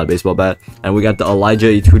baseball, not a baseball bat. And we got the Elijah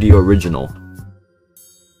A2D original.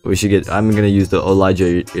 We should get, I'm gonna use the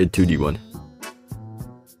Elijah A2D one.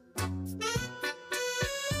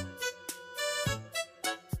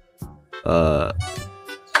 Blah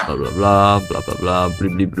blah blah blah blah blah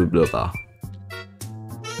blah blah blah blah.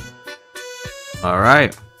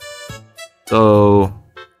 Alright. So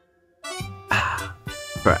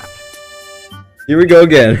crap. Here we go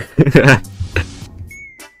again.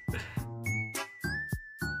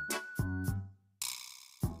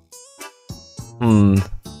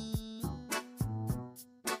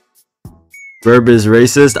 Verb is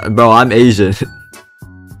racist? Bro, I'm Asian.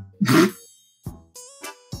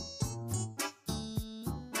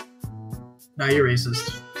 Nah, you're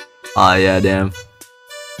racist. Ah, yeah, damn.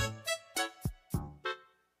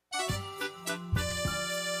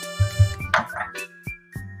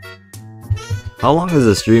 How long has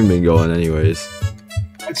the stream been going anyways?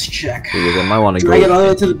 Let's check. Because I might want to go. I get all the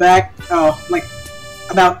way to the back? Oh, like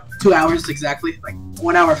about 2 hours exactly. Like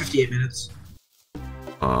 1 hour 58 minutes.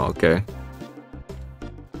 Oh, okay.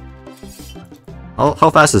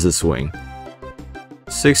 How fast does it swing?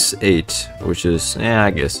 6'8", which is,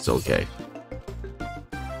 I guess it's okay.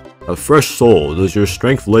 A fresh soul, does your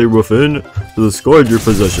strength lay within? To discard your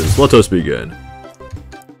possessions, let us begin.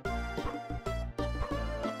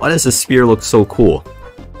 Why does this spear look so cool?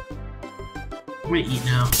 I'm gonna eat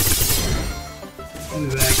now. I'll be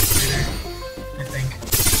back later, I think.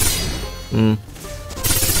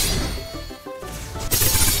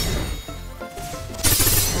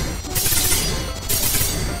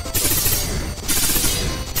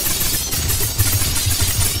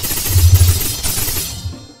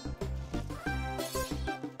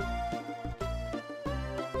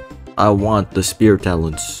 I want the spear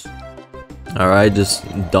talents. Alright, just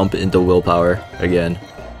dump it into willpower again.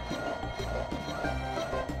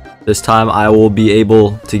 This time I will be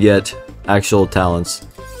able to get actual talents.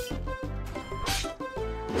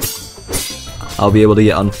 I'll be able to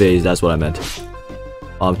get unfazed, that's what I meant.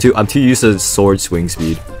 I'm too used to sword swing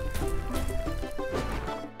speed.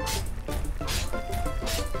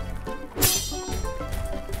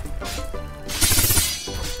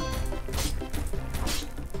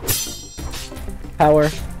 Power.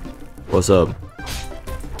 What's up?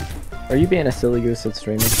 Are you being a silly goose at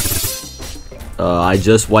streaming? I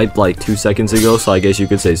just wiped like 2 seconds ago, so I guess you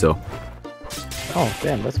could say so. Oh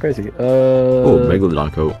damn, that's crazy. Oh,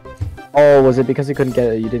 Megalodon coat. Oh, was it because you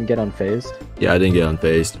didn't get unfazed? Yeah, I didn't get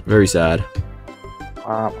unfazed. Very sad.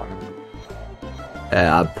 Yeah,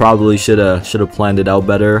 I probably should have planned it out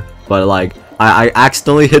better, but like I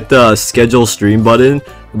accidentally hit the schedule stream button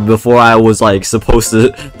before I was like supposed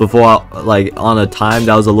to, like on a time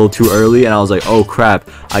that was a little too early, and I was like, oh crap,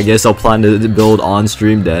 I guess I'll plan to build on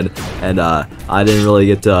stream then, and I didn't really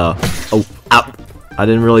get to I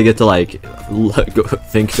didn't really get to like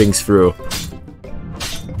think things through.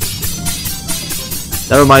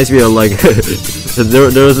 That reminds me of like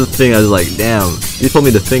there was a thing I was like, damn, you told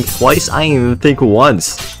me to think twice, I didn't even think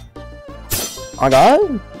once. Oh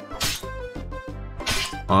god?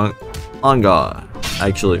 On God.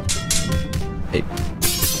 Actually. Hey.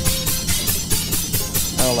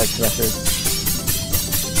 I don't like threshers.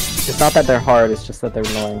 It's not that they're hard, it's just that they're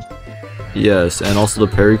annoying. Yes, and also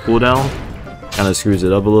the parry cooldown kind of screws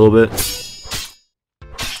it up a little bit.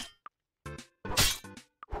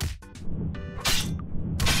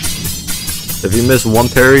 If you miss one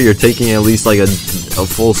parry, you're taking at least like a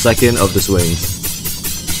full second of the swings.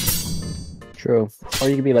 True. Or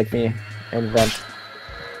you could be like me and vent.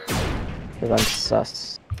 Because I'm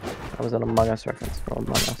sus. That was an Among Us reference for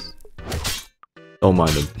Among Us. Don't mind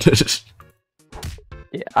him.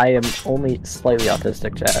 Yeah, I am only slightly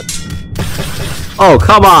autistic, Chad. Oh,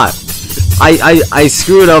 come on! I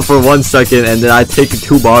screwed up for 1 second and then I take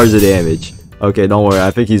 2 bars of damage. Okay, don't worry, I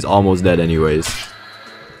think he's almost dead anyways.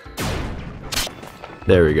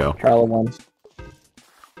 There we go. Trial of 1.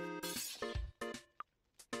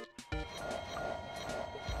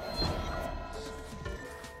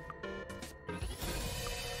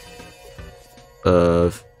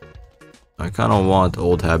 I kind of want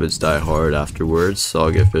old habits die hard afterwards, so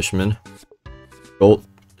I'll get Fishman. Gold.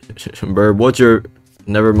 Burb, what's your...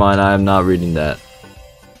 Never mind, I am not reading that.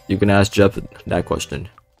 You can ask Jeff that question.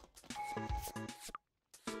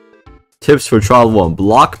 Tips for trial 1.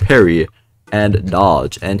 Block, parry, and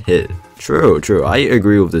dodge, and hit. True, true. I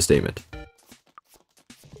agree with this statement.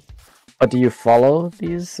 But do you follow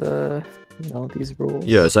these, these rules?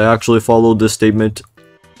 Yes, I actually followed this statement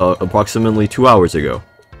approximately 2 hours ago.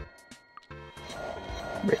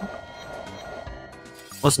 Really?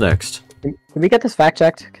 What's next? Can we get this fact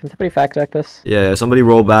checked? Can somebody fact check this? Yeah, somebody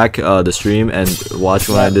roll back the stream and watch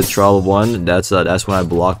when I did trial of 1. That's when I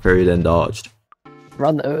blocked, parried, and dodged.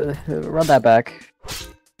 Run that back.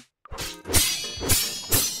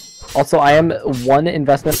 Also, I am 1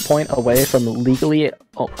 investment point away from legally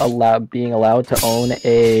being allowed to own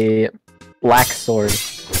a black sword.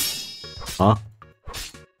 Huh?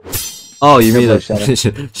 Oh, you mean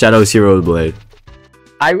the Shadow's Hero Blade?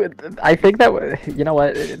 I think that, you know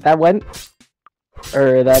what, that went,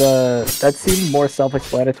 or that seemed more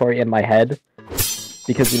self-explanatory in my head,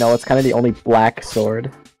 because, you know, it's kind of the only black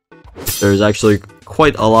sword. There's actually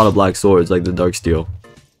quite a lot of black swords, like the Dark Steel.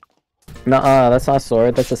 Nuh-uh, that's not a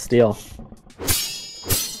sword, that's a steel.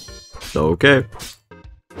 Okay.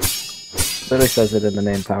 Literally says it in the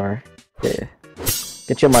name power. Yeah.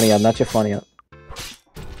 Get your money up, not your funny up.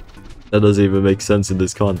 That doesn't even make sense in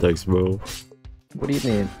this context, bro. What do you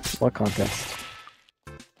mean? What context?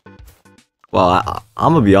 Well,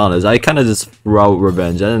 I'm gonna be honest, I kind of just threw out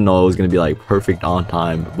Revenge. I didn't know it was gonna be like perfect on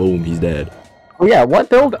time. Boom, he's dead. Oh yeah, what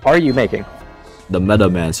build are you making? The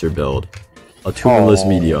Metamancer build. A tumorless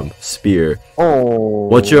medium. Spear. Oh.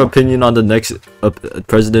 What's your opinion on the next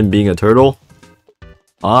president being a turtle?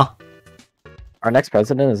 Huh? Our next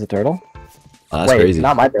president is a turtle? Oh, that's Wait, crazy.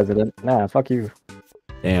 not my president. Nah, fuck you.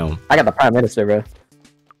 Damn. I got the prime minister, bro.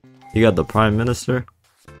 You got the prime minister?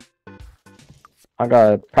 I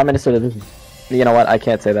got prime minister. You know what? I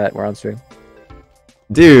can't say that. We're on stream.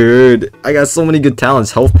 Dude, I got so many good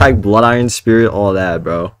talents. Health pack, blood iron, spirit, all that,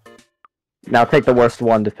 bro. Now take the worst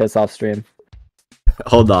one to piss off stream.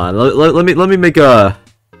 Hold on. Let me make a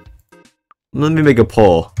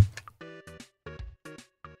poll.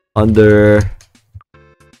 Under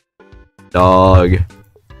dog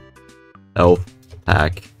health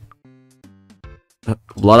pack.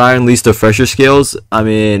 Blood iron leads to fresher skills. I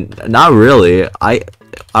mean, not really. I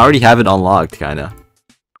already have it unlocked, kinda.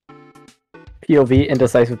 POV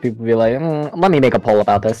indecisive people be like, let me make a poll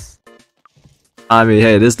about this. I mean,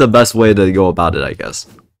 hey, this is the best way to go about it, I guess.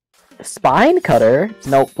 Spine cutter?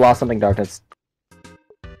 Nope, blossoming darkness.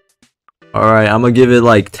 Alright, I'm gonna give it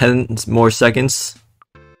like 10 more seconds.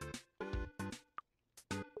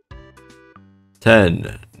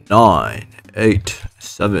 10, 9, 8,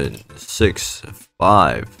 7, 6,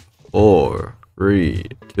 5, 4, 3,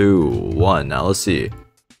 2, 1. Now let's see.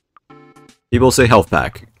 People say health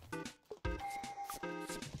pack.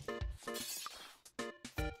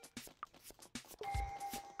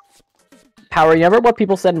 Power, you remember what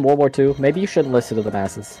people said in World War II? Maybe you shouldn't listen to the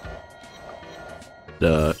masses.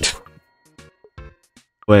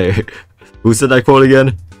 Wait, who said that quote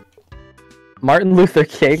again? Martin Luther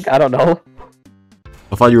King? I don't know.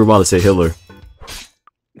 I thought you were about to say Hitler.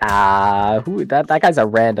 Who that guy's a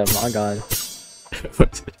random, oh god.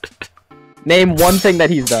 Name one thing that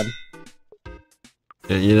he's done.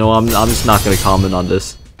 You know, I'm just not gonna comment on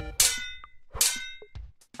this.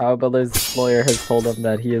 But his lawyer has told him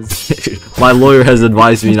that he is... My lawyer has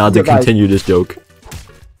advised me not to continue this joke.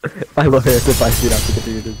 My lawyer has advised me not to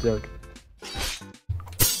continue this joke.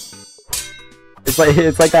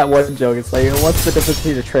 It's like that one joke. It's like, what's the difference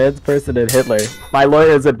between a trans person and Hitler? My lawyer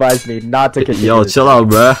has advised me not to continue. Yo, chill out,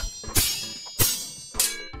 bruh.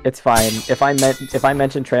 It's fine. If I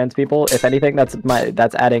mention trans people, if anything, that's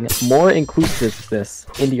adding more inclusiveness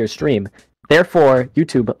into your stream. Therefore,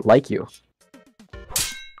 YouTube like you.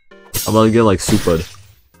 I'm about to get like Supud.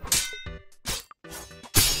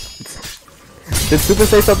 Did Super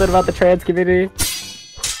say something about the trans community?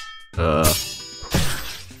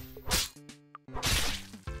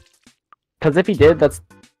 Because if he did, that's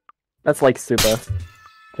like Super.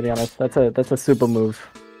 To be honest, that's a Super move.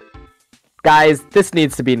 Guys, this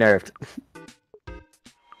needs to be nerfed.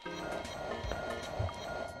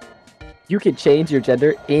 You can change your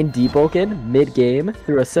gender in Deepwoken mid-game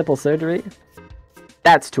through a simple surgery.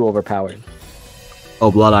 That's too overpowered.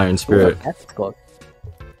 Oh, Blood Iron Spirit. Ooh, that's close.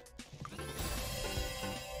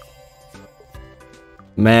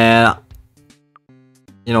 Man,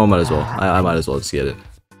 you know, I might as well. I might as well just get it.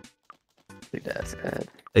 That's good.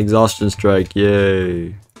 Exhaustion Strike,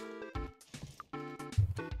 yay!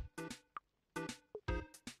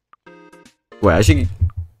 Wait, I should.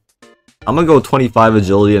 I'm gonna go 25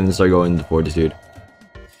 agility and then start going into fortitude.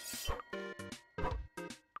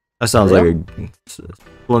 That sounds like a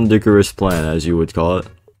splendiferous plan, as you would call it.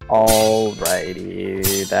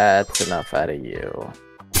 Alrighty, that's enough out of you.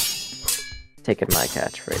 Taking my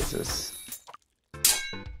catchphrases.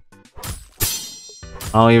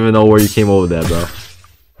 I don't even know where you came over that, bro.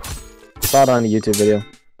 Saw it on a YouTube video.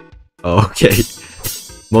 Oh, okay.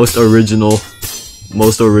 Most original,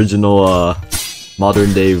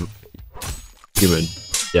 modern day human.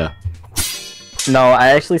 Yeah. No, I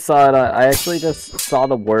actually saw it. I actually just saw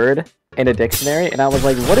the word in a dictionary, and I was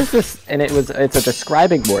like, "What is this?" And it's a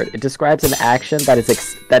describing word. It describes an action that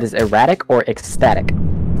is erratic or ecstatic.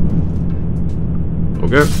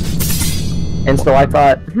 Okay. And so I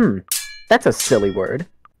thought, that's a silly word.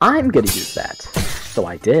 I'm gonna use that. So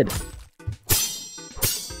I did.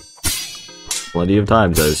 Plenty of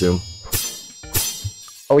times, I assume.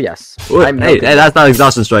 Oh yes. Ooh, hey, that's not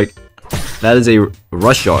Exhaustion Strike. That is a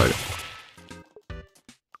Rush Yard.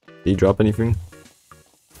 Did he drop anything?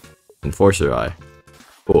 Enforcer Eye.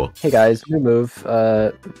 Cool. Hey guys, remove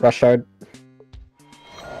Rush Yard.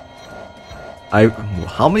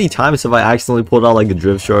 How many times have I accidentally pulled out like a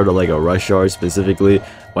Drift Shard or like a Rush Yard specifically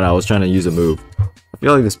when I was trying to use a move? I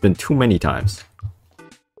feel like it's been too many times.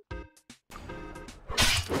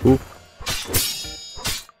 Ooh.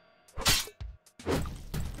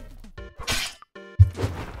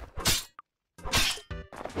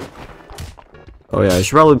 Oh yeah, I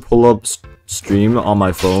should probably pull up stream on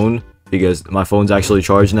my phone because my phone's actually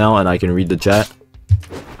charged now and I can read the chat.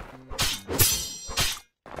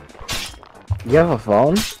 You have a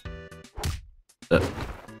phone?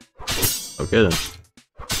 Okay then.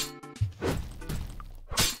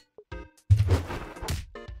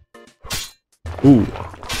 Ooh.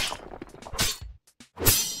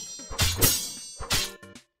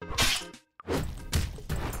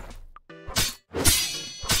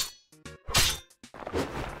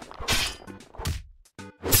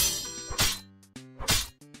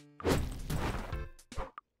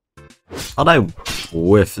 How'd I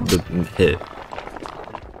whiff the hit?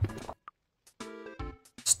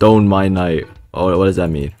 Stone my knight. Oh, what does that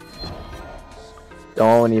mean?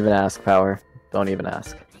 Don't even ask, Power. Don't even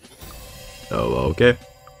ask. Oh, okay.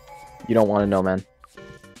 You don't want to know, man.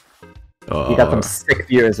 You got some sick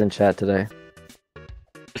viewers in chat today.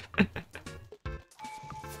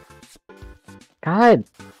 God,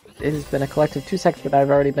 it has been a collective 2 seconds that I've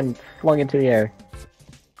already been flung into the air.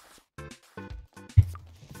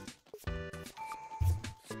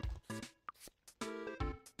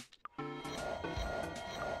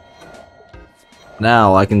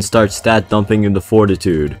 Now I can start stat dumping into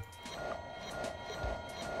fortitude.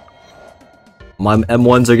 My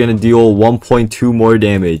M1s are gonna deal 1.2 more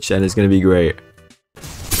damage, and it's gonna be great.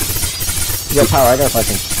 Yo, Power, I got a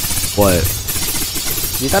question. What?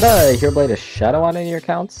 You got a Hereblade of Shadow on any of your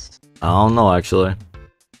accounts? I don't know, actually.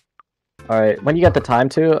 Alright, when you get the time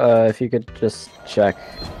to, if you could just check.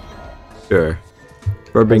 Sure.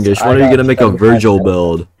 Birbingish, when are you gonna make a Virgil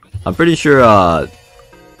build? I'm pretty sure,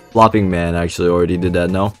 Flopping Man actually already did that,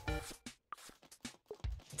 no?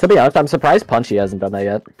 To be honest, I'm surprised Punchy hasn't done that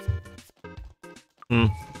yet.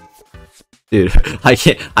 Dude, I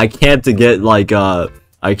can't get like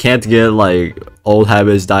old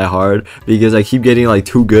habits die hard because I keep getting like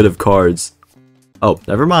too good of cards. Oh,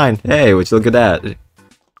 never mind. Hey, would you look at that?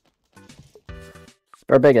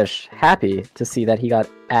 Birbingish, happy to see that he got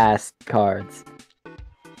ass cards.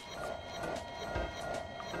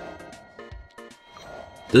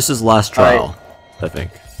 This is last trial, I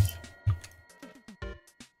think.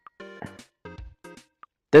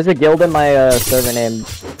 There's a guild in my server named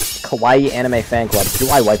Kawaii Anime Fan Club. Do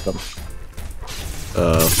I wipe them?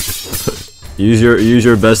 Use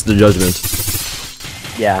your best judgment.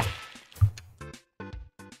 Yeah.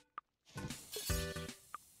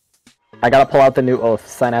 I gotta pull out the new oath.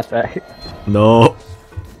 Synapse back. No.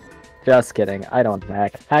 Just kidding. I don't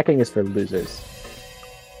hack. Hacking is for losers.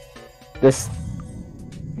 This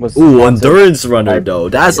was. Ooh, endurance runner though.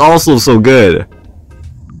 That's also so good.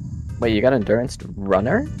 Wait, you got endurance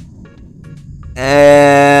runner?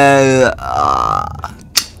 And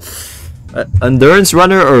endurance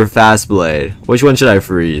runner or fast blade? Which one should I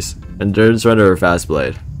freeze? Endurance runner or fast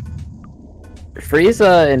blade? Freeze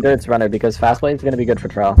endurance runner because fast blade is gonna be good for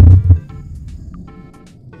trial.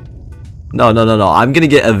 No. I'm gonna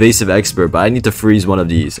get evasive expert, but I need to freeze one of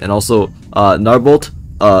these. And also, Narbolt,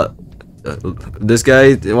 this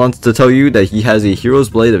guy wants to tell you that he has a hero's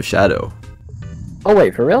blade of shadow. Oh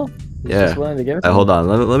wait, for real? He's Yeah. just willing to give it to Hold on.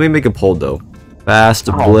 Let me make a poll though. Fast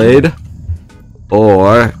Oh. blade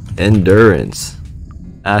or endurance?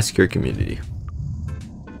 Ask your community.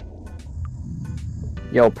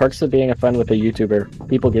 Yo, perks of being a friend with a YouTuber.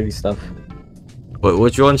 People give you stuff.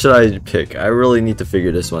 Which one should I pick? I really need to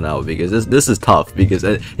figure this one out because this is tough. Because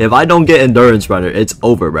if I don't get endurance runner, it's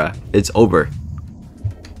over, bruh. It's over.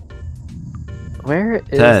 Where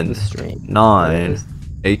is 10, the stream? 9,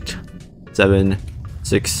 8, 7,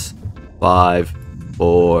 6, 5,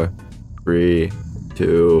 4, 3,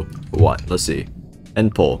 2, 1. Let's see.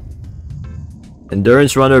 End poll.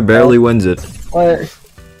 Endurance runner barely wins it. What?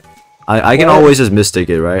 I can always just mistake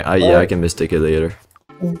it, right? Yeah, I can mistake it later.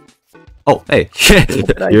 Oh, hey. Here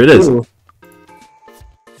it is.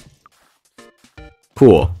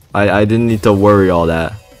 Cool. I didn't need to worry all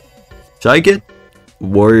that. Should I get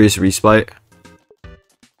Warrior's Respite?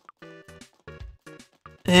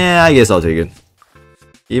 Yeah, I guess I'll take it.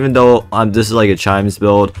 Even though this is like a Chimes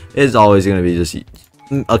build, it's always gonna be just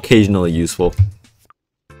occasionally useful.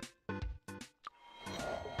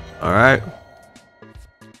 Alright.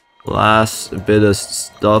 Last bit of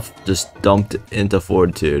stuff just dumped into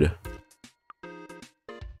Fortitude.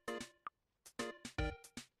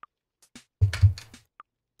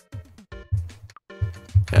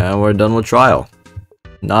 And we're done with trial.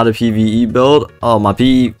 Not a PvE build. Oh, my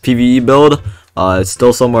PvE build, it's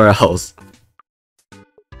still somewhere else.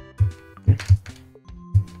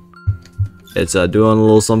 It's doing a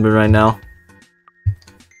little something right now.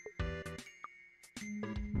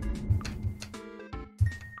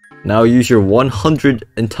 Now use your 100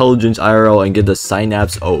 intelligence IRL and get the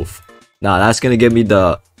Synapse Oath. Now that's gonna give me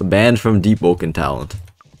the banned from Deepwoken talent.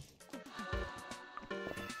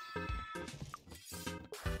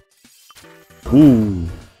 Ooh.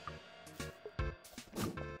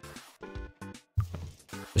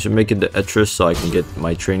 I should make it the Etris so I can get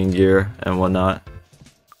my training gear and whatnot.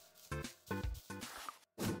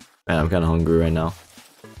 Man, I'm kinda hungry right now.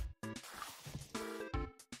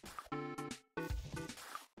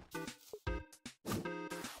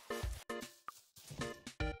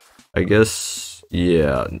 I guess,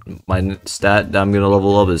 yeah, my stat that I'm gonna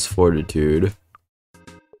level up is Fortitude.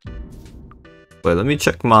 Wait, let me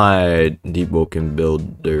check my Deepwoken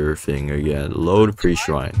builder thing again. Load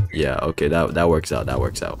pre-shrine. Yeah, okay, that works out, that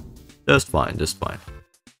works out. Just fine, just fine.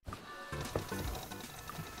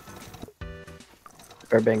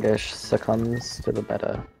 Birbingish succumbs to the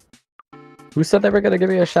meta. Who said they were gonna give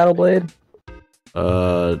me a Shadow Blade?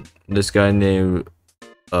 This guy named,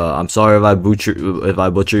 I'm sorry if I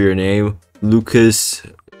butcher your name, Lucas,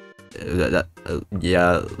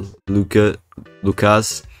 yeah,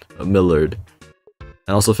 Lucas Millard.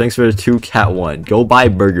 And also thanks for the 2 cat 1. Go buy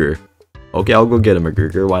burger. Okay, I'll go get him a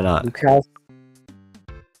burger. Why not?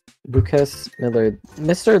 Lucas Millard.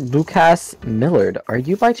 Mr. Lucas Millard, are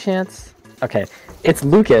you by chance? Okay, it's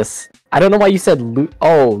Lucas. I don't know why you said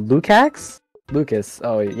Lucax? Lucas.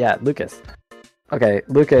 Oh yeah, Lucas. Okay,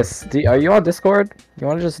 Lucas, are you on Discord? You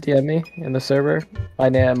want to just DM me in the server? My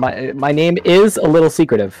name is a little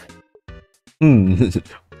secretive. I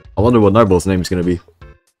wonder what Narbolt's name is gonna be.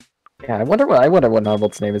 Yeah, I wonder what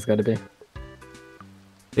Narbolt's name is going to be. I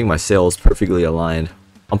think my sail is perfectly aligned.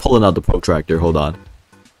 I'm pulling out the protractor. Hold on.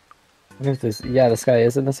 What is this? Yeah, this guy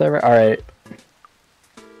is in the server. All right.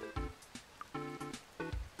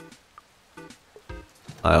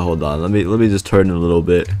 Alright, hold on. Let me just turn it a little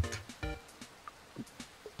bit.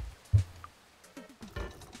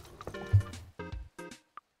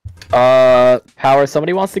 Power.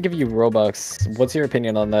 Somebody wants to give you Robux. What's your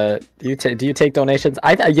opinion on that? Do you take donations?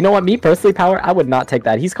 You know what? Me personally, Power, I would not take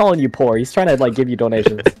that. He's calling you poor. He's trying to like give you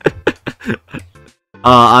donations.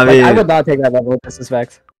 I mean, I would not take that level of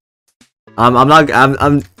disrespect. I'm not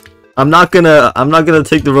gonna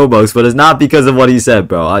take the Robux, but it's not because of what he said,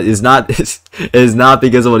 bro. It's not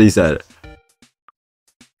because of what he said.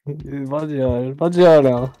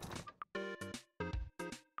 Buongiorno.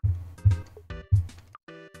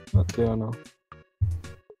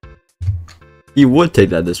 He would take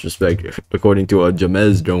that disrespect, according to a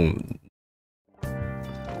Jamez Jones.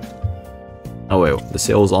 Oh wait, the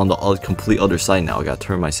sail's on the complete other side now. I gotta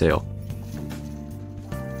turn my sail.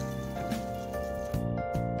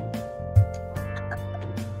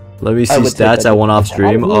 Let me see stats I went off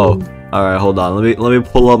stream. Oh, all right, hold on. Let me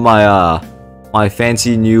pull up my my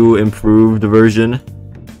fancy new improved version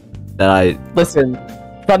that I listen.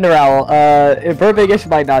 Thunder Owl, Birbingish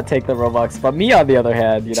might not take the Robux, but me on the other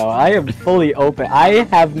hand, you know, I am fully open. I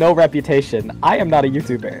have no reputation. I am not a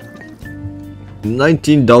YouTuber.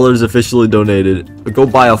 $19 officially donated. Go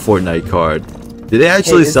buy a Fortnite card. Did they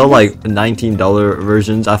actually sell like $19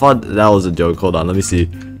 versions? I thought that was a joke. Hold on, let me see.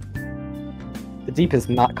 The Deep is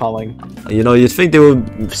not calling. You know, you'd think they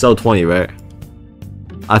would sell 20, right?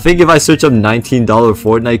 I think if I search up $19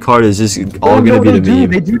 Fortnite card, it's just all gonna be the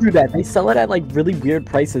meme. They do that. They sell it at like really weird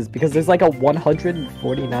prices because there's like a $149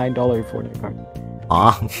 Fortnite card.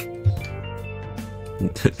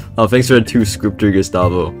 Oh, thanks for the 2 scripter,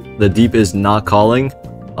 Gustavo. The Deep is not calling?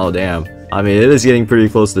 Oh, damn. I mean, it is getting pretty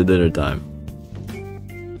close to dinner time.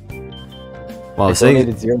 Wow, I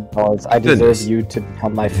donated $0. I deserve you to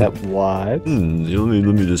become my pet. What? Let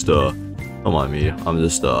me just, don't mind me. I'm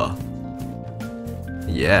just,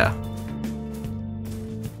 yeah.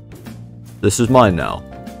 This is mine now.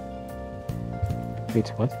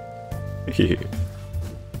 Wait, what?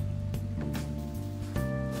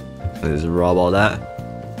 Just rob all that.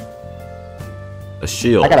 A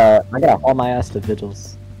shield. I gotta haul my ass to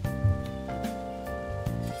vigils.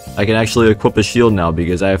 I can actually equip a shield now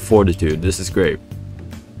because I have fortitude. This is great.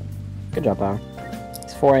 Good job, Power.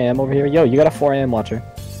 It's 4 AM over here. Yo, you got a 4 AM watcher.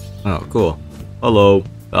 Oh, cool. Hello.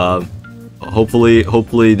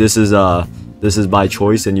 Hopefully this is by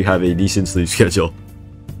choice and you have a decent sleep schedule.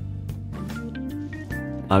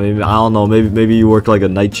 I mean, I don't know, maybe you work like a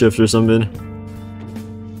night shift or something.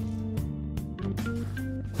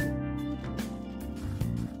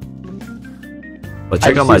 But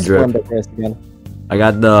check out my drip. I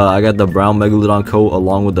got the brown megalodon coat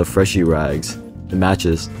along with the freshy rags. It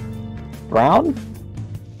matches. Brown?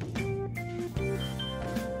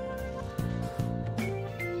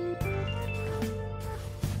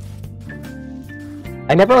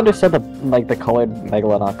 I never understood the colored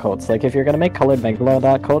megalodon coats. Like, if you're gonna make colored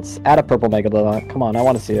megalodon coats, add a purple megalodon. Come on, I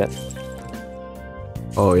want to see it.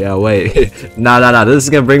 Oh yeah, wait. Nah. This is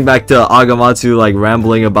gonna bring back to Agamatsu like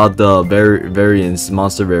rambling about the variants,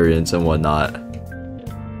 monster variants and whatnot.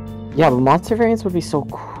 Yeah, but monster variants would be so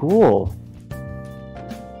cool.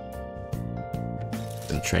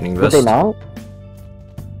 And training vest. Would they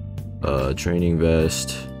not? Training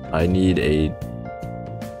vest. I need a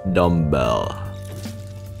dumbbell.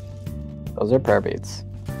 Those are prayer beads.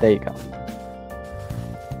 There you go.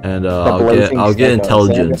 And I'll get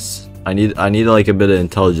intelligence. I need like a bit of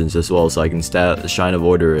intelligence as well, so I can shine of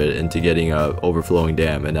order it into getting a overflowing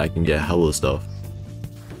dam, and I can get hella stuff.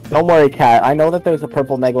 Don't worry, Cat. I know that there's a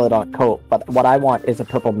purple megalodon coat, but what I want is a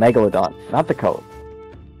purple megalodon, not the coat.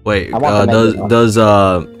 Wait, does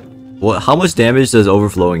what? How much damage does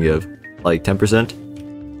overflowing give? Like 10%?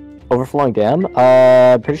 Overflowing dam?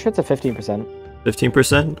 Pretty sure it's a 15%.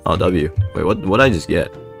 15%? Oh, W. Wait, what did I just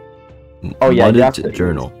get? Oh yeah, you have to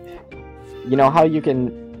journal. You know how you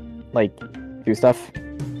can, like, do stuff?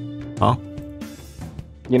 Huh?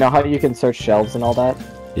 You know how you can search shelves and all that?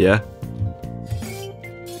 Yeah.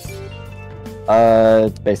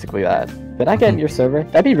 It's basically that. Did I get in your server?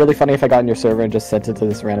 That'd be really funny if I got in your server and just sent it to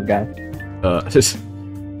this random guy. Just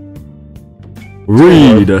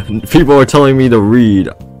read. People are telling me to read.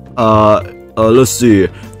 Let's see.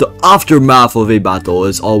 The aftermath of a battle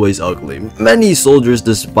is always ugly. Many soldiers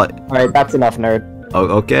despite. Alright, that's enough, nerd. Oh,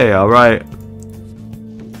 okay, alright.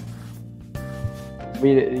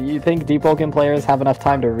 You think Deepwoken players have enough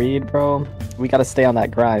time to read, bro? We gotta stay on that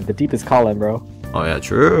grind. The Deep is calling, bro. Oh yeah,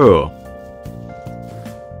 true.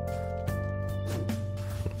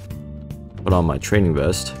 Put on my training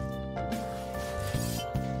vest.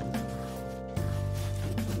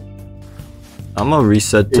 I'm gonna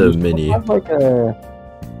reset to mini.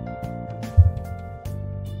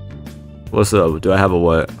 What's up? Do I have a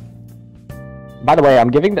what? By the way, I'm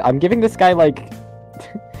giving this guy like.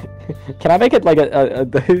 Can I make it like a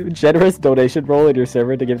generous donation roll in your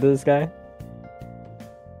server to give to this guy?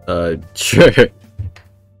 Sure.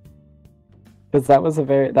 Because that was a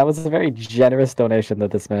very generous donation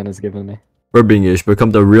that this man has given me. Birbingish,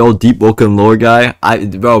 become the real Deepwoken lore guy.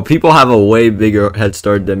 Bro, people have a way bigger head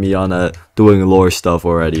start than me on doing lore stuff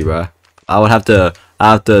already, bro. I have to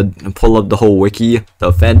pull up the whole wiki,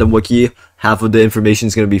 the fandom wiki. Half of the information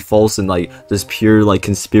is gonna be false and like this pure like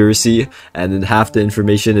conspiracy, and then half the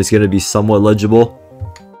information is gonna be somewhat legible.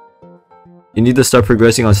 You need to start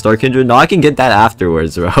progressing on Star Kindred. No, I can get that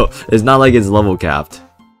afterwards, bro. It's not like it's level capped.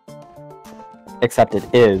 Except it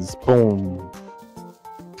is. Boom.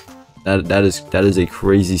 That is a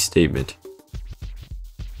crazy statement.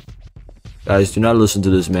 Guys, do not listen to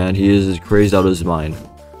this man. He is crazed out of his mind.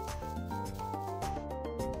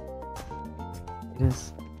 It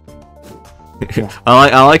is.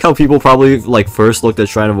 I like how people probably like first looked at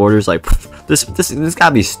Shrine of Orders like this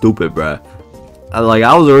gotta be stupid, bruh. I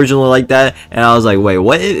was originally like that, and I was like, wait,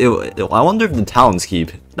 what? I wonder if the Talons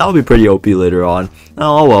keep. That would be pretty OP later on.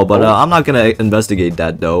 Oh well, but I'm not gonna investigate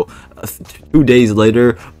that though. 2 days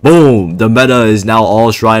later, boom! The meta is now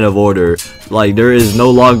all Shrine of Order. Like there is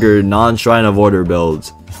no longer non-Shrine of Order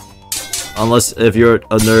builds, unless if you're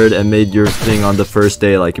a nerd and made your thing on the first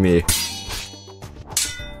day like me.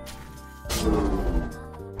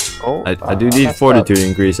 Oh, I do need fortitude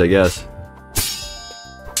increase, I guess.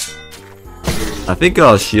 I think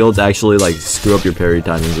shields actually like screw up your parry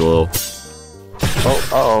timings a little.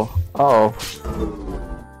 Oh.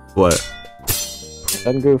 What?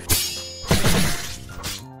 Done goofed.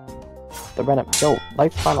 The random. Yo,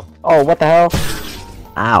 lights final. Oh, what the hell?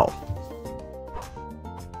 Ow.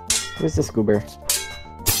 Who's this goober?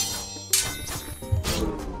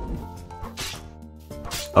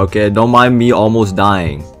 Okay, don't mind me almost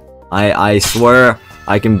dying. I swear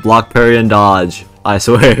I can block, parry, and dodge. I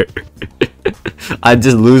swear. I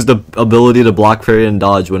just lose the ability to block, parry, and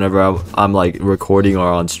dodge whenever I'm like recording or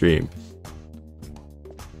on stream.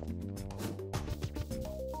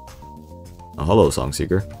 Oh, hello, Song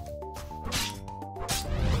Seeker.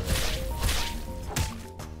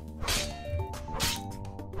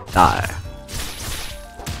 Die.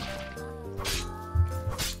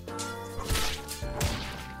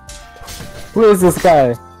 Who is this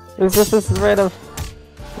guy? This is random.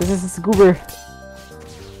 This is this goober.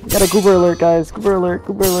 We got a goober alert, guys. Goober alert.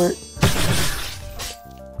 Goober alert.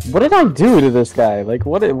 What did I do to this guy? Like,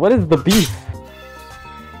 what is the beef?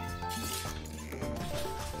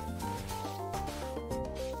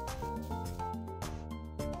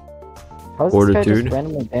 How does this guy just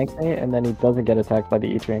randomly gank me and then he doesn't get attacked by the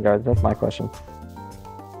E-Train guards? That's my question.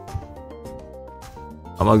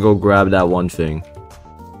 I'm gonna go grab that one thing.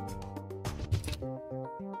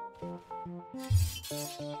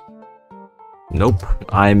 Nope,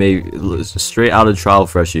 I'm a straight out of trial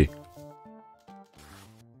freshie.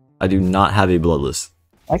 I do not have a bloodless.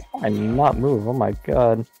 I cannot move. Oh my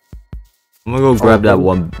god. I'm gonna go grab that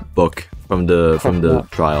one book from the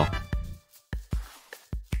trial.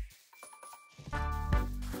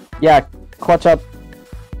 Yeah, clutch up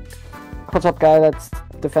guy that's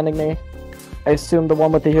defending me. I assume the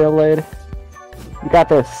one with the hero blade. You got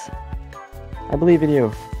this. I believe in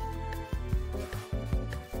you.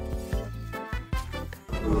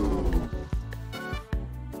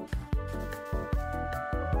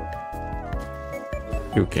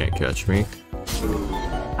 You can't catch me.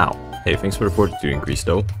 Ow. Hey, thanks for the fortitude increase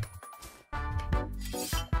though.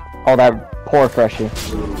 Oh, that poor freshie.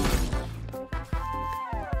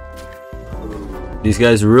 These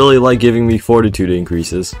guys really like giving me fortitude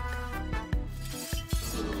increases.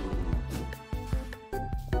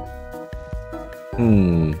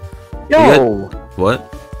 Yo!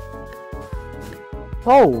 What?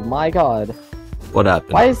 Oh my god. What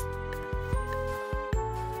happened? Why is...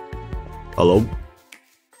 Hello?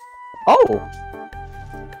 Oh!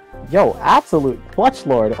 Yo, absolute clutch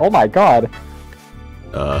lord. Oh my god.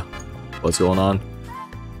 What's going on?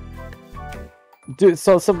 Dude,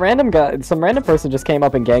 so some random person just came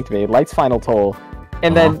up and ganked me, Light's final toll.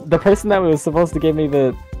 And then the person that was supposed to give me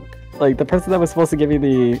the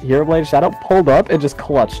hero blade shadow pulled up and just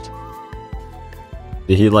clutched.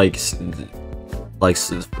 Did he like just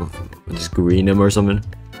green him or something?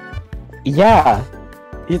 Yeah.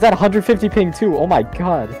 He's at 150 ping too. Oh my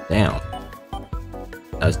god. Damn.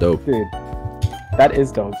 That's dope. Dude. That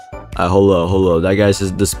is dope. Hold up. That guy's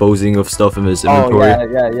just disposing of stuff in his inventory.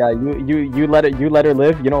 Oh yeah. You let her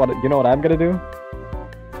live. You know what I'm gonna do?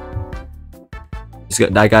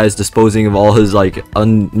 That guy is disposing of all his like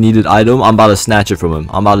unneeded item. I'm about to snatch it from him.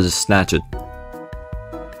 I'm about to just snatch it.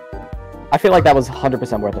 I feel like that was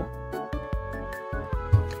 100% worth it.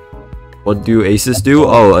 What do aces do?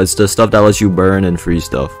 Oh, it's the stuff that lets you burn and freeze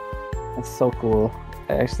stuff. That's so cool.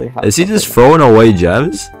 I actually have. Is he just throwing away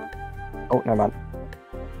gems? Oh, never mind.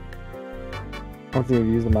 I was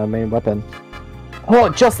using my main weapon. Oh,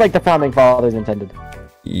 just like the founding fathers intended.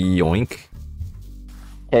 Yoink.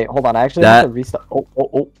 Okay, hold on. I actually have to restart.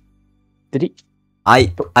 Oh. Did he?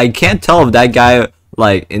 I can't tell if that guy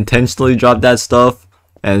like intentionally dropped that stuff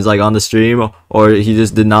and is like on the stream, or he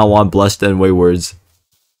just did not want Blessed and Waywards.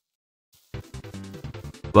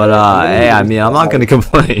 But hey, I mean, I'm not gonna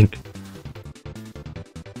complain.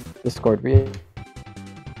 Discord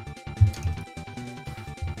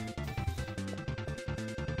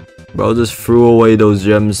Bro just threw away those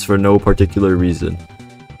gems for no particular reason.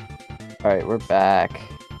 Alright, we're back.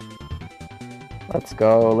 Let's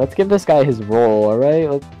go. Let's give this guy his role,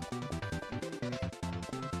 alright?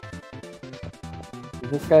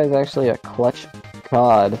 This guy's actually a clutch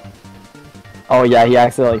god. Oh yeah, he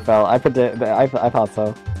accidentally fell. I thought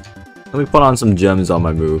so. Let me put on some gems on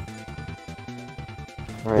my move.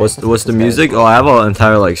 Right, What's the music? Oh, I have an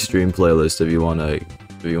entire like stream playlist if you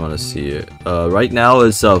wanna see it. Right now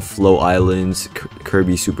it's Flow Islands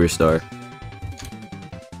Kirby Superstar.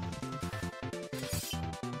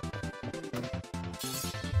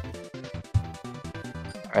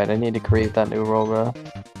 Alright, I need to create that new role, bro.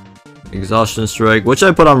 Exhaustion Strike. What should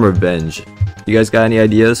I put on Revenge? You guys got any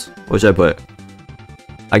ideas? What should I put?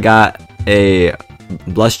 I got a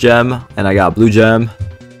Blessed Gem, and I got Blue Gem,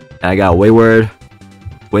 and I got Wayward,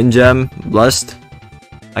 Wind Gem, Blessed.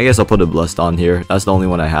 I guess I'll put a Blessed on here. That's the only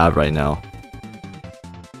one I have right now.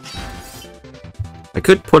 I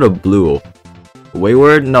could put a Blue.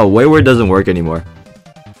 Wayward? No, Wayward doesn't work anymore.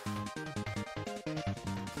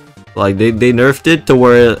 Like they nerfed it to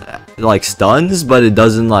where it, like stuns, but it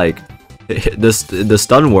doesn't like the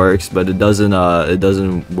stun works, but it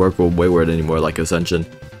doesn't work with Wayward anymore, like Ascension.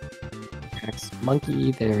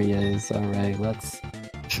 Monkey, there he is. Alright, let's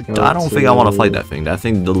I don't think I want to fight that thing. That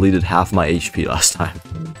thing deleted half my HP last time.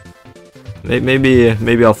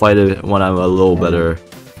 Maybe I'll fight it when I'm a little better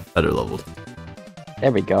leveled.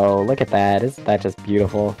 There we go. Look at that. Isn't that just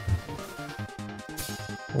beautiful?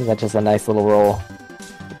 Isn't that just a nice little roll?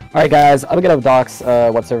 Alright guys, I'm gonna dox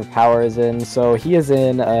what server Power is in. So he is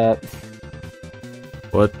in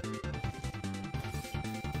What?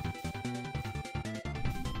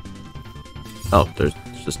 Oh, there's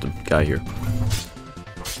just a guy here.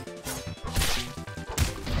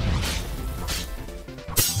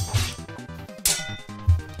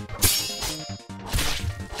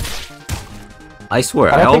 I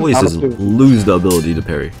swear, I always just lose the ability to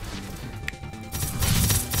parry.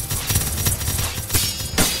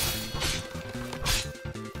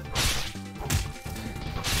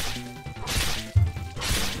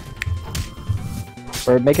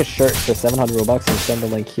 Or make a shirt for 700 Robux and send the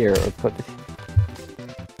link here, or put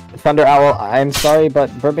Thunder Owl, I'm sorry, but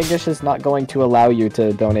Birbingish is not going to allow you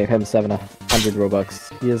to donate him 700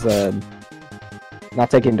 Robux. He is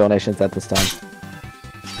not taking donations at this time.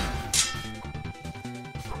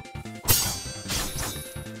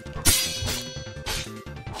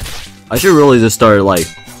 I should really just start like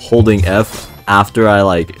holding F after I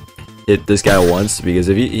like hit this guy once, because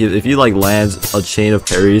if he like lands a chain of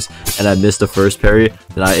parries and I miss the first parry,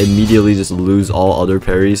 then I immediately just lose all other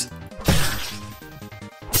parries.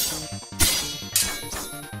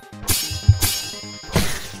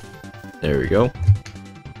 There we go.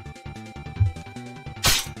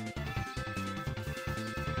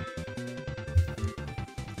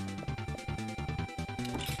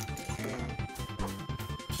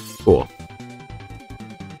 Cool.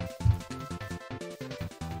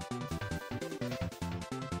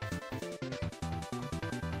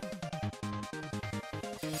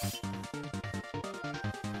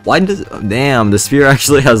 Why does... Damn, the spear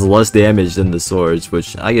actually has less damage than the swords,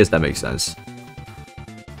 which I guess that makes sense.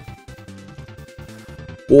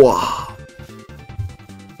 Wow.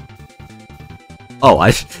 Oh,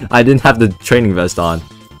 I didn't have the training vest on.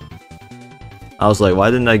 I was like,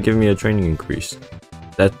 why didn't that give me a training increase?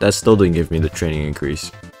 That still didn't give me the training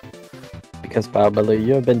increase. Because Baobali,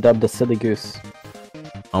 you have been dubbed a silly goose.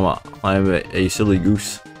 I'm a silly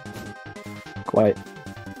goose. Quite.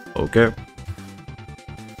 Okay.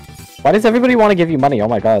 Why does everybody want to give you money? Oh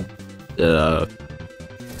my god. I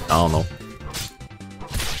don't know.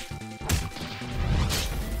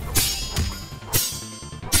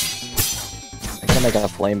 I'm gonna make a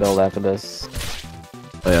flame build after this.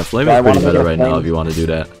 Oh yeah, flame is pretty meta right now if you want to do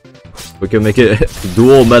that. We can make it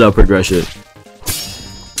dual meta progression.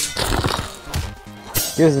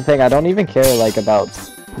 Here's the thing, I don't even care like about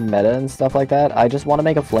meta and stuff like that. I just want to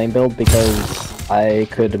make a flame build because I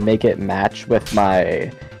could make it match with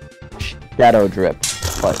my shadow drip,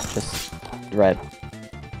 but just red.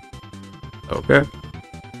 Okay.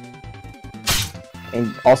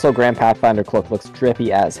 And also Grand Pathfinder Cloak looks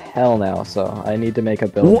drippy as hell now, so I need to make a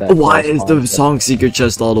build that Why is the corresponds with- song secret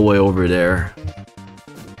chest all the way over there?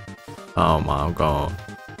 Oh my god.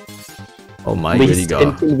 Oh my goody Least god.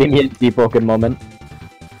 inconvenient Deepwoken moment.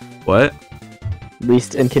 What?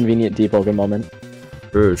 Least inconvenient Deepwoken moment.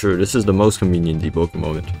 Sure, this is the most convenient Deepwoken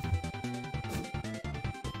moment.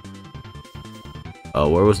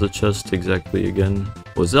 Where was the chest exactly again?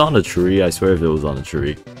 Was it on a tree? I swear if it was on a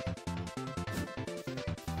tree.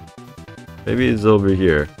 Maybe it's over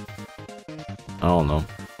here. I don't know.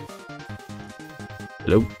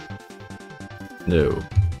 Hello? No.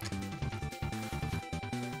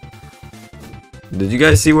 Did you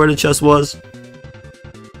guys see where the chest was?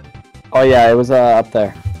 Oh yeah, it was up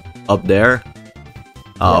there. Up there?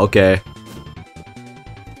 Oh, Yeah. okay.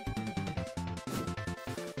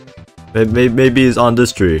 Maybe it's on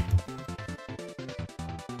this tree.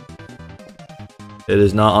 It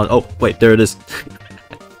is not on. Oh, wait, there it is.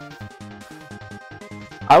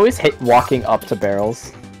 I always hate walking up to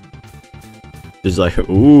barrels. Just like,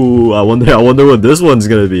 ooh, I wonder what this one's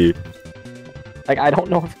gonna be. Like, I don't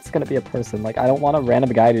know if it's gonna be a person. Like, I don't want a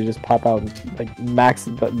random guy to just pop out and, like, max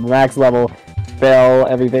level, barrel,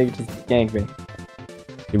 everything, just gank me.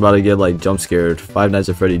 You about to get like jump scared. Five Nights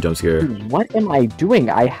at Freddy jump scare. Dude, what am I doing?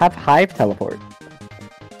 I have Hive teleport.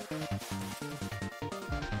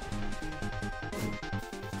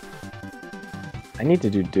 I need to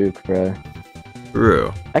do Duke, bro.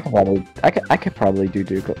 True. I could probably do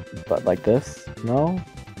Duke, but like this? No?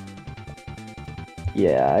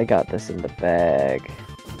 Yeah, I got this in the bag.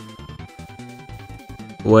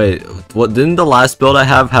 Wait, what? Didn't the last build I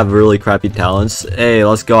have really crappy talents? Hey,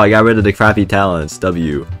 let's go. I got rid of the crappy talents.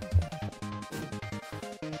 W.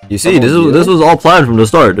 You see, this was all planned from the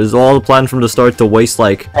start. This is all planned from the start to waste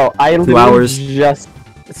like Oh, I 2 literally hours. just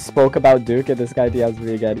spoke about Duke and this guy DMs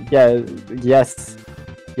me again. Yeah,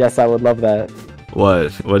 yes, I would love that.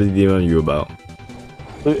 What? What did he DM you about?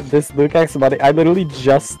 This Luke X money, I literally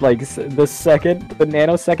just, like, the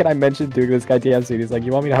nanosecond I mentioned Duke, this guy DMs me. He's like,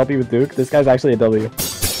 you want me to help you with Duke? This guy's actually a W.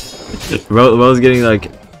 Bro's getting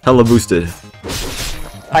like hella boosted.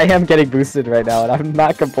 I am getting boosted right now, and I'm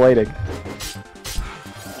not complaining.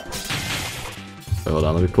 Wait, hold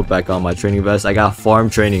on, let me put back on my training vest. I got farm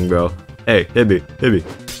training, bro. Hey, hit me. Hit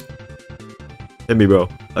me, bro.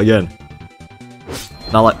 Again.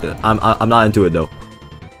 Not like I'm not into it though.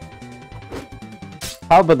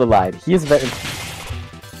 How about the line? He is very.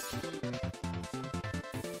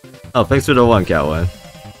 Oh, thanks for the one, Catwan.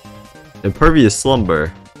 Impervious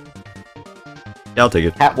slumber. Yeah, I'll take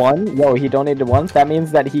it. Cat 1? Yo, he donated once. That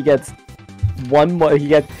means that he gets one more. He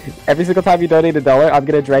gets every single time you donate $1, I'm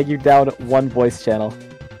gonna drag you down one voice channel.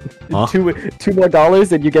 Huh? Two more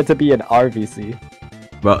dollars, and you get to be an RVC.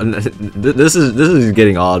 Bro, this is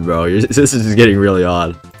getting odd, bro. This is getting really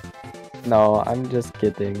odd. No, I'm just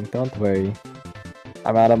kidding. Don't worry.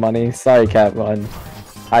 I'm out of money. Sorry, Cat 1.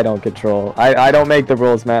 I don't control. I don't make the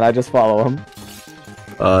rules, man. I just follow them.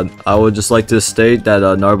 I would just like to state that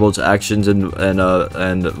Narbolt's actions and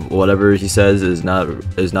whatever he says is not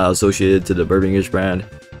associated to the Birbingish brand.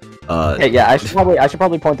 Hey, yeah, I should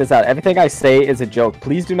probably point this out. Everything I say is a joke.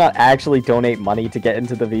 Please do not actually donate money to get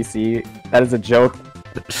into the VC. That is a joke.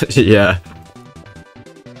 Yeah.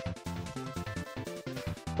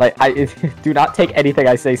 Like, I do not take anything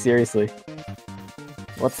I say seriously.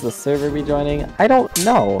 What's the server we joining? I don't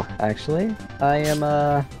know, actually. I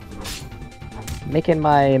am making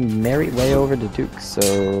my merry way over to Duke,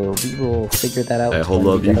 so we will figure that out. Hey, hold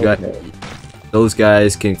when up, we you get got over there. those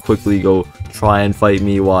guys can quickly go try and fight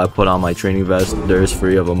me while I put on my training vest. There's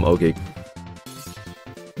 3 of them. Okay.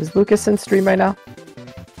 Is Lucas in stream right now?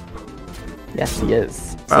 Yes, he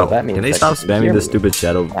is. Bro, So that means can they that stop he can hear spamming this me. stupid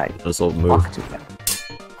shadow Right. missile move? Talk to him.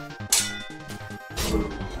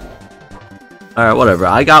 Alright, whatever.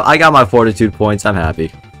 I got my fortitude points. I'm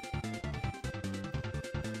happy.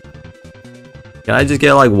 Can I just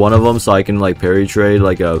get like one of them so I can like parry trade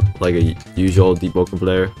like a usual Deepwoken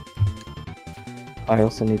player? I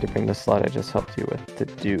also need to bring the slot I just helped you with to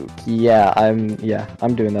Duke. Yeah, I'm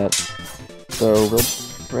doing that. So we'll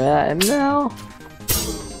right now.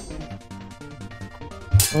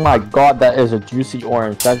 Oh my god, that is a juicy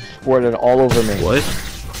orange. That squirted all over me. What?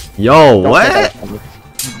 Yo, Don't what? say that to me.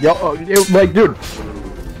 Yo, like, dude,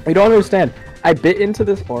 you don't understand. I bit into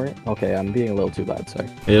this orange. Okay, I'm being a little too loud. Sorry.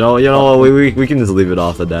 You know what? We can just leave it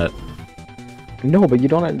off at that. No, but you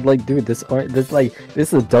don't like, dude. This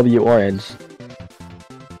is W orange.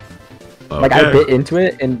 Okay. Like I bit into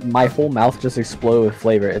it and my whole mouth just exploded with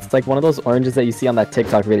flavor. It's like one of those oranges that you see on that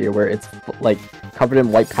TikTok video where it's like covered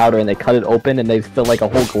in white powder and they cut it open and they fill like a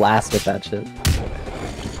whole glass with that shit.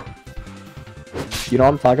 You know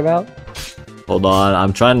what I'm talking about? Hold on,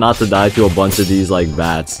 I'm trying not to die to a bunch of these like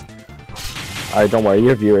bats. Alright, don't worry,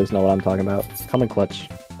 your viewers know what I'm talking about. Come in clutch.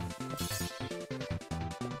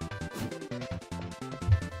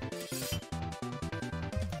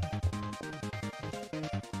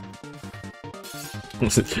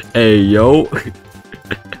 Hey yo.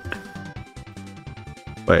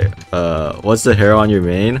 Wait, what's the hair on your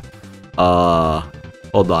mane?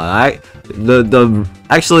 Hold on.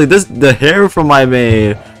 The hair from my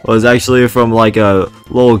mane was actually from like a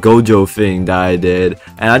little Gojo thing that I did,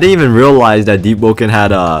 and I didn't even realize that Deepwoken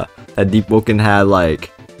had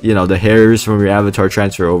like, you know, the hairs from your avatar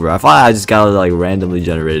transfer over. I thought I just got it like randomly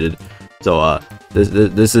generated. So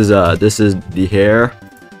this is the hair.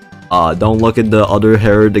 Don't look at the other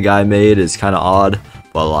hair the guy made. It's kind of odd,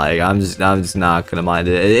 but like I'm just not gonna mind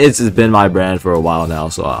it. It's been my brand for a while now,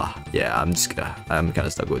 so yeah, I'm kind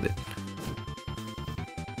of stuck with it.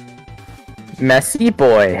 Messy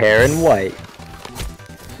boy, hair and white.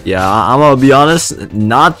 Yeah, I'm gonna be honest,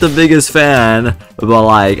 not the biggest fan, but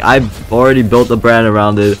like I've already built a brand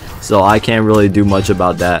around it, so I can't really do much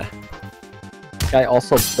about that. I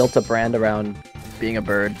also built a brand around being a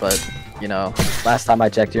bird, but you know, last time I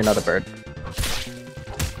checked, you're not a bird.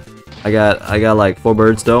 I got like 4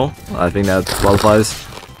 birds though. I think that qualifies.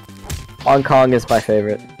 Hong Kong is my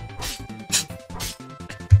favorite.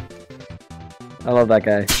 I love that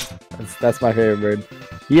guy. That's my favorite bird.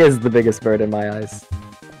 He is the biggest bird in my eyes.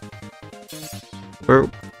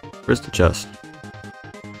 Where's the chest?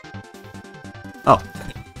 Oh.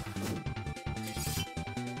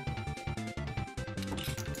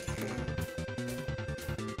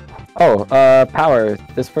 Oh, Power.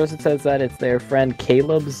 This person says that it's their friend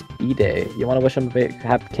Caleb's B-Day. You want to wish him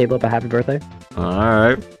Caleb a happy birthday?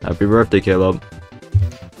 Alright. Happy birthday, Caleb.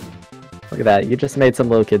 Look at that. You just made some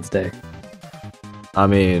little kid's day. I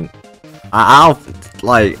mean, I don't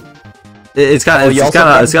like. It's kind of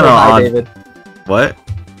Hi, odd. David. What?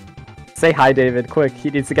 Say hi, David. Quick. He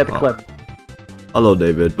needs to get the clip. Hello,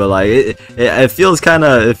 David. But like, it feels kind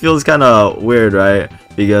of weird, right?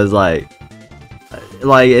 Because like,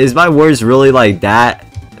 is my words really like that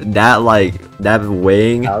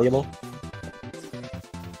weighing? Valuable?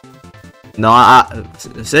 No,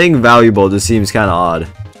 saying valuable just seems kind of odd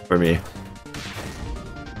for me.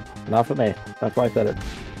 Not for me. That's why I said it.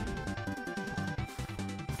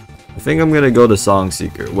 I think I'm gonna go to Song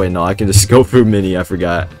Seeker. Wait, no, I can just go through Mini. I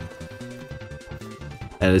forgot.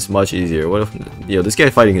 And it's much easier. What if, yo, this guy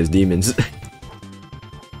fighting his demons.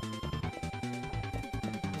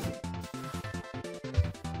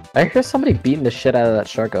 I hear somebody beating the shit out of that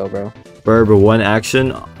Sharko, bro. Berber, one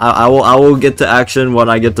action. I will get to action when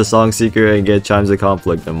I get to Song Seeker and get Chimes of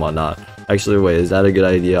Conflict and whatnot. Actually, wait, is that a good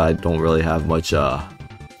idea? I don't really have much. I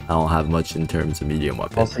don't have much in terms of medium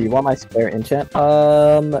weapons. Also, you want my spare enchant?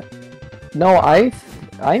 No, I'm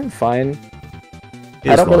fine.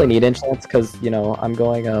 I don't really need enchants because, you know, I'm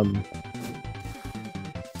going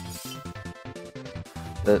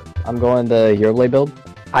the Hero Blade build.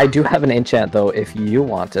 I do have an enchant though if you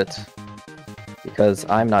want it, because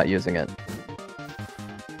I'm not using it.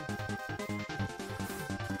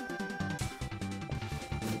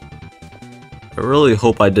 I really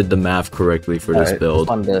hope I did the math correctly for this build.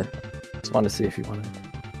 Just wanted to see if you wanted.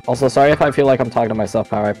 Also, sorry if I feel like I'm talking to myself,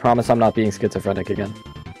 Power. I promise I'm not being schizophrenic again.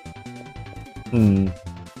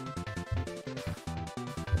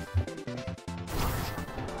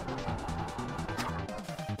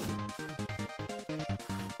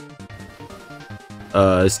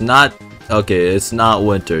 It's not okay. It's not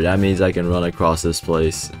winter. That means I can run across this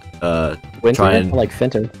place. Winter? Try and like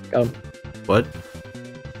Finter. What?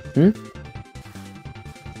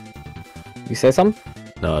 You say something?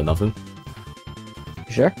 No, nothing.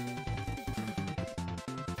 You sure?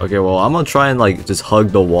 Okay, well, I'm gonna try and like just hug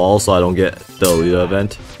the wall so I don't get the Alita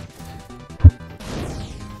event.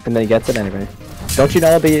 And then he gets it anyway. Don't you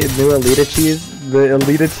know the new Alita cheese? The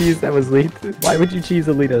Alita cheese that was leaked? Why would you cheese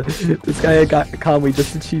Alita? This guy got Kamui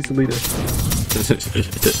just to cheese Alita.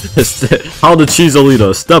 How to cheese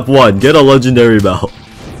Alita. Step 1, get a legendary belt.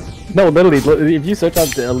 No, literally, if you search on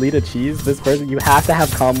the Alita cheese, this person, you have to have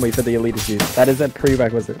Kamui for the Alita cheese. That is a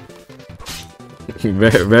prerequisite.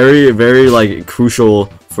 Very, very like crucial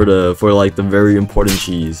for like the very important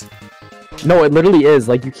cheese. No, it literally is.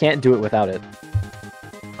 Like, you can't do it without it.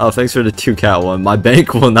 Oh, thanks for the 2 cat one. My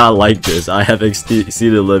bank will not like this. I have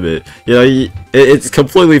exceeded limit. You know, it's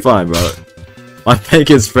completely fine, bro. My bank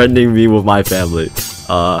is threatening me with my family.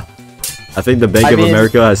 I think the Bank of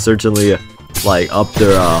America has certainly like upped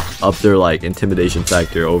their like intimidation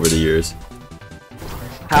factor over the years.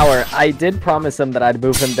 Howard, I did promise him that I'd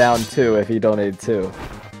move him down 2 if he donated 2.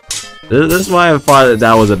 This is why I thought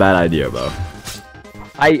that was a bad idea, bro.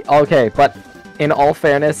 Okay, but in all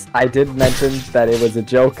fairness, I did mention that it was a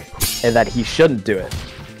joke and that he shouldn't do it.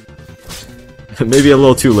 Maybe a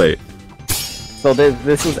little too late. So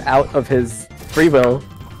this was out of his free will.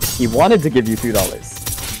 He wanted to give you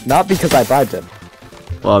 $2, not because I bribed him.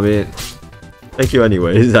 Well, I mean, thank you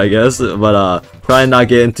anyways, I guess. But try and not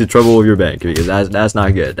get into trouble with your bank because that's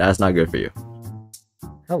not good. That's not good for you.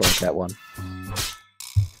 Hello, Cat One.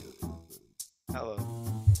 Hello.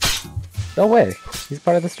 No way. He's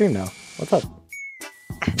part of the stream now. What's up?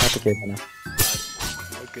 Not the cave now.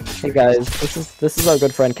 Hey guys, this is our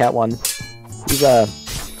good friend Cat One.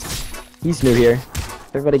 He's new here.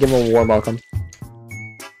 Everybody give him a warm welcome.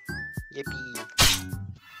 Yippee.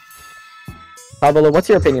 Pablo, what's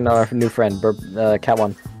your opinion on our new friend, Cat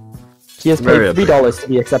One? He has paid $3 to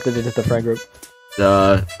be accepted into the friend group.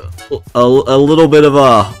 A little bit of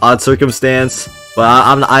a odd circumstance, but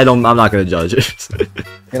I'm not gonna judge it.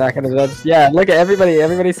 You're not gonna judge? Yeah, look at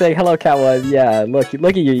everybody saying hello, Cat One. Yeah, look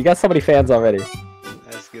at you. You got so many fans already.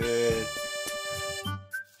 That's good.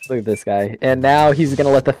 Look at this guy. And now he's gonna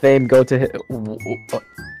let the fame go to him.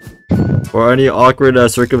 Or any awkward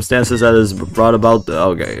circumstances that is brought about.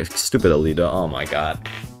 Okay, stupid Alita. Oh my god.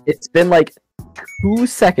 It's been like 2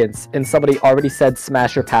 seconds and somebody already said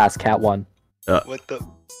smash or pass, Cat One. What the?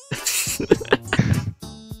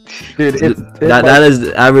 Dude, that is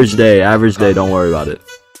average day. Average day. Don't worry about it.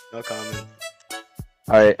 No comment.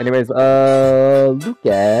 Alright, anyways,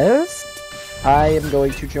 Lucas, I am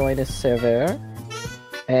going to join a server,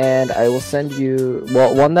 and I will send you,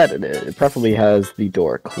 well, one that preferably has the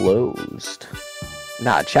door closed.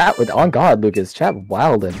 Nah, chat with, on God, Lucas, chat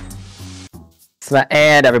wildin'.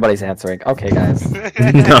 And everybody's answering. Okay, guys.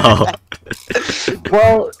 No.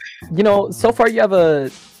 Well, you know, so far you have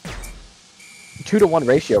a 2-to-1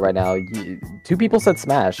 ratio right now. 2 people said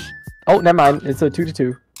smash. Oh, never mind, it's a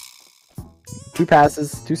 2-to-2. 2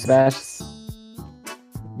 passes, 2 smashes.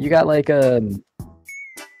 You got like you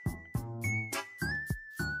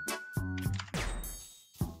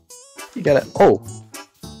got a oh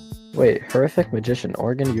wait, horrific magician,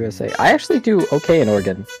 Oregon, USA. I actually do okay in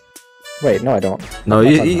Oregon. Wait, no I don't. No,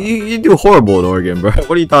 you do horrible in Oregon, bro.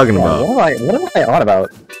 What are you talking about? What am I on about?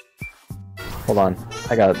 Hold on,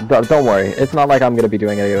 I got it. Don't worry, it's not like I'm gonna be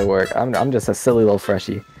doing any of the work. I'm just a silly little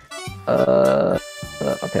freshie.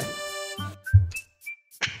 Okay.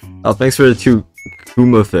 Oh, thanks for the 2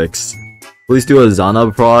 Kuma fix. Please do a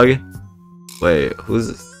Zana prog. Wait,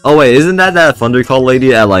 who's? Oh wait, isn't that Thunder Call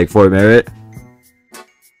lady at like Fort Merritt?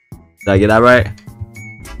 Did I get that right?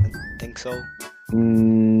 I think so.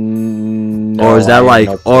 No, or is that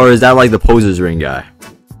like the Posers Ring guy?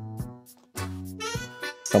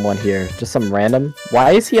 Someone here, just some random.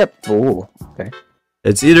 Why is he up? Ooh, okay.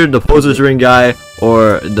 It's either the Posers Ring guy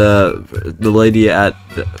or the lady at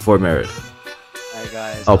Fort Merritt. Alright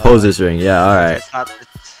guys. Oh, Posers Ring. Yeah, all right.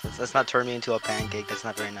 Let's not turn me into a pancake. That's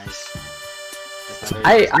not very nice.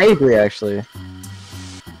 I agree actually.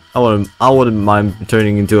 I wouldn't mind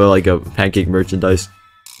turning into like a pancake merchandise.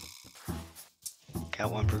 Cat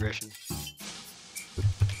One progression.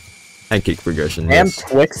 Pancake progression. And Yes.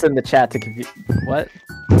 Twix in the chat to confuse. What?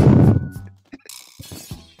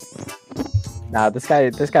 Nah, this guy.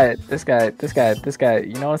 You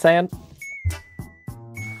know what I'm saying?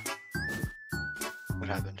 What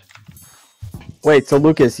happened? Wait, so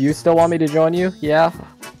Lucas, you still want me to join you? Yeah?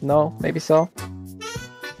 No? Maybe so?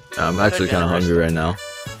 I'm actually kind of hungry right now.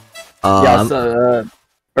 Yeah, so,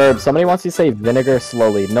 Herb, somebody wants you to say vinegar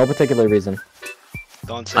slowly. No particular reason.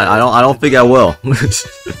 Don't say I don't think I will.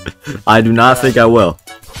 I do not think I will.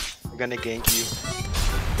 We're gonna gank you.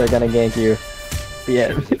 They're gonna gank you.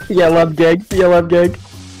 Yeah, BLM gig. BLM gig.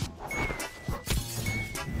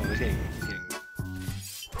 Oh, he's hitting.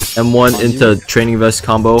 M1 into training vest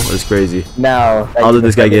combo is crazy. Now, How did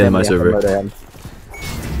this guy get in my server?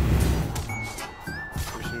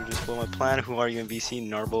 Just follow my plan. Who are you, MVC,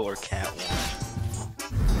 Narble, or Cat One?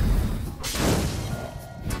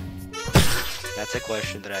 That's a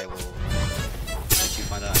question that I will let you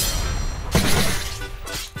find out.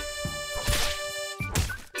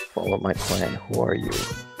 Follow my plan. Who are you?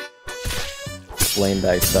 Blame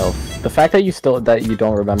thyself. The fact that you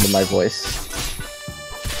don't remember my voice.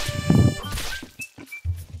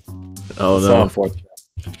 Oh So no. unfortunate.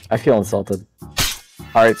 I feel insulted.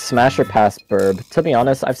 Alright, smash or pass Burb. To be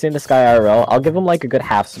honest, I've seen this guy IRL. I'll give him like a good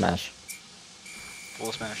half smash.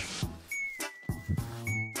 Full smash.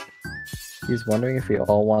 He's wondering if we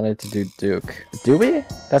all wanted to do Duke. Do we?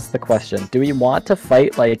 That's the question. Do we want to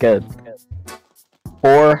fight like a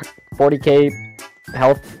 40k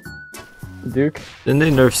health Duke? Didn't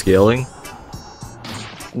they nerf scaling?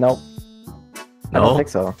 Nope. I No? don't think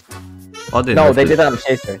so. Oh, they No, nerfed they it. did it on the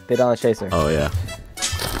Chaser. They did it on the Chaser. Oh yeah.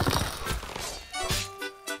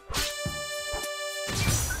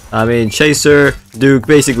 I mean, Chaser, Duke,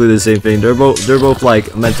 basically the same thing. They're both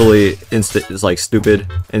like mentally it's like stupid,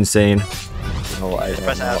 insane. No, I Just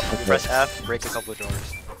press don't know. F. Okay. Press F, break a couple of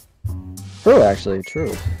doors. True, actually, true.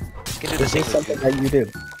 You can do the This same is with something that you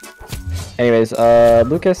do. Anyways,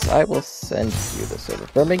 Lucas, I will send you the server.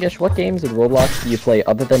 Birbingish, what games in Roblox do you play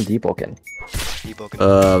other than Deepwoken?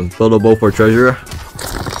 Deepwoken. Build a boat for treasure,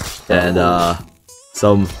 and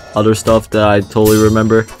some other stuff that I totally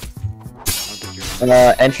remember.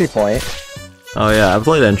 Entry point. Oh yeah, I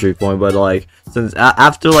played Entry Point, but like since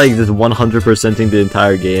after like this 100%ing the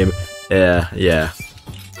entire game, yeah.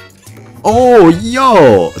 Oh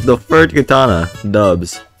yo, the third katana,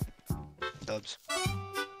 dubs. Dubs.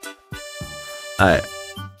 Alright,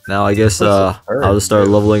 now I guess I'll just start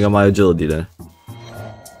leveling up my agility then.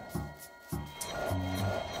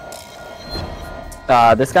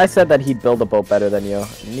 This guy said that he'd build a boat better than you.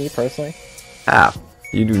 Me personally?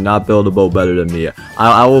 You do not build a boat better than me.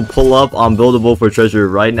 I will pull up on Build a Boat for Treasure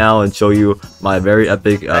right now and show you my very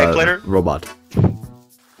epic robot.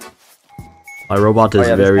 My robot is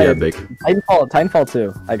very epic. Titanfall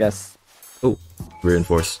 2, I guess. Oh,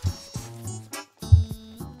 reinforce.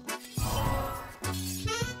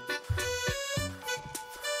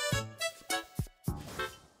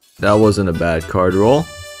 That wasn't a bad card roll.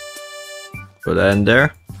 Put that in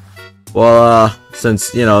there. Well,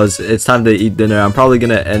 since, you know, it's time to eat dinner, I'm probably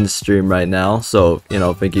gonna end stream right now. So, you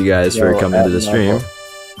know, thank you guys for coming to the stream.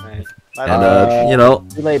 And, you know,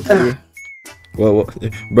 well,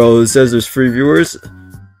 bro, it says there's free viewers.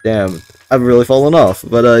 Damn, I've really fallen off.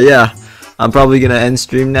 But, yeah, I'm probably gonna end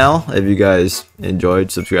stream now. If you guys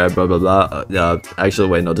enjoyed, subscribe, blah, blah, blah. Actually,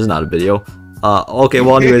 wait, no, this is not a video. Okay,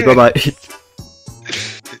 well, anyways, bye-bye.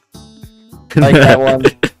 Like that one.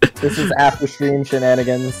 This is after stream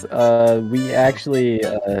shenanigans. We actually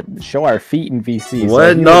show our feet in VC.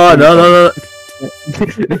 What? So no.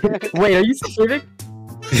 Wait, are you streaming?